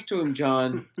be nice to him,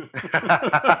 John.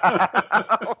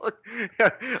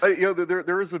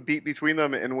 There is a beat between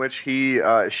them in which she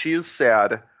is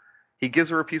sad. He gives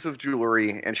her a piece of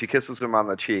jewelry, and she kisses him on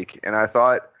the cheek. And I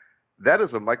thought, that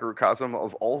is a microcosm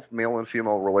of all male and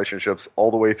female relationships all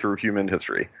the way through human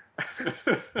history.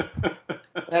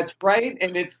 That's right,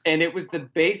 and it was the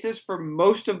basis for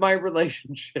most of my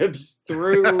relationships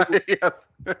through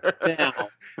now.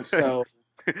 So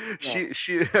she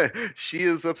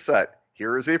is upset.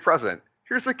 Here is a present.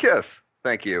 Here's a kiss.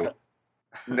 Thank you.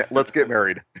 Let's get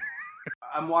married.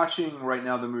 I'm watching right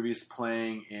now, the movie's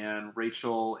playing, and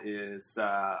Rachel is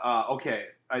okay.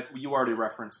 You already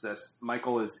referenced this.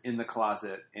 Michael is in the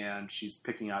closet, and she's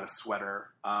picking out a sweater.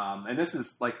 And this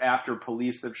is like after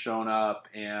police have shown up,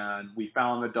 and we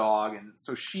found the dog, and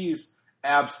so she's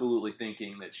absolutely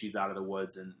thinking that she's out of the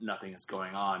woods and nothing is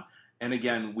going on. And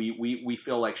again, we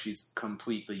feel like she's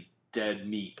completely dead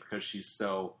meat because she's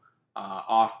so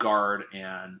off guard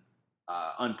and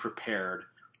unprepared.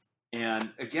 And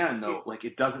again, though, like,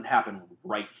 it doesn't happen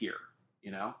right here.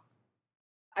 You know.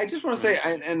 I just want to say,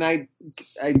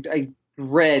 I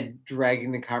dread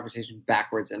dragging the conversation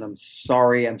backwards, and I'm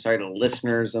sorry. I'm sorry to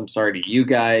listeners. I'm sorry to you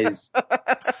guys.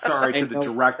 Sorry to the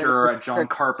director, John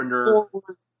Carpenter.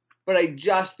 But I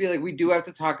just feel like we do have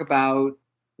to talk about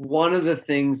one of the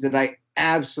things that I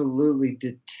absolutely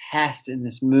detest in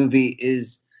this movie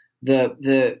is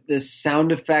the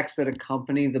sound effects that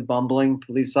accompany the bumbling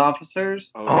police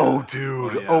officers. Oh,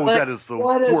 dude. Oh, yeah. That is the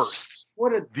worst.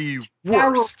 What a the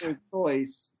terrible worst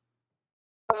choice.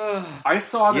 I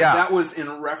saw that was in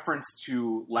reference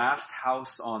to Last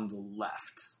House on the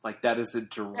Left. Like, that is a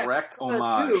direct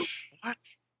homage. What?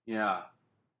 Yeah.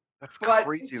 That's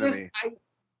crazy to me.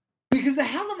 Because the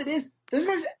hell of it is, those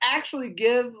guys actually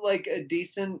give like a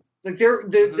decent, like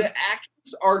the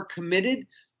actors are committed.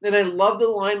 And I love the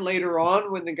line later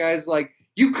on when the guy's like,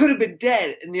 "You could have been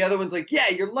dead," and the other one's like, "Yeah,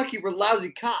 you're lucky we're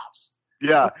lousy cops."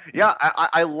 Yeah.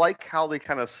 I like how they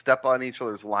kind of step on each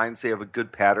other's lines. They have a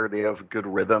good pattern. They have a good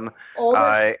rhythm.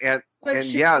 And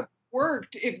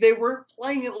worked if they weren't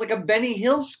playing it like a Benny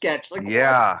Hill sketch. Like,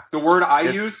 yeah, the word I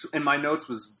used in my notes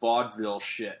was vaudeville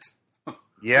shit.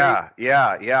 Yeah.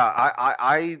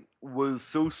 I was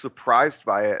so surprised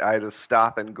by it. I had to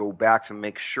stop and go back to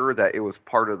make sure that it was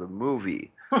part of the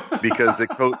movie because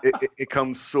it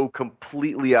comes so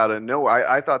completely out of nowhere.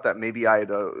 I thought that maybe I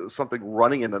had something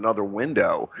running in another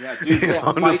window. Yeah, dude.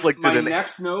 My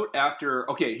next note after.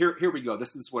 Okay, here we go.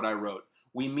 This is what I wrote.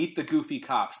 We meet the goofy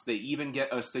cops. They even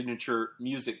get a signature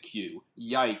music cue.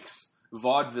 Yikes!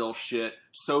 Vaudeville shit.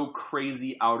 So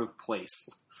crazy out of place.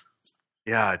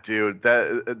 Yeah, dude,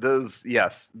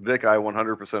 yes, Vic, I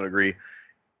 100% agree.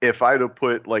 If I'd have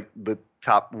put like the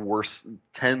top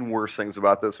 10 worst things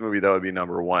about this movie, that would be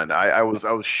number one. I was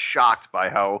shocked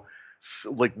by how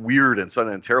like weird and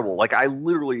sudden and terrible. Like I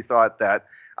literally thought that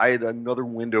I had another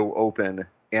window open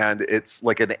and it's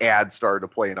like an ad started to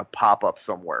play in a pop-up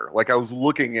somewhere. Like I was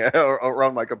looking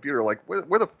around my computer like,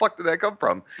 where the fuck did that come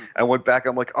from? I went back,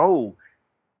 I'm like, oh,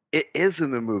 it is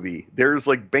in the movie. There's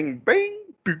like bang, bang,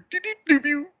 I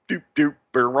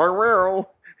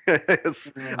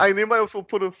mean, they might also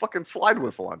put a fucking slide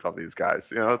whistle on top of these guys.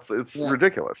 You know, it's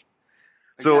ridiculous.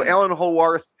 So, Alan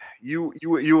Howarth, you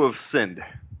have sinned.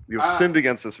 You have sinned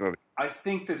against this movie. I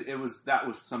think that that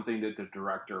was something that the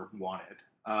director wanted.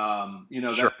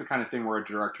 That's the kind of thing where a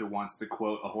director wants to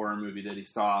quote a horror movie that he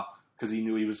saw because he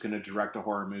knew he was going to direct a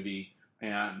horror movie,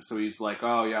 and so he's like,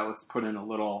 "Oh yeah, let's put in a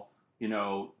little."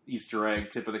 Easter egg,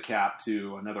 tip of the cap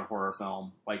to another horror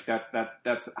film. Like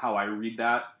that's how I read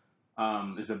that.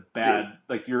 Is a bad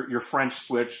like your French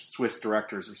Swiss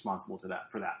director is responsible for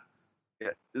that.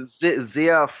 Yeah. They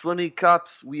are funny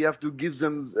cops. We have to give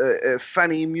them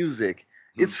funny music.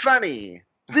 It's funny.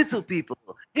 Little people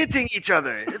hitting each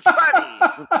other. It's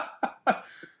funny.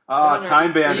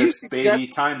 Time Bandits, baby.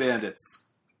 Time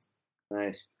Bandits.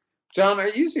 Nice. John, are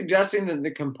you suggesting that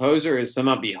the composer is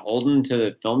somehow beholden to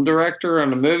the film director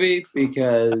on a movie?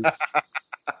 Because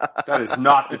that is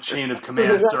not the chain of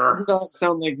command, sir. That does not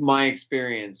sound like my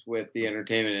experience with the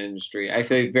entertainment industry. I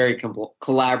feel very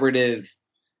collaborative.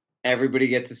 Everybody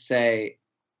gets a say.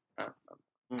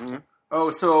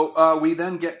 Oh, so we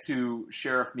then get to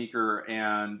Sheriff Meeker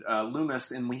and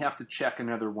Loomis, and we have to check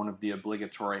another one of the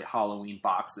obligatory Halloween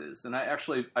boxes. And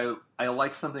I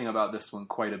like something about this one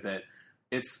quite a bit.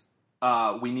 It's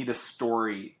we need a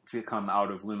story to come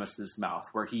out of Loomis's mouth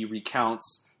where he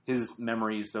recounts his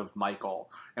memories of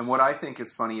Michael. And what I think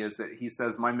is funny is that he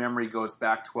says, my memory goes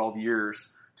back 12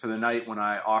 years to the night when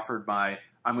I offered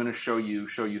I'm going to show you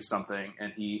something.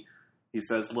 And he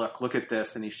says, look at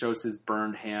this. And he shows his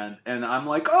burned hand. And I'm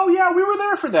like, oh yeah, we were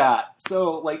there for that.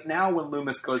 So like now when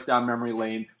Loomis goes down memory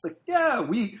lane, it's like, yeah,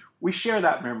 we share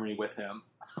that memory with him.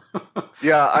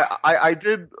 Yeah, I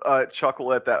did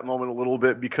chuckle at that moment a little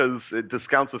bit because it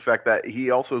discounts the fact that he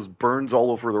also has burns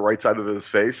all over the right side of his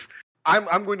face.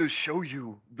 I'm going to show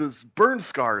you those burn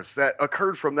scars that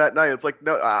occurred from that night. It's like,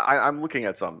 no, I'm looking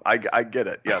at some. I get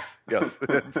it. Yes.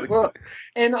 Like, well,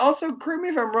 and also, correct me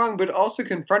if I'm wrong, but also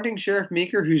confronting Sheriff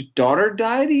Meeker, whose daughter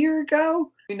died a year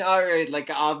ago. I mean, all right,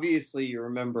 like obviously you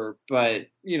remember, but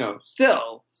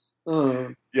still.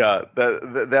 Yeah,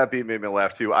 that beat made me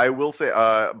laugh too. I will say,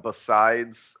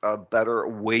 besides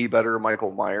way better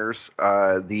Michael Myers,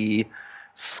 the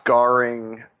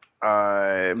scarring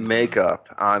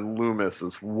makeup on Loomis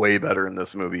is way better in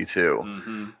this movie too.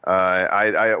 Mm-hmm.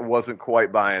 I wasn't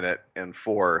quite buying it in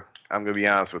 4. I'm gonna be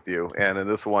honest with you, and in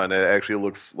this one, it actually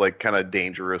looks like kind of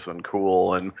dangerous and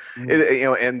cool, and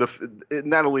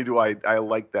not only do I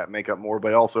like that makeup more,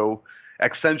 but also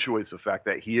accentuates the fact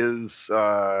that he is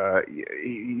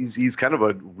he's kind of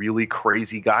a really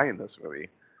crazy guy in this movie.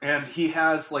 And he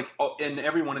has, like, in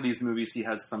every one of these movies, he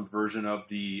has some version of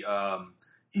the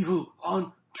evil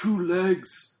on two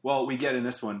legs. Well, we get in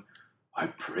this one, I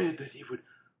prayed that he would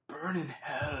burn in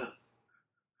hell.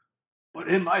 But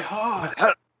in my heart,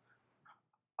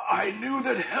 I knew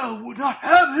that hell would not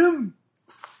have him.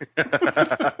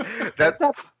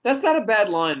 That's not a bad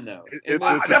line, though.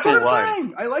 That's what I'm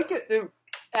saying. I like it.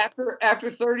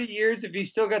 After 30 years, if you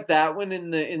still got that one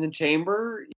in the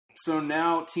chamber. So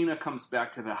now Tina comes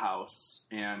back to the house,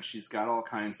 and she's got all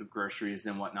kinds of groceries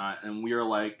and whatnot, and we are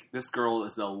like, this girl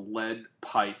is a lead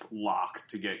pipe lock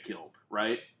to get killed,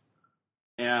 right?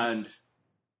 And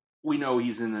we know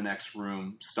he's in the next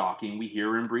room stalking. We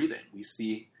hear him breathing. We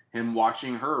see him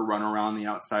watching her run around the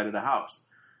outside of the house.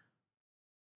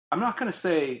 I'm not going to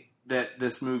say that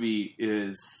this movie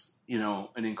is,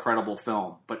 an incredible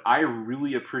film, but I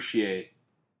really appreciate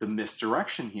the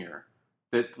misdirection here.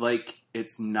 That,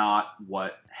 it's not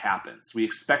what happens. We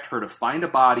expect her to find a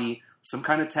body, some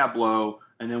kind of tableau,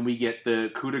 and then we get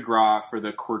the coup de grace for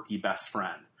the quirky best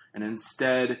friend. And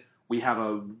instead, we have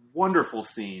a wonderful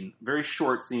scene, very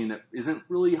short scene that isn't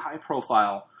really high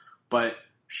profile, but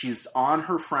she's on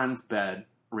her friend's bed,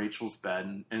 Rachel's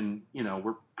bed, and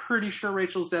we're pretty sure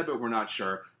Rachel's dead, but we're not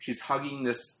sure. She's hugging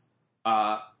this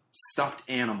stuffed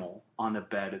animal on the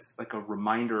bed. It's like a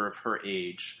reminder of her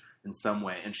age in some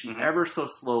way, and she ever so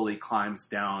slowly climbs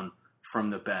down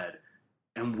from the bed,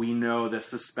 and we know the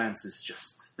suspense is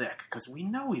just thick, because we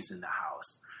know he's in the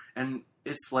house, and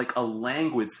it's like a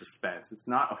languid suspense. It's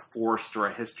not a forced or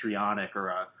a histrionic or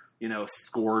a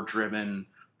score-driven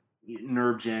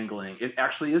nerve-jangling. It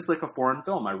actually is like a foreign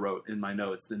film, I wrote in my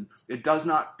notes, and it does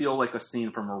not feel like a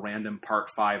scene from a random Part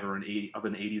 5 of an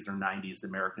 80s or 90s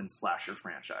American slasher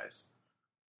franchise.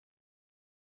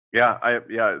 Yeah,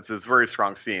 it's a very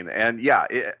strong scene, and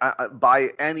by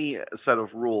any set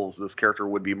of rules, this character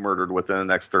would be murdered within the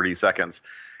next 30 seconds.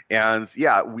 And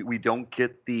we don't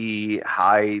get the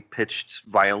high-pitched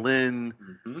violin.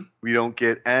 Mm-hmm. We don't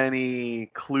get any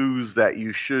clues that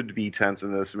you should be tense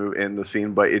in this in the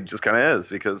scene, but it just kind of is,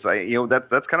 because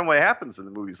that's kind of what happens in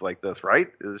the movies like this, right?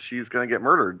 Is she's going to get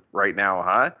murdered right now,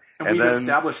 huh? And we've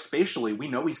established spatially, we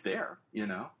know he's there,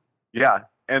 Yeah.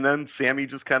 And then Sammy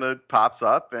just kind of pops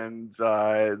up, and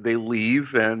they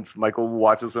leave, and Michael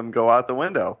watches them go out the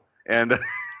window. And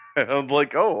I'm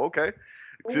like, oh, okay.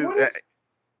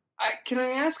 Can I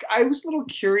ask? I was a little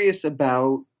curious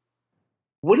about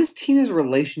what is Tina's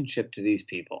relationship to these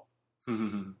people?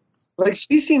 Like,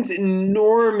 she seems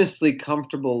enormously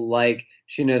comfortable. Like,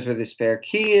 she knows where the spare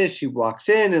key is. She walks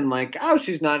in and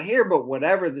she's not here, but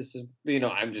whatever. This is,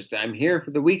 I'm here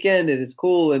for the weekend and it's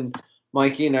cool. And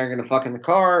Mikey and I are going to fuck in the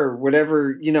car or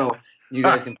whatever, you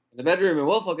guys can fuck in the bedroom and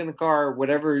we'll fuck in the car or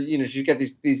whatever, she's got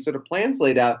these sort of plans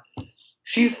laid out.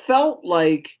 She felt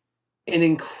like an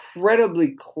incredibly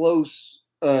close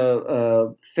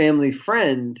family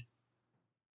friend,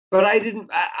 but I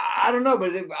don't know,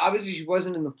 but obviously she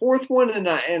wasn't in the fourth one, and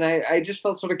I just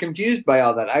felt sort of confused by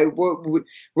all that.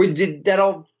 Did that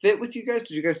all fit with you guys?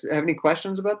 Did you guys have any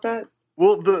questions about that?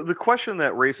 Well, the question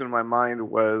that raced in my mind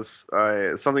was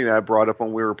something that I brought up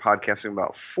when we were podcasting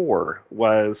about 4,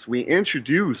 was we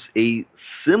introduce a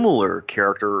similar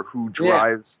character who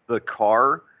drives the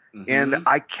car. Mm-hmm. And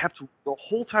I kept the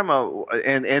whole time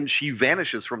and she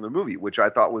vanishes from the movie, which I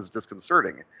thought was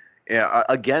disconcerting.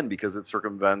 Again, because it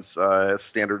circumvents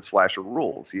standard slasher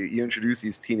rules. You introduce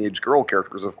these teenage girl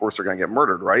characters, of course they're going to get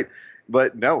murdered, right?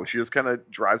 But no, she just kind of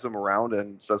drives them around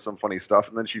and says some funny stuff,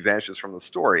 and then she vanishes from the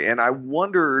story. And I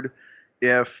wondered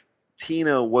if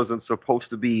Tina wasn't supposed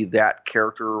to be that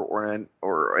character, or an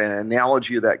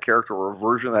analogy of that character, or a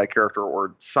version of that character,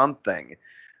 or something.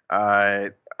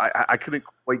 I couldn't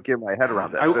quite get my head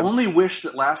around that. I only wish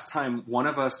that last time one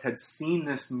of us had seen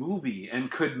this movie and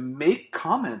could make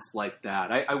comments like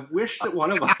that. I wish that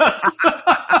one of us...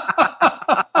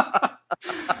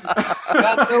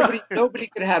 Well, nobody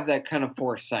could have that kind of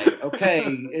foresight, okay?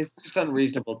 It's just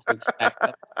unreasonable to expect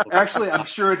that. Actually, I'm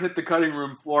sure it hit the cutting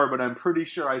room floor, but I'm pretty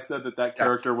sure I said that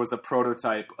character was a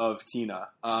prototype of Tina.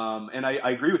 And I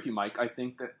agree with you, Mike. I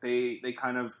think that they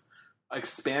kind of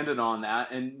expanded on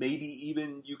that, and maybe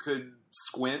even you could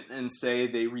squint and say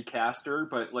they recast her,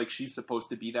 but she's supposed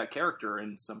to be that character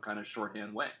in some kind of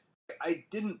shorthand way. I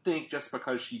didn't think just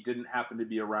because she didn't happen to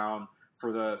be around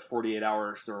for the 48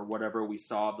 hours or whatever we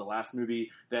saw of the last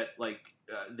movie that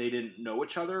they didn't know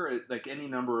each other. Any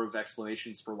number of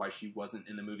explanations for why she wasn't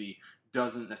in the movie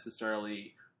doesn't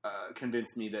necessarily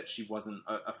convince me that she wasn't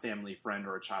a family friend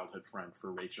or a childhood friend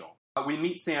for Rachel. We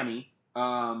meet Sammy,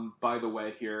 by the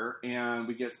way, here, and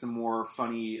we get some more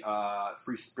funny,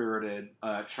 free-spirited,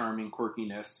 charming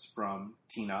quirkiness from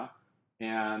Tina.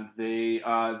 and they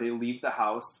leave the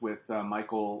house with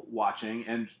Michael watching,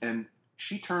 and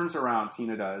she turns around.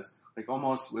 Tina does, like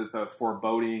almost with a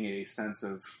foreboding, a sense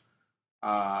of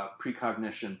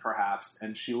precognition, perhaps,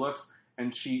 and she looks.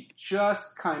 And she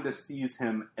just kind of sees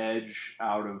him edge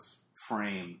out of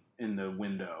frame in the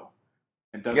window.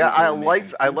 And doesn't I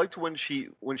liked when she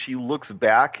looks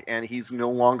back and he's no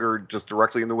longer just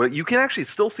directly in the window. You can actually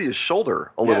still see his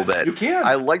shoulder a little bit. You can.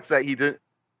 I liked that he didn't.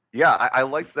 Yeah, I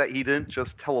liked that he didn't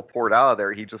just teleport out of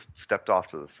there. He just stepped off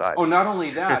to the side. Oh, not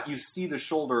only that, you see the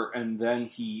shoulder, and then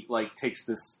he like takes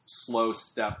this slow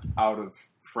step out of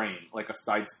frame, like a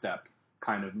sidestep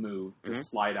kind of move to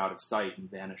slide out of sight and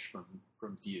vanish from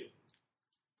view.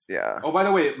 Yeah. Oh, by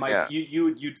the way, Mike,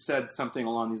 you'd said something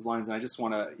along these lines, and I just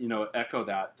want to echo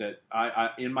that I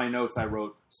in my notes I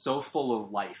wrote, so full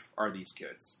of life are these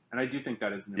kids, and I do think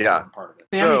that is an important part of it.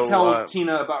 Sammy tells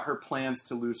Tina about her plans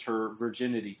to lose her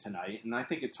virginity tonight, and I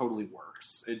think it totally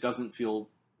works. It doesn't feel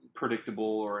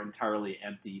predictable or entirely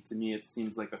empty. To me, it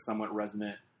seems like a somewhat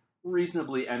resonant,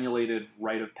 reasonably emulated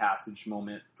rite of passage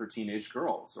moment for teenage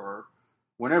girls, or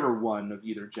whenever one of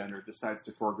either gender decides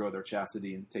to forego their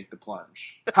chastity and take the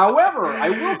plunge. However, I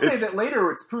will say that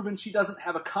later it's proven she doesn't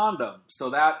have a condom,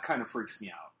 so that kind of freaks me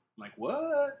out. I'm like,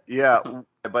 what? Yeah,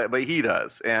 but he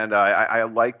does, and I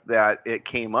like that it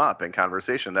came up in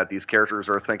conversation that these characters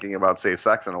are thinking about safe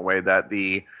sex in a way that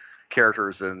the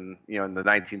characters in the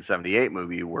 1978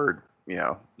 movie were.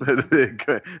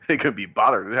 They couldn't be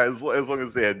bothered. As long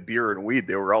as they had beer and weed,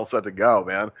 they were all set to go,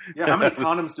 man. Yeah, how many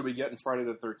condoms do we get in Friday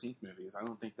the 13th movies? I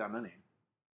don't think that many.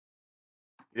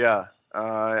 Yeah,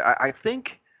 I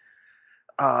think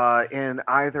in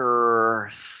either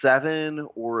 7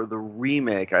 or the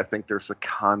remake, I think there's a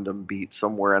condom beat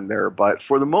somewhere in there. But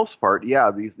for the most part,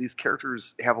 yeah, these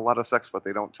characters have a lot of sex, but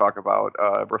they don't talk about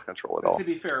birth control at all. To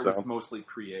be fair, it was mostly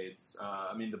pre-AIDS.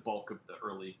 The bulk of the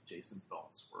early Jason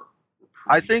films were.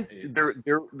 I think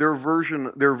their version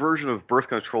of birth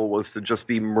control was to just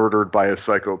be murdered by a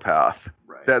psychopath.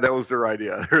 Right. That was their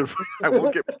idea. I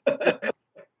won't get.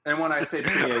 And when I say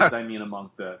pre-AIDS, I mean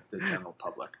among the general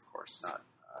public, of course, not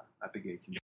the gay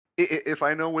community. If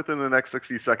I know within the next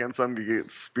 60 seconds I'm going to get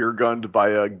spear gunned by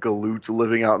a galoot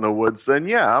living out in the woods, then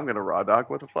yeah, I'm going to raw dog.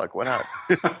 What the fuck? Why not?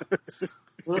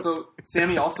 So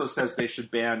Sammy also says they should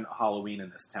ban Halloween in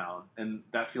this town, and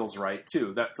that feels right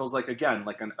too. That feels like, again,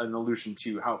 like an allusion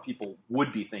to how people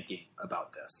would be thinking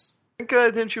about this. I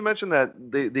think, didn't you mention that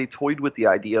they toyed with the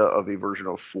idea of a version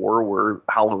of 4 where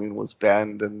Halloween was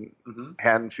banned in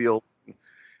Haddonfield?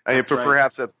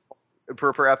 Perhaps that's a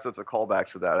callback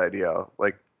to that idea.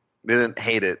 Like, they didn't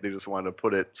hate it; they just wanted to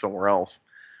put it somewhere else.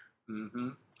 Mm-hmm.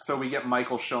 So we get Mike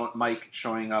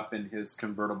showing up in his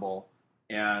convertible,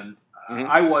 and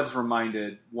I was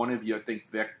reminded. One of you, I think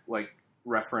Vic,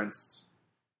 referenced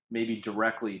maybe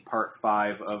directly part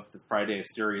 5 of the Friday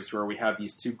series, where we have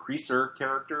these 2 greaser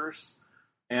characters,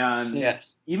 and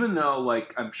even though,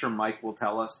 I'm sure Mike will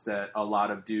tell us that a lot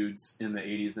of dudes in the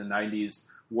 80s and 90s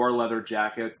wore leather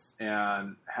jackets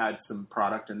and had some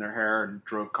product in their hair and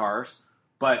drove cars.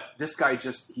 But this guy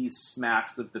he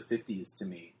smacks of the 50s to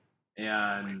me.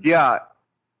 And yeah,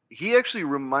 he actually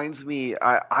reminds me,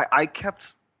 I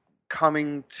kept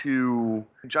coming to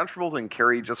John Travolta and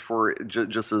Carrie just as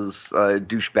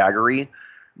douchebaggery,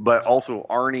 but also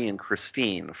Arnie and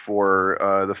Christine for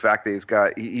the fact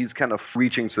that he's kind of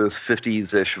reaching to this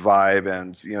 50s-ish vibe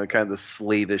and, kind of the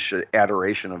slavish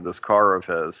adoration of this car of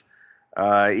his.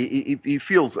 He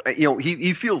feels,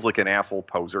 he feels like an asshole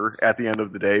poser at the end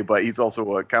of the day, but he's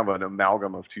also a kind of an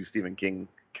amalgam of 2 Stephen King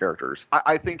characters.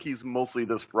 I think he's mostly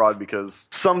this broad because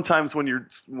sometimes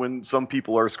when some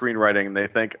people are screenwriting, they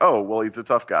think, oh, well, he's a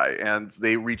tough guy, and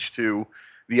they reach to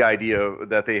the idea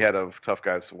that they had of tough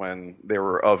guys when they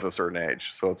were of a certain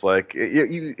age. So it's like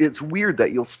it's weird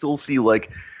that you'll still see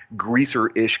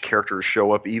greaser-ish characters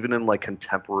show up even in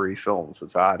contemporary films.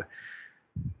 It's odd.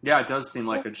 Yeah, it does seem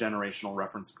like a generational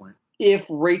reference point. If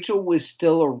Rachel was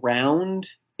still around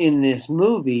in this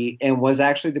movie and was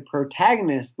actually the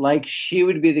protagonist, she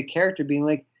would be the character being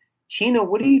like, Tina,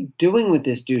 what are you doing with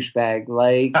this douchebag?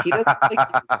 He doesn't like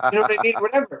you. You know what I mean?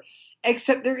 Whatever.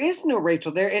 Except there is no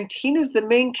Rachel there, and Tina's the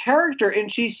main character,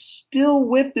 and she's still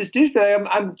with this douchebag.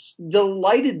 I'm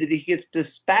delighted that he gets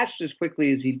dispatched as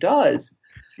quickly as he does.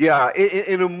 Yeah,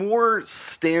 in a more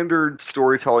standard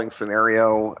storytelling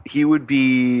scenario, he would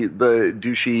be the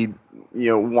douchey,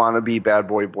 wannabe bad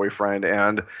boy boyfriend,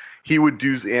 and she would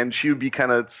be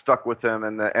kind of stuck with him.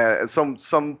 And at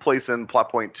some place in plot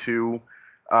point 2,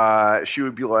 she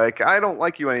would be like, "I don't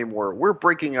like you anymore. We're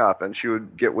breaking up," and she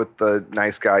would get with the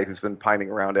nice guy who's been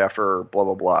pining around after her, blah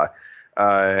blah blah.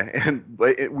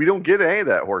 But we don't get any of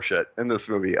that horseshit in this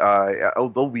movie.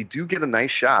 Although we do get a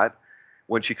nice shot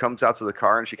when she comes out to the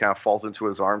car and she kind of falls into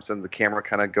his arms and the camera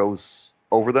kind of goes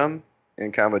over them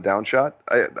in kind of a down shot.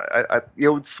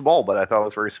 It's small, but I thought it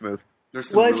was very smooth. There's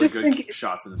some really good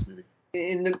shots in this movie.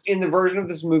 In the version of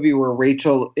this movie where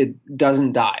Rachel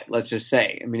doesn't die, let's just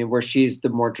say, I mean, where she's the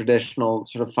more traditional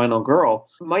sort of final girl,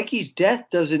 Mikey's death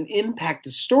doesn't impact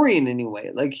the story in any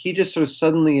way. Like, he just sort of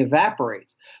suddenly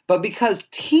evaporates. But because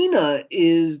Tina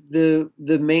is the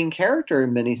main character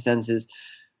in many senses,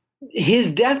 his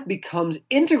death becomes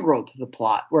integral to the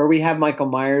plot, where we have Michael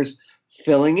Myers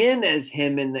filling in as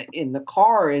him in the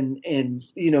car, and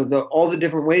all the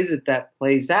different ways that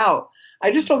plays out.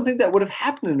 I just don't think that would have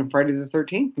happened in a Friday the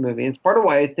 13th movie. It's part of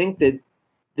why I think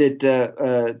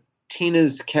that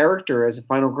Tina's character as a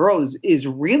final girl is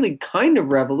really kind of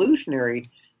revolutionary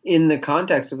in the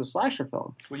context of a slasher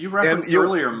film. Well, you referenced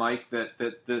earlier, Mike,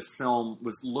 that this film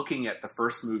was looking at the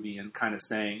first movie and kind of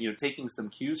saying, taking some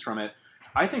cues from it.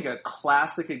 I think a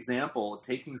classic example of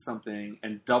taking something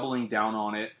and doubling down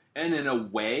on it, and in a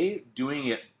way doing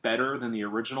it better than the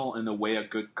original, in the way a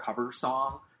good cover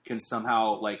song can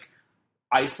somehow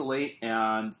isolate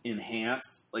and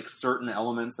enhance certain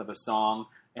elements of a song,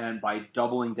 and by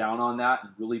doubling down on that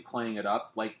and really playing it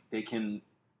up, you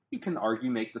can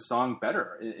argue make the song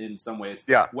better in some ways.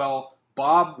 Yeah. Well,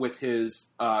 Bob with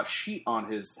his sheet on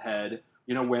his head,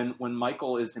 when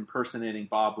Michael is impersonating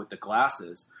Bob with the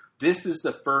glasses, this is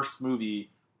the first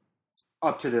movie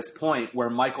up to this point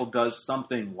where Michael does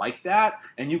something like that,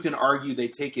 and you can argue they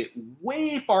take it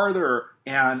way farther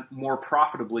and more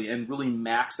profitably and really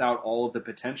max out all of the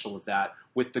potential of that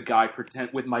with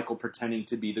with Michael pretending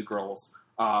to be the girl's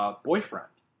boyfriend.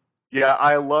 Yeah,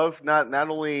 I love not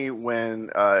only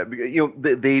when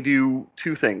they do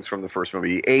two things from the first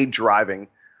movie. A, driving.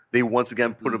 They once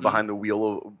again put it behind the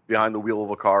wheel of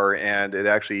a car, and it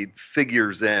actually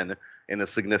figures in a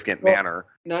significant manner.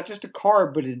 Not just a car,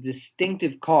 but a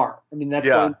distinctive car. I mean, that's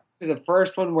going to the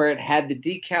first one where it had the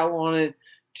decal on it,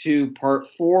 to part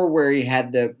 4 where he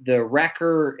had the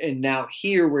wrecker, and now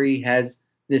here where he has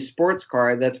this sports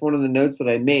car. That's one of the notes that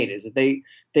I made, is that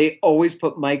they always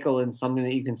put Michael in something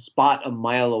that you can spot a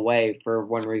mile away for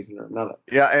one reason or another.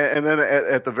 Yeah, and then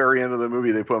at the very end of the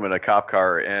movie, they put him in a cop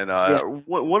car. And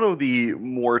one of the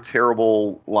more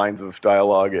terrible lines of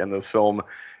dialogue in this film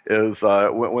is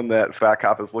when that fat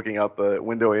cop is looking out the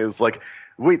window, and is like,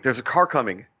 wait, there's a car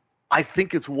coming. I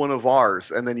think it's one of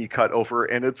ours. And then you cut over,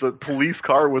 and it's a police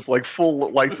car with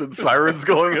full lights and sirens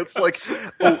going. It's like,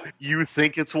 oh, you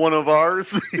think it's one of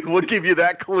ours? We'll give you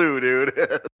that clue,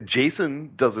 dude.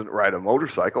 Jason doesn't ride a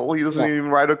motorcycle. He doesn't even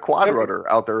ride a quad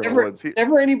rudder out there in the woods.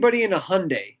 Never anybody in a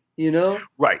Hyundai.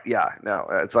 Right? Yeah. No,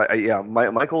 it's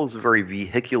Michael is a very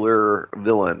vehicular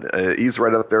villain. He's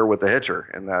right up there with the Hitcher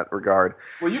in that regard.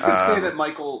 Well, you could say that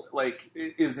Michael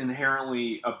is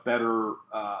inherently a better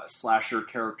slasher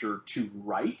character to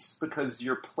write, because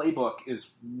your playbook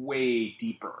is way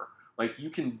deeper.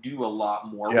 You can do a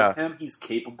lot more with him. He's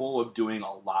capable of doing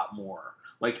a lot more.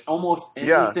 Almost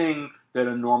anything that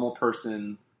a normal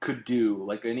person could do.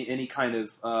 Any kind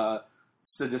of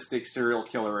sadistic serial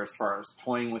killer, as far as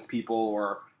toying with people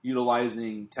or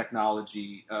utilizing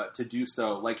technology to do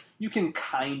so. You can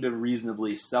kind of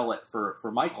reasonably sell it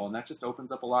for Michael, and that just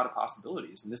opens up a lot of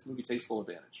possibilities, and this movie takes full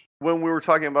advantage. When we were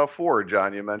talking about Ford,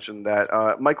 John, you mentioned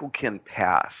that Michael can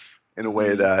pass in a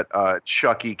way that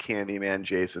Chucky, Candyman,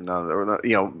 Jason,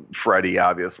 Freddy,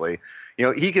 obviously.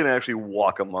 He can actually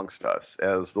walk amongst us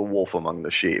as the wolf among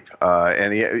the sheep.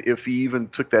 And if he even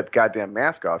took that goddamn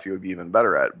mask off, he would be even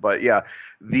better at it. But yeah,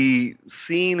 the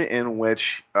scene in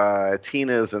which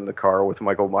Tina is in the car with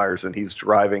Michael Myers and he's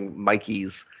driving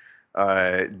Mikey's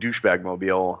douchebag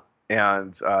mobile,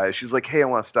 and she's like, hey, I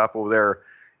want to stop over there.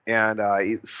 And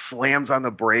he slams on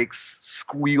the brakes,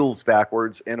 squeals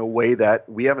backwards in a way that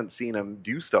we haven't seen him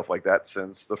do stuff like that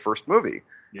since the first movie.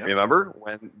 Yep. Remember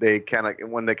when they kind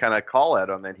of call at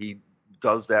him, and he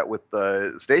does that with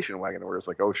the station wagon, where it's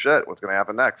like, oh shit, what's going to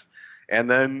happen next? And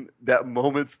then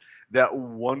that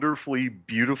wonderfully,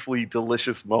 beautifully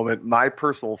delicious moment, my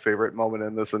personal favorite moment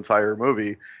in this entire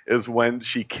movie, is when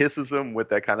she kisses him with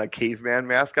that kind of caveman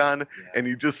mask on, and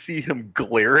you just see him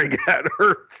glaring at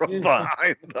her from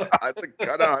behind the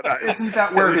cutout. Isn't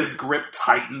that where his grip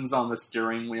tightens on the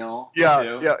steering wheel? Yeah,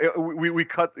 too? yeah. We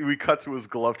cut to his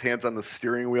gloved hands on the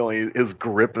steering wheel, and his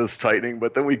grip is tightening.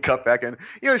 But then we cut back, and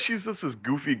she's just this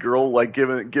goofy girl,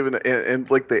 given and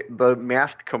the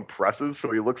mask compresses,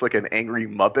 so he looks like an angry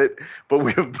Muppet. but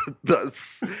we have the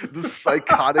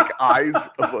psychotic eyes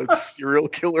of a serial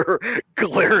killer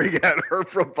glaring at her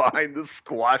from behind this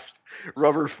squashed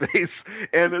rubber face,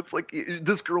 and it's like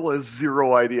this girl has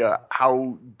zero idea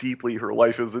how deeply her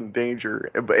life is in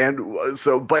danger, but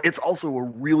it's also a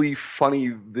really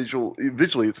funny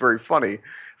visually it's very funny.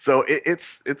 So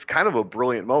it's kind of a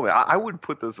brilliant moment. I would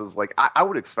put this as like I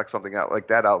would expect something out like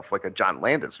that out of like a John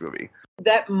Landis movie.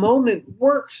 That moment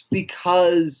works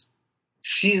because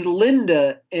she's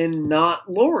Linda and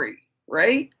not Laurie,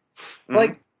 right? Mm-hmm.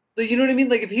 Like, you know what I mean?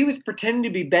 Like if he was pretending to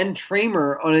be Ben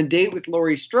Tramer on a date with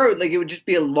Laurie Strode, like it would just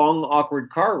be a long, awkward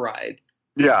car ride.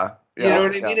 Yeah. You know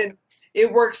what I mean? And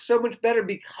it works so much better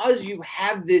because you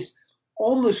have this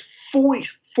almost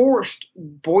forced,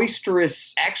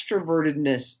 boisterous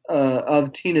extrovertedness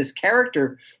of Tina's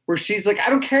character, where she's like, I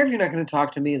don't care if you're not going to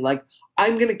talk to me. Like,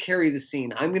 I'm going to carry the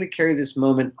scene. I'm going to carry this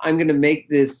moment. I'm going to make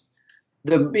this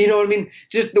you know what I mean?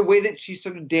 Just the way that she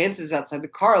sort of dances outside the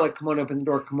car, like, come on, open the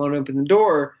door, come on, open the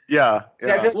door. Yeah.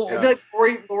 I feel like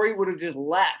Laurie would have just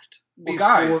left. Well,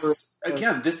 guys,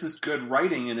 again, this is good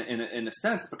writing in a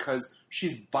sense because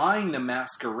she's buying the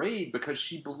masquerade because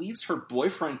she believes her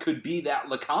boyfriend could be that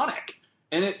laconic.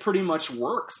 And it pretty much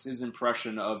works, his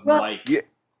impression of Mike.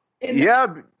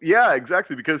 Yeah,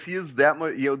 exactly. Because he is that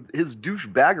much, his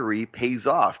douchebaggery pays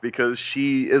off because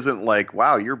she isn't like,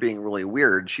 wow, you're being really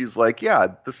weird. She's like, yeah,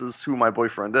 this is who my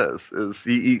boyfriend is.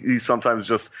 He sometimes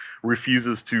just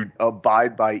refuses to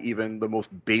abide by even the most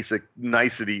basic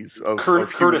niceties of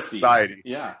human society.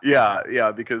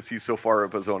 Yeah, because he's so far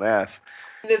up his own ass.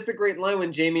 There's the great line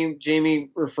when Jamie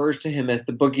refers to him as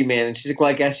the boogeyman, and she's like, well,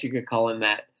 I guess you could call him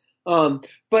that.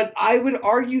 But I would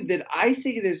argue that I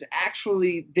think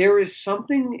there is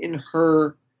something in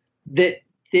her that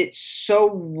so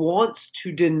wants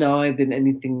to deny that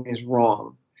anything is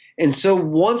wrong, and so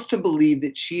wants to believe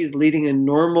that she is leading a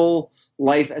normal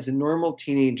life as a normal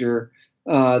teenager,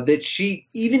 that she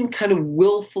even kind of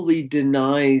willfully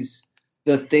denies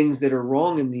the things that are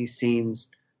wrong in these scenes.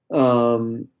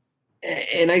 And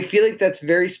I feel like that's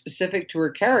very specific to her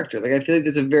character. Like, I feel like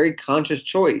that's a very conscious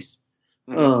choice.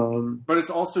 But it's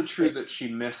also true that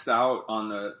she missed out on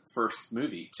the first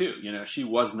movie too. She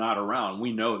was not around.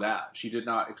 We know that. She did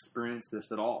not experience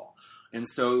this at all. And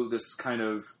so this kind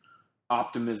of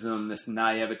optimism, this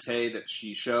naivete that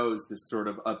she shows, this sort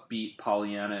of upbeat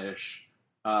Pollyanna-ish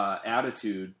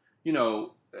attitude,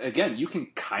 again, you can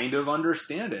kind of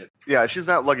understand it. Yeah, she's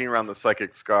not lugging around the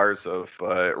psychic scars of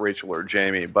Rachel or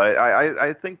Jamie. But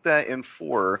I think that in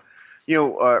 4...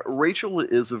 Rachel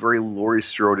is a very Laurie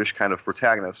Strode-ish kind of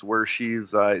protagonist, where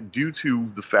she's, due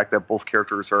to the fact that both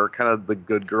characters are kind of the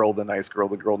good girl, the nice girl,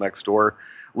 the girl next door,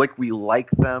 like, we like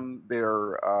them,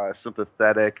 they're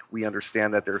sympathetic, we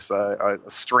understand that there's a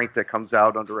strength that comes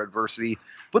out under adversity,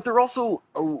 but they're also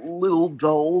a little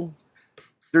dull.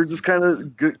 They're just kind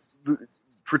of good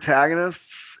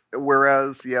protagonists,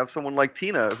 whereas you have someone like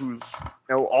Tina who's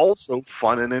also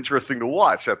fun and interesting to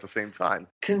watch at the same time.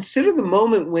 Consider the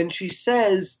moment when she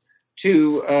says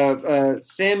to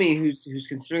Sammy, who's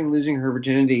considering losing her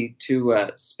virginity to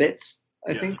Spitz,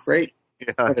 I think, right?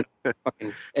 Yeah.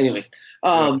 Anyways,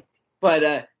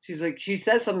 but she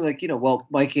says something like, well,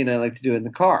 Mikey and I like to do it in the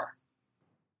car.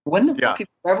 When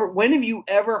have you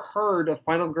ever heard a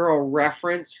Final Girl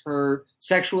reference her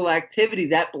sexual activity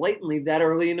that blatantly that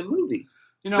early in a movie?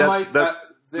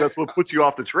 That's what puts you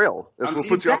off the trail. That's what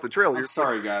puts you off the trail. I'm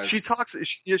sorry, guys. She talks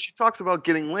about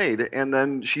getting laid, and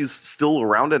then she's still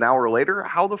around an hour later.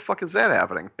 How the fuck is that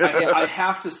happening? I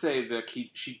have to say, Vic,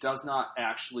 she does not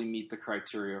actually meet the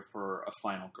criteria for a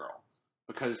Final Girl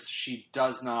because she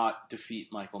does not defeat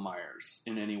Michael Myers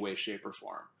in any way, shape, or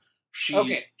form.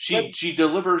 She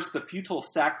delivers the futile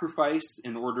sacrifice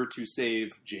in order to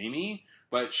save Jamie,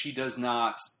 but she does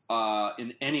not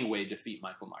in any way defeat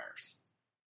Michael Myers.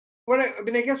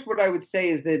 I guess what I would say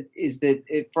is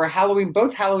that for Halloween,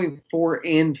 both Halloween 4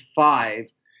 and 5,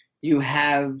 you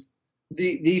have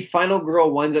the Final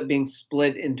Girl winds up being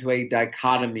split into a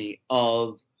dichotomy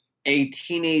of a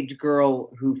teenage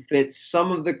girl who fits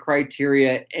some of the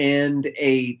criteria and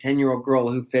a 10-year-old girl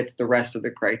who fits the rest of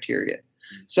the criteria.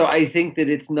 So I think that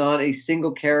it's not a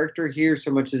single character here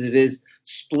so much as it is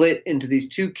split into these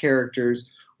two characters,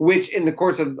 which in the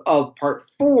course of part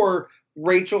 4,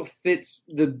 Rachel fits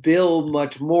the bill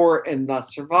much more and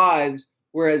thus survives.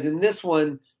 Whereas in this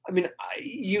one,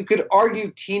 you could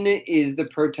argue Tina is the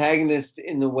protagonist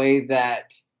in the way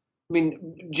that,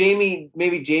 Jamie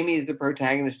is the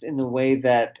protagonist in the way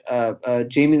that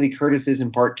Jamie Lee Curtis is in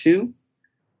part 2,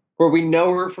 where we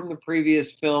know her from the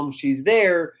previous film. She's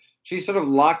there. She's sort of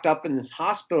locked up in this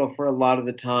hospital for a lot of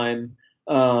the time.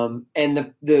 and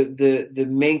the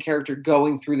main character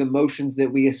going through the motions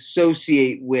that we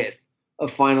associate with a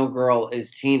final girl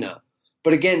is Tina.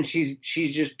 But again, she's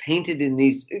just painted in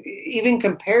these, even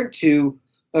compared to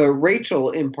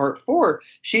Rachel in part 4.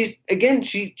 She's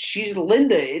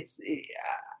Linda.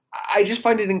 I just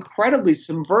find it incredibly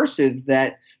subversive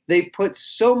that they put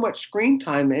so much screen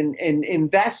time and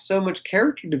invest so much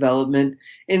character development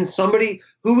in somebody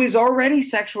who is already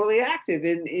sexually active,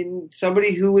 in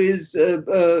somebody who is,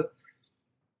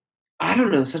 I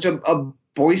don't know, such a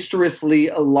boisterously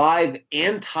alive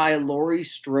anti-Laurie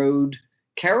Strode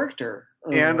character.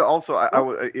 And also,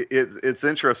 it's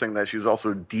interesting that she's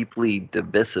also a deeply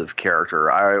divisive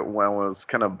character. When I was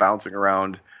kind of bouncing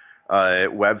around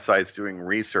websites doing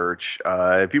research,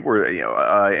 people were,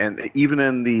 and even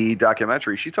in the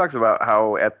documentary, she talks about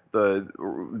how at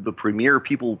the premiere,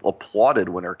 people applauded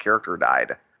when her character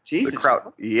died. Jesus. The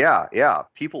crowd, yeah,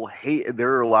 people hate.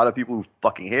 There are a lot of people who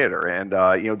fucking hate her, and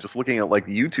just looking at like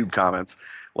the YouTube comments,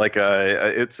 like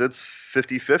it's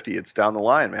 50-50. It's down the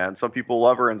line, man. Some people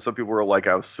love her, and some people were like,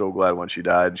 "I was so glad when she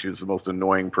died. She was the most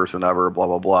annoying person ever." Blah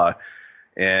blah blah.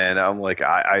 And I'm like,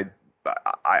 I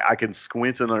can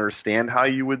squint and understand how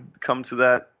you would come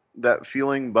to that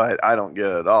feeling, but I don't get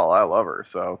it at all. I love her,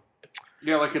 so.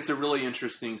 Yeah, like it's a really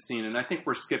interesting scene, and I think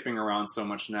we're skipping around so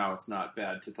much now. It's not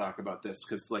bad to talk about this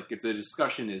because, like, if the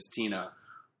discussion is Tina,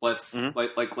 let's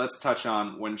let's touch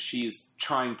on when she's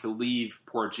trying to leave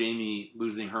poor Jamie,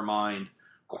 losing her mind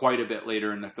quite a bit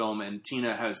later in the film, and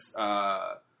Tina has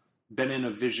been in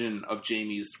a vision of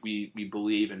Jamie's, we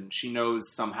believe, and she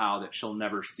knows somehow that she'll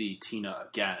never see Tina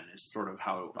again, is sort of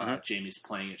how Jamie's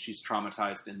playing it. She's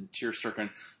traumatized and tear-stricken,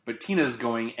 but Tina's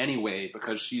going anyway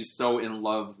because she's so in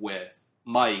love with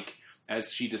Mike,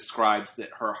 as she describes that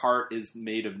her heart is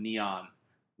made of neon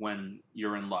when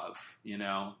you're in love,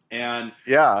 and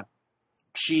yeah,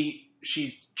 she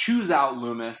chews out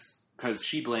Loomis because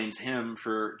she blames him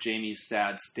for Jamie's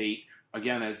sad state.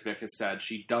 Again, as Vic has said,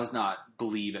 she does not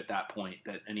believe at that point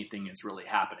that anything is really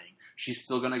happening. She's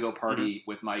still going to go party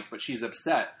with Mike, but she's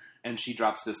upset, and she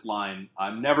drops this line,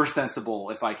 "I'm never sensible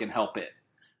if I can help it."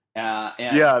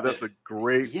 That's a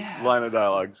great line of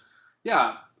dialogue.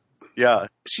 Yeah.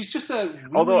 She's just a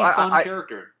really fun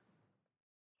character.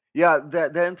 Yeah,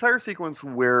 that entire sequence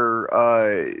where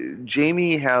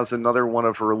Jamie has another one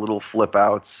of her little flip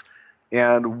outs,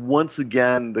 and once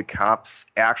again the cops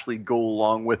actually go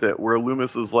along with it, where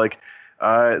Loomis is like,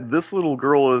 this little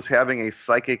girl is having a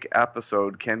psychic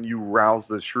episode, can you rouse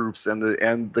the troops?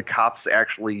 And the cops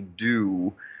actually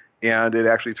do, and it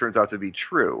actually turns out to be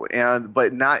true.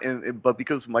 But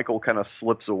because Michael kind of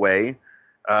slips away,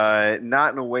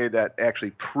 not in a way that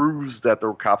actually proves that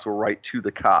the cops were right to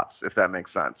the cops, if that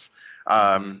makes sense.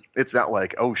 It's not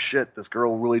like, oh shit, this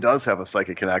girl really does have a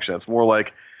psychic connection. It's more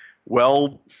like,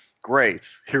 well, great,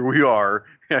 here we are.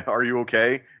 Are you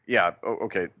okay? Yeah,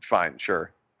 okay, fine,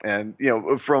 sure. And,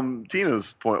 from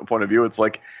Tina's point of view, it's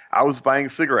like, I was buying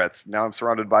cigarettes, now I'm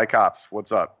surrounded by cops.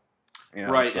 What's up?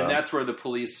 Right, and that's where the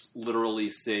police literally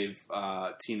save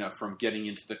Tina from getting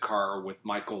into the car with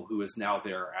Michael, who is now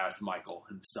there as Michael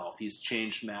himself. He's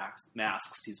changed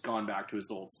masks, he's gone back to his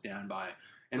old standby,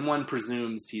 and one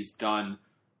presumes he's done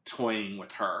toying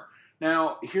with her.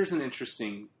 Now, here's an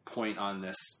interesting point on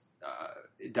this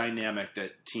dynamic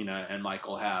that Tina and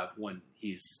Michael have when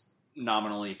he's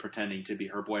nominally pretending to be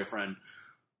her boyfriend.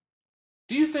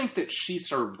 Do you think that she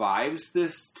survives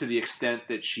this to the extent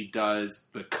that she does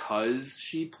because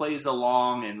she plays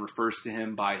along and refers to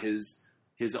him by his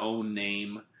own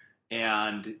name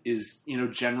and is,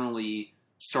 generally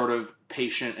sort of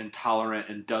patient and tolerant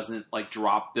and doesn't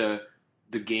drop the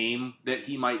game that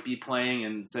he might be playing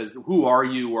and says, "Who are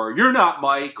you?" or "You're not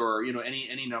Mike," or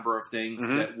any number of things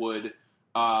that would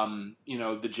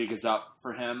the jig is up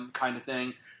for him kind of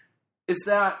thing. Is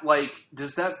that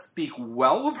does that speak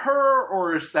well of her,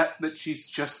 or is that she's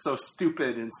just so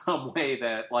stupid in some way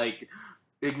that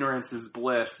ignorance is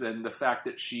bliss, and the fact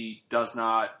that she does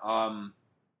not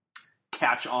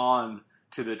catch on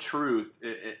to the truth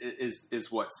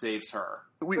is what saves her?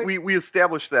 We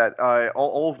established that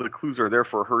all of the clues are there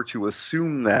for her to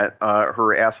assume that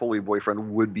her assholey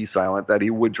boyfriend would be silent, that he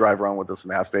would drive around with this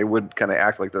mask, they would kind of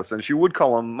act like this, and she would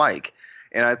call him Mike.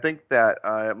 And I think that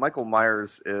Michael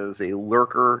Myers is a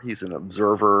lurker. He's an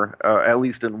observer, at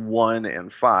least in 1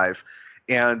 and 5.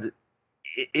 And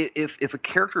if a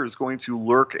character is going to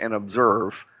lurk and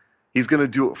observe, he's going to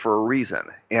do it for a reason.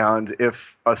 And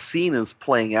if a scene is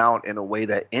playing out in a way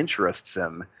that interests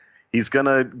him, he's going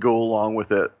to go along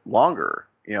with it longer.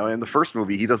 In the first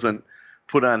movie, he doesn't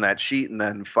put on that sheet and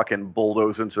then fucking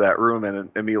bulldoze into that room and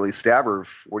immediately stab her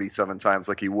 47 times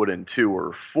like he would in 2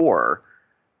 or 4.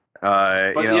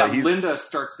 But you know, Linda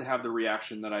starts to have the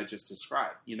reaction that I just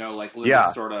described. You know, like Linda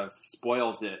sort of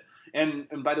spoils it. And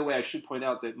by the way, I should point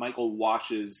out that Michael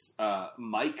watches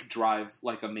Mike drive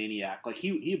like a maniac. Like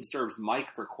he observes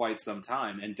Mike for quite some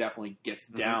time and definitely gets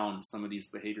down some of these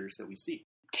behaviors that we see.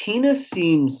 Tina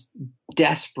seems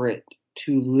desperate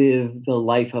to live the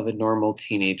life of a normal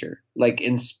teenager, like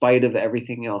in spite of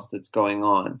everything else that's going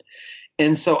on.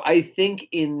 And so I think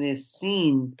in this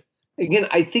scene, again,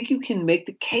 I think you can make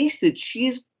the case that she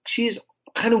is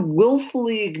kind of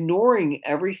willfully ignoring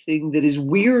everything that is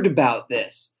weird about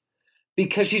this,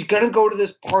 because she's going to go to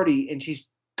this party and she's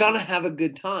going to have a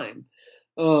good time.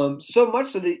 So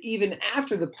much so that even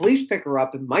after the police pick her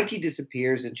up and Mikey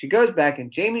disappears and she goes back and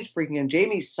Jamie's freaking out,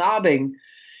 Jamie's sobbing.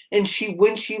 And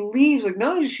when she leaves, like,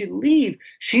 not only does she leave,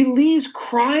 she leaves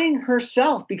crying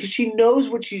herself because she knows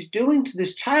what she's doing to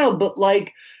this child. But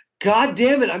like, God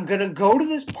damn it, I'm going to go to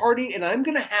this party and I'm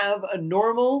going to have a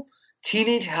normal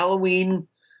teenage Halloween,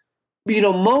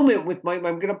 moment with I'm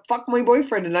going to fuck my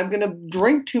boyfriend and I'm going to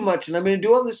drink too much and I'm going to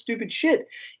do all this stupid shit.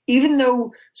 Even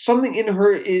though something in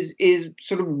her is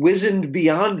sort of wizened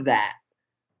beyond that.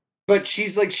 But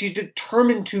she's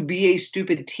determined to be a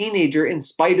stupid teenager in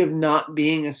spite of not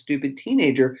being a stupid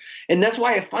teenager. And that's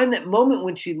why I find that moment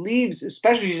when she leaves,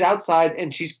 especially she's outside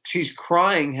and she's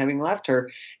crying having left her,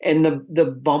 and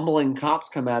the bumbling cops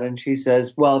come out and she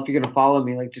says, well, if you're going to follow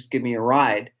me, like, just give me a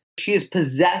ride. She is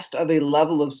possessed of a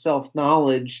level of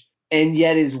self-knowledge and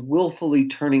yet is willfully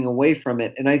turning away from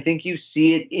it. And I think you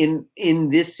see it in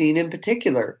this scene in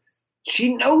particular.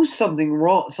 She knows something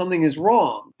is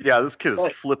wrong. Yeah, this kid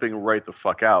is flipping right the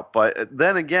fuck out. But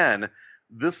then again,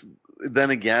 this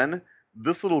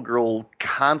little girl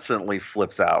constantly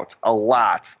flips out a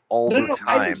lot, all the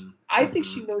time. I think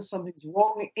she knows something's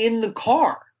wrong in the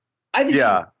car. I think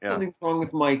something's wrong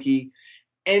with Mikey.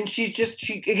 And she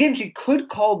could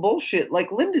call bullshit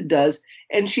like Linda does,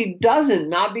 and she doesn't,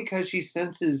 not because she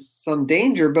senses some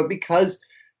danger, but because,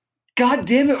 God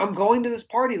damn it, I'm going to this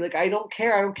party. Like, I don't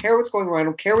care. I don't care what's going on. I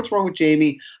don't care what's wrong with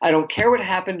Jamie. I don't care what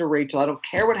happened to Rachel. I don't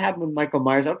care what happened with Michael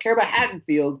Myers. I don't care about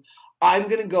Haddonfield. I'm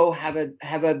going to go have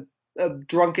a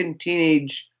drunken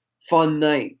teenage fun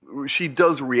night. She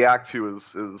does react to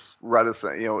his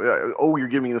reticent, you're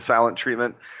giving me the silent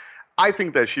treatment. I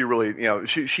think that she really,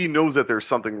 she knows that there's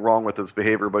something wrong with his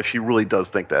behavior, but she really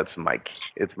does think that's Mike.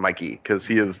 It's Mikey, because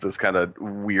he is this kind of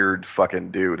weird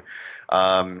fucking dude.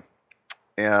 But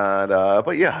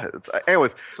yeah,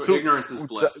 anyways. So ignorance is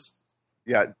bliss.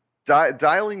 Yeah,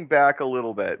 dialing back a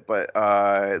little bit, but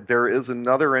there is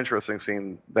another interesting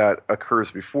scene that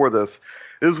occurs before this.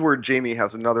 This is where Jamie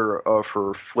has another of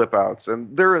her flip outs,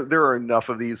 and there are enough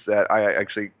of these that I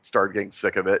actually started getting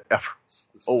sick of it after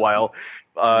a while.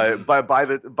 By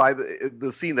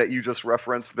the scene that you just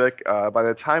referenced, Vic, by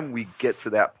the time we get to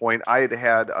that point, I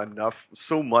had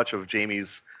so much of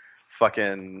Jamie's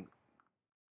fucking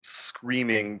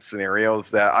screaming scenarios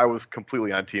that I was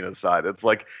completely on Tina's side. It's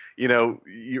like,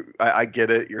 I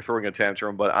get it, you're throwing a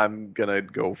tantrum, but I'm gonna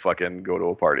go to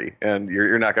a party, and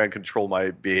you're not gonna control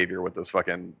my behavior with this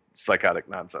fucking psychotic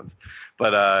nonsense.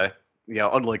 But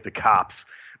unlike the cops.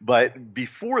 But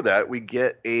before that, we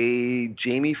get a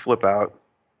Jamie flip out,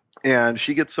 and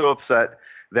she gets so upset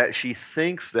that she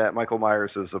thinks that Michael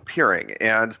Myers is appearing,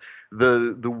 and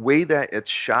the way that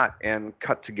it's shot and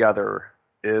cut together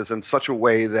is in such a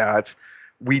way that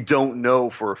we don't know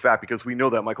for a fact, because we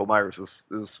know that Michael Myers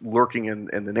is lurking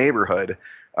in the neighborhood.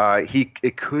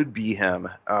 It could be him,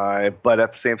 but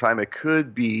at the same time, it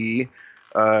could be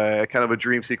kind of a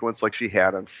dream sequence like she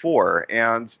had in 4.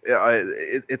 And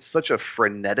it's such a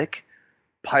frenetic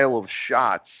pile of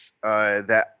shots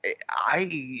that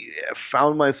I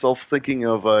found myself thinking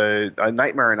of a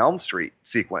Nightmare on Elm Street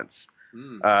sequence,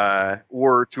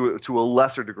 or to a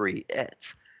lesser degree,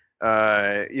 It.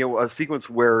 A sequence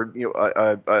where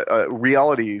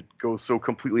reality goes so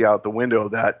completely out the window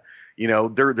that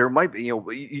there might be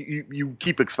you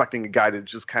keep expecting a guy to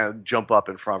just kind of jump up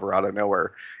in front of her out of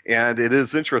nowhere, and it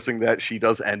is interesting that she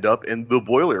does end up in the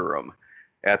boiler room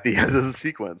at the end of the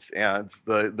sequence, and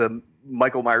the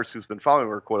Michael Myers who's been following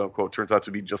her, quote unquote, turns out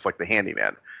to be just like the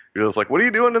handyman, who was like, "What are you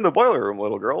doing in the boiler room,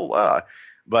 little girl?"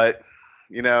 But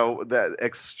that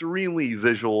extremely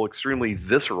visual, extremely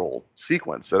visceral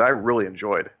sequence that I really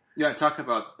enjoyed. Yeah, talk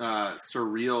about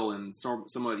surreal and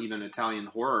somewhat even Italian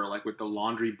horror, like with the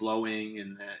laundry blowing,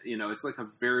 and it's like a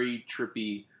very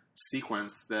trippy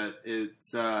sequence that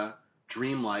it's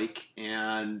dreamlike,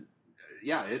 and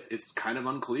it's kind of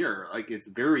unclear. Like, it's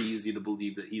very easy to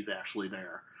believe that he's actually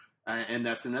there, and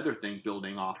that's another thing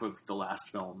building off of the last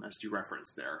film, as you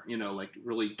referenced there. Like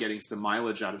really getting some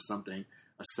mileage out of something,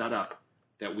 a setup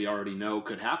that we already know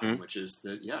could happen, which is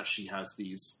that, she has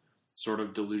these sort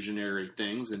of delusionary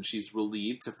things, and she's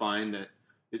relieved to find that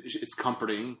it's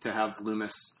comforting to have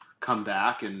Loomis come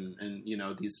back and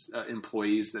these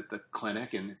employees at the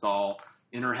clinic, and it's all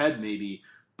in her head maybe.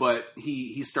 But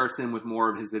he starts in with more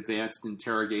of his advanced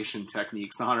interrogation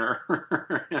techniques on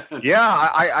her.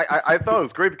 I thought it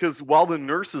was great because while the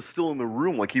nurse is still in the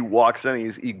room, like he walks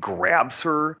in, he grabs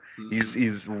her,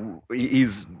 he's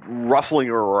rustling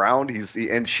her around,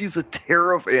 and she's a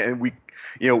and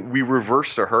we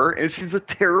reverse to her, and she's a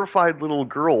terrified little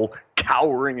girl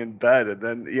cowering in bed, and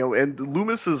then and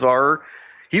Loomis he's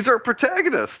our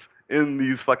protagonist in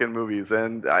these fucking movies,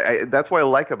 and that's what I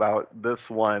like about this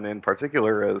one in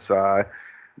particular is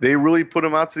they really put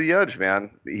him out to the edge, man.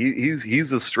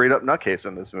 He's a straight up nutcase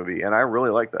in this movie, and I really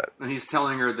like that. And he's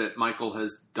telling her that Michael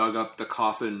has dug up the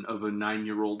coffin of a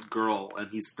 9-year-old girl, and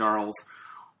he snarls,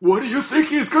 "What do you think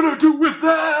he's gonna do with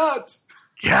that?"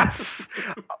 Yes,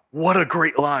 what a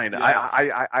great line. Yes.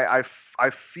 I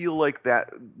feel like that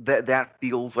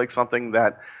feels like something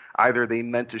that either they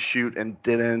meant to shoot and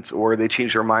didn't, or they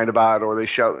changed their mind about, or they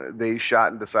shot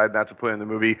and decided not to put it in the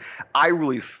movie. I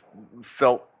really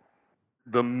felt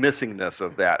the missingness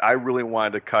of that. I really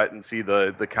wanted to cut and see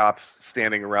the cops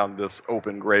standing around this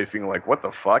open grave being like, what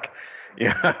the fuck?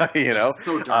 Yeah, It's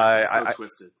so dark, it's so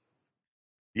twisted.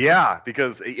 Yeah,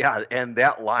 because, and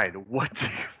that line, what do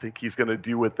you think he's going to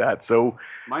do with that? So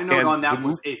my note on that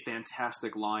was a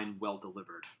fantastic line, well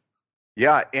delivered.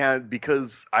 Yeah, and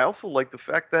because I also like the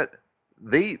fact that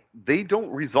they don't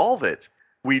resolve it.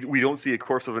 We don't see a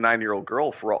corpse of a 9-year-old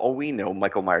girl. For all we know,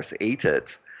 Michael Myers ate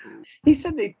it. He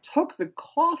said they took the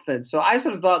coffin, so I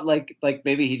sort of thought like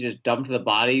maybe he just dumped the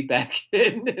body back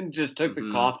in and just took the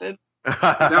coffin.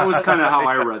 That was kind of how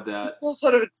I read that. It's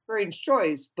sort of a strange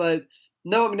choice, but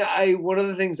no, I mean, one of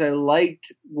the things I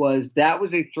liked was that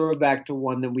was a throwback to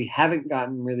one that we haven't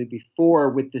gotten really before,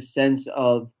 with the sense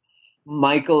of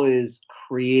Michael is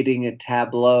creating a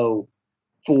tableau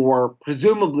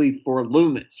presumably for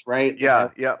Loomis, right? Yeah.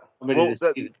 Well,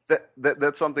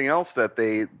 that's something else that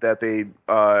they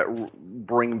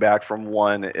bring back from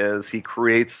one is he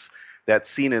creates that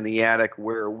scene in the attic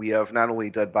where we have not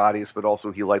only dead bodies, but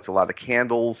also he lights a lot of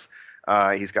candles.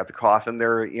 He's got the coffin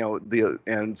there,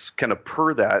 and kind of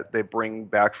per that they bring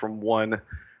back from one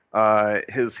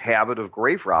his habit of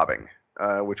grave robbing.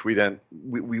 Which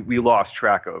we lost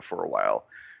track of for a while.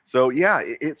 So yeah,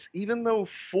 it's even though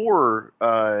the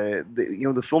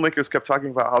filmmakers kept talking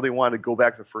about how they wanted to go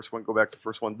back to the first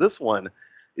one. This one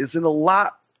is in a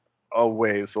lot of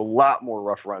ways a lot more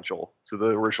referential to the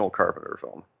original Carpenter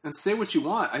film. And say what you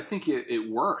want, I think it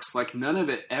works. Like none of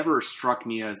it ever struck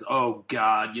me as, oh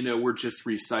God, we're just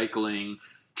recycling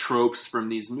tropes from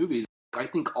these movies. I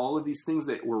think all of these things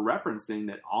that we're referencing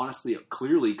that honestly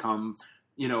clearly come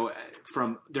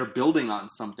from they're building on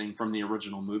something from the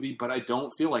original movie, but I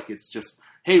don't feel like it's just,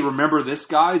 hey, remember this,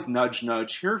 guys? Nudge,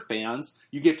 nudge. Here, fans,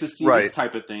 you get to see this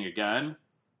type of thing again.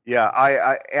 Yeah,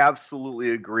 I absolutely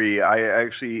agree. I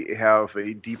actually have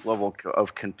a deep level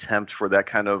of contempt for that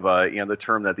kind of, the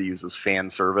term that they use is fan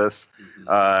service.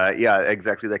 Mm-hmm. Yeah,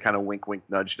 exactly. That kind of wink, wink,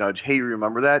 nudge, nudge. Hey, you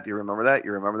remember that? Do you remember that?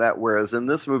 You remember that? Whereas in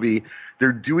this movie,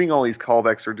 they're doing all these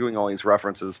callbacks, they're doing all these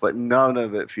references, but none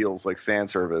of it feels like fan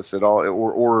service at all,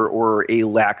 or a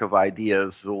lack of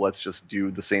ideas. So let's just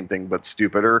do the same thing but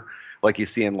stupider, like you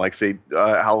see in, like, say,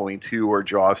 Halloween 2 or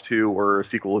Jaws 2 or a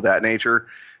sequel of that nature.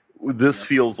 This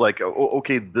feels like,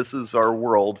 okay, this is our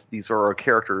world. These are our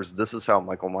characters. This is how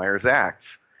Michael Myers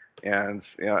acts. And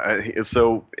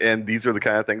and these are the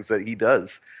kind of things that he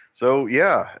does. So,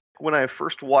 yeah, when I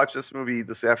first watched this movie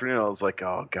this afternoon, I was like,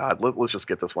 oh, God, let's just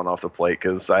get this one off the plate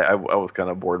because I was kind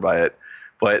of bored by it.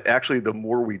 But actually, the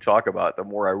more we talk about it, the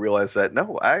more I realize that,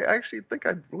 no, I actually think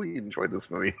I really enjoyed this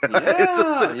movie.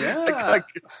 Yeah.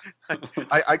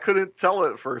 I couldn't tell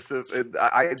at first.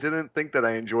 I didn't think that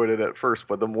I enjoyed it at first,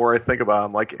 but the more I think about it,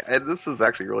 I'm like, hey, this is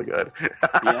actually really good.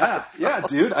 Yeah,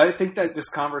 dude. I think that this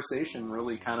conversation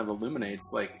really kind of illuminates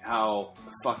like how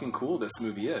fucking cool this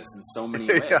movie is in so many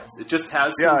ways. Yeah. It just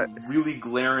has some really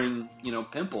glaring,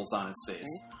 pimples on its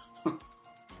face.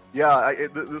 Yeah,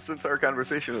 this entire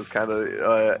conversation is kind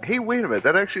of, hey, wait a minute,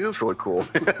 that actually is really cool.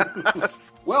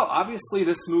 Well, obviously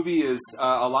this movie is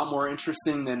a lot more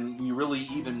interesting than we really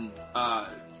even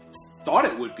thought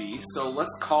it would be, so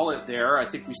let's call it there. I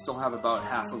think we still have about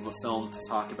half of a film to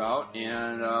talk about,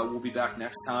 and we'll be back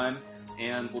next time,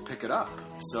 and we'll pick it up.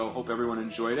 So hope everyone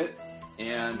enjoyed it,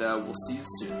 and we'll see you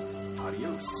soon.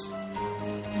 Adios.